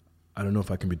 I don't know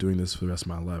if I can be doing this for the rest of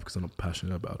my life because I'm not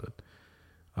passionate about it.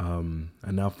 And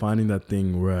now finding that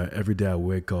thing where every day I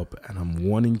wake up and I'm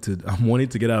wanting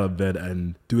to get out of bed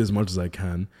and do as much as I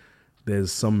can.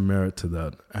 There's some merit to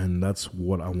that, and that's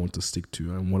what I want to stick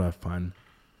to and what I find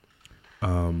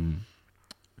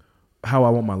how I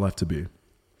want my life to be.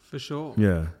 For sure.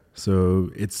 Yeah.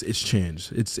 So it's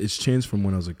changed. It's changed from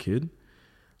when I was a kid,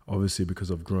 obviously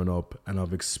because I've grown up and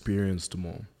I've experienced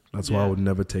more. That's why I would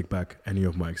never take back any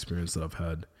of my experience that I've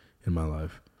had in my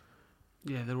life.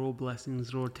 Yeah, they're all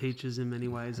blessings. They're all teachers in many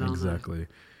ways, aren't they? Exactly.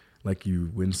 Like you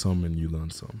win some and you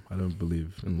learn some. I don't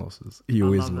believe in losses. You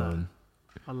always learn.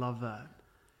 I love that.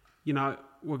 You know,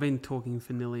 we've been talking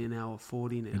for nearly an hour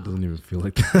 40 now. It doesn't even feel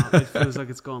like that. It feels like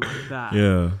it's gone like that.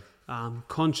 Yeah.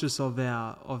 Conscious of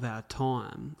our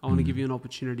time, I want to give you an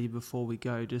opportunity before we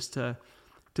go just to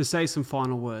say some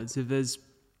final words. If there's,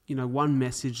 one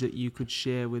message that you could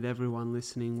share with everyone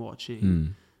listening,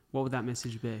 watching, what would that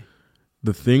message be?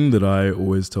 The thing that I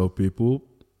always tell people,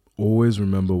 always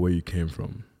remember where you came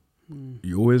from.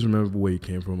 You always remember where you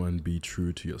came from and be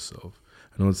true to yourself.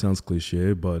 I know it sounds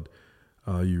cliche, but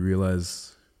you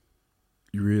realize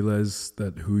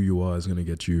that who you are is going to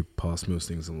get you past most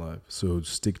things in life. So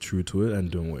stick true to it and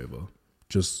don't waver.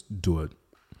 Just do it.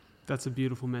 That's a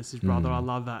beautiful message, brother. I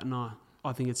love that. And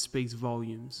I think it speaks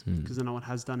volumes because I know it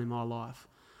has done in my life.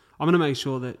 I'm going to make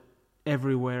sure that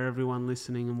everyone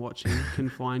listening and watching can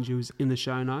find you in the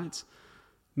show notes.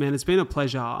 Man, it's been a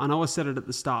pleasure. I know I said it at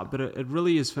the start, but it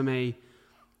really is for me.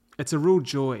 It's a real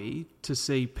joy to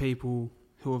see people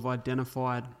who have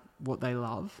identified what they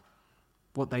love,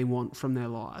 what they want from their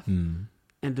life,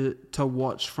 and to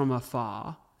watch from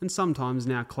afar, and sometimes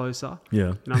now closer.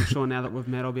 Yeah. And I'm sure now that we've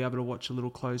met, I'll be able to watch a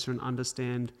little closer and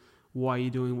understand why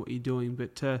you're doing what you're doing.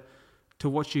 But to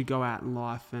watch you go out in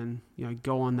life and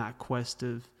go on that quest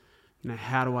of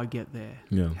how do I get there?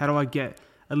 Yeah. How do I get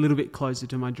a little bit closer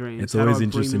to my dreams? It's always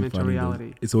interesting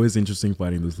it's always interesting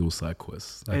finding those little side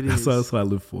quests. That's what I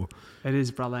live for. It is,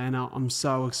 brother. And I'm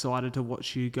so excited to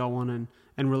watch you go on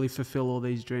and really fulfill all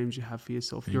these dreams you have for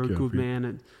yourself. You're a good man,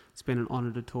 and it's been an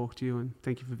honor to talk to you, and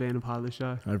thank you for being a part of the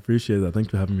show. I appreciate that. Thanks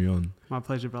for having me on. My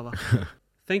pleasure, brother.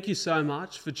 Thank you so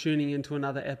much for tuning into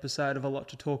another episode of A Lot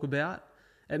to Talk About.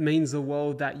 It means the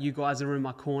world that you guys are in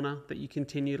my corner, that you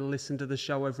continue to listen to the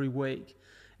show every week.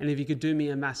 And if you could do me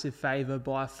a massive favor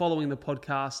by following the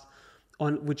podcast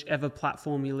on whichever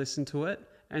platform you listen to it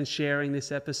and sharing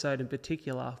this episode in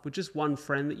particular with just one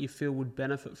friend that you feel would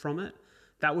benefit from it,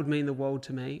 that would mean the world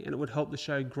to me, and it would help the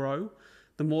show grow.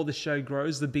 The more the show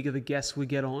grows, the bigger the guests we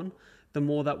get on, the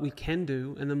more that we can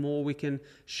do, and the more we can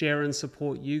share and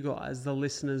support you guys, the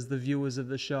listeners, the viewers of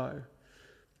the show.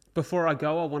 Before I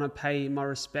go, I want to pay my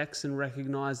respects and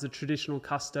recognize the traditional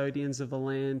custodians of the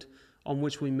land on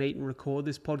which we meet and record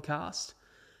this podcast.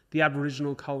 The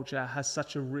Aboriginal culture has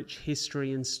such a rich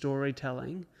history in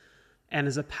storytelling, and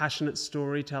as a passionate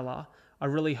storyteller, I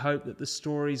really hope that the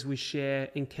stories we share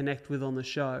and connect with on the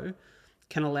show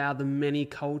can allow the many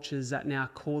cultures that now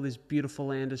call this beautiful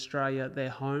land Australia their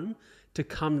home to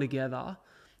come together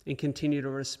and continue to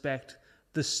respect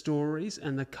the stories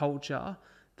and the culture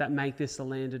that make this the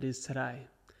land it is today.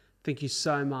 Thank you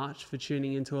so much for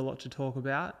tuning into A Lot to Talk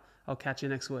About. I'll catch you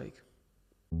next week.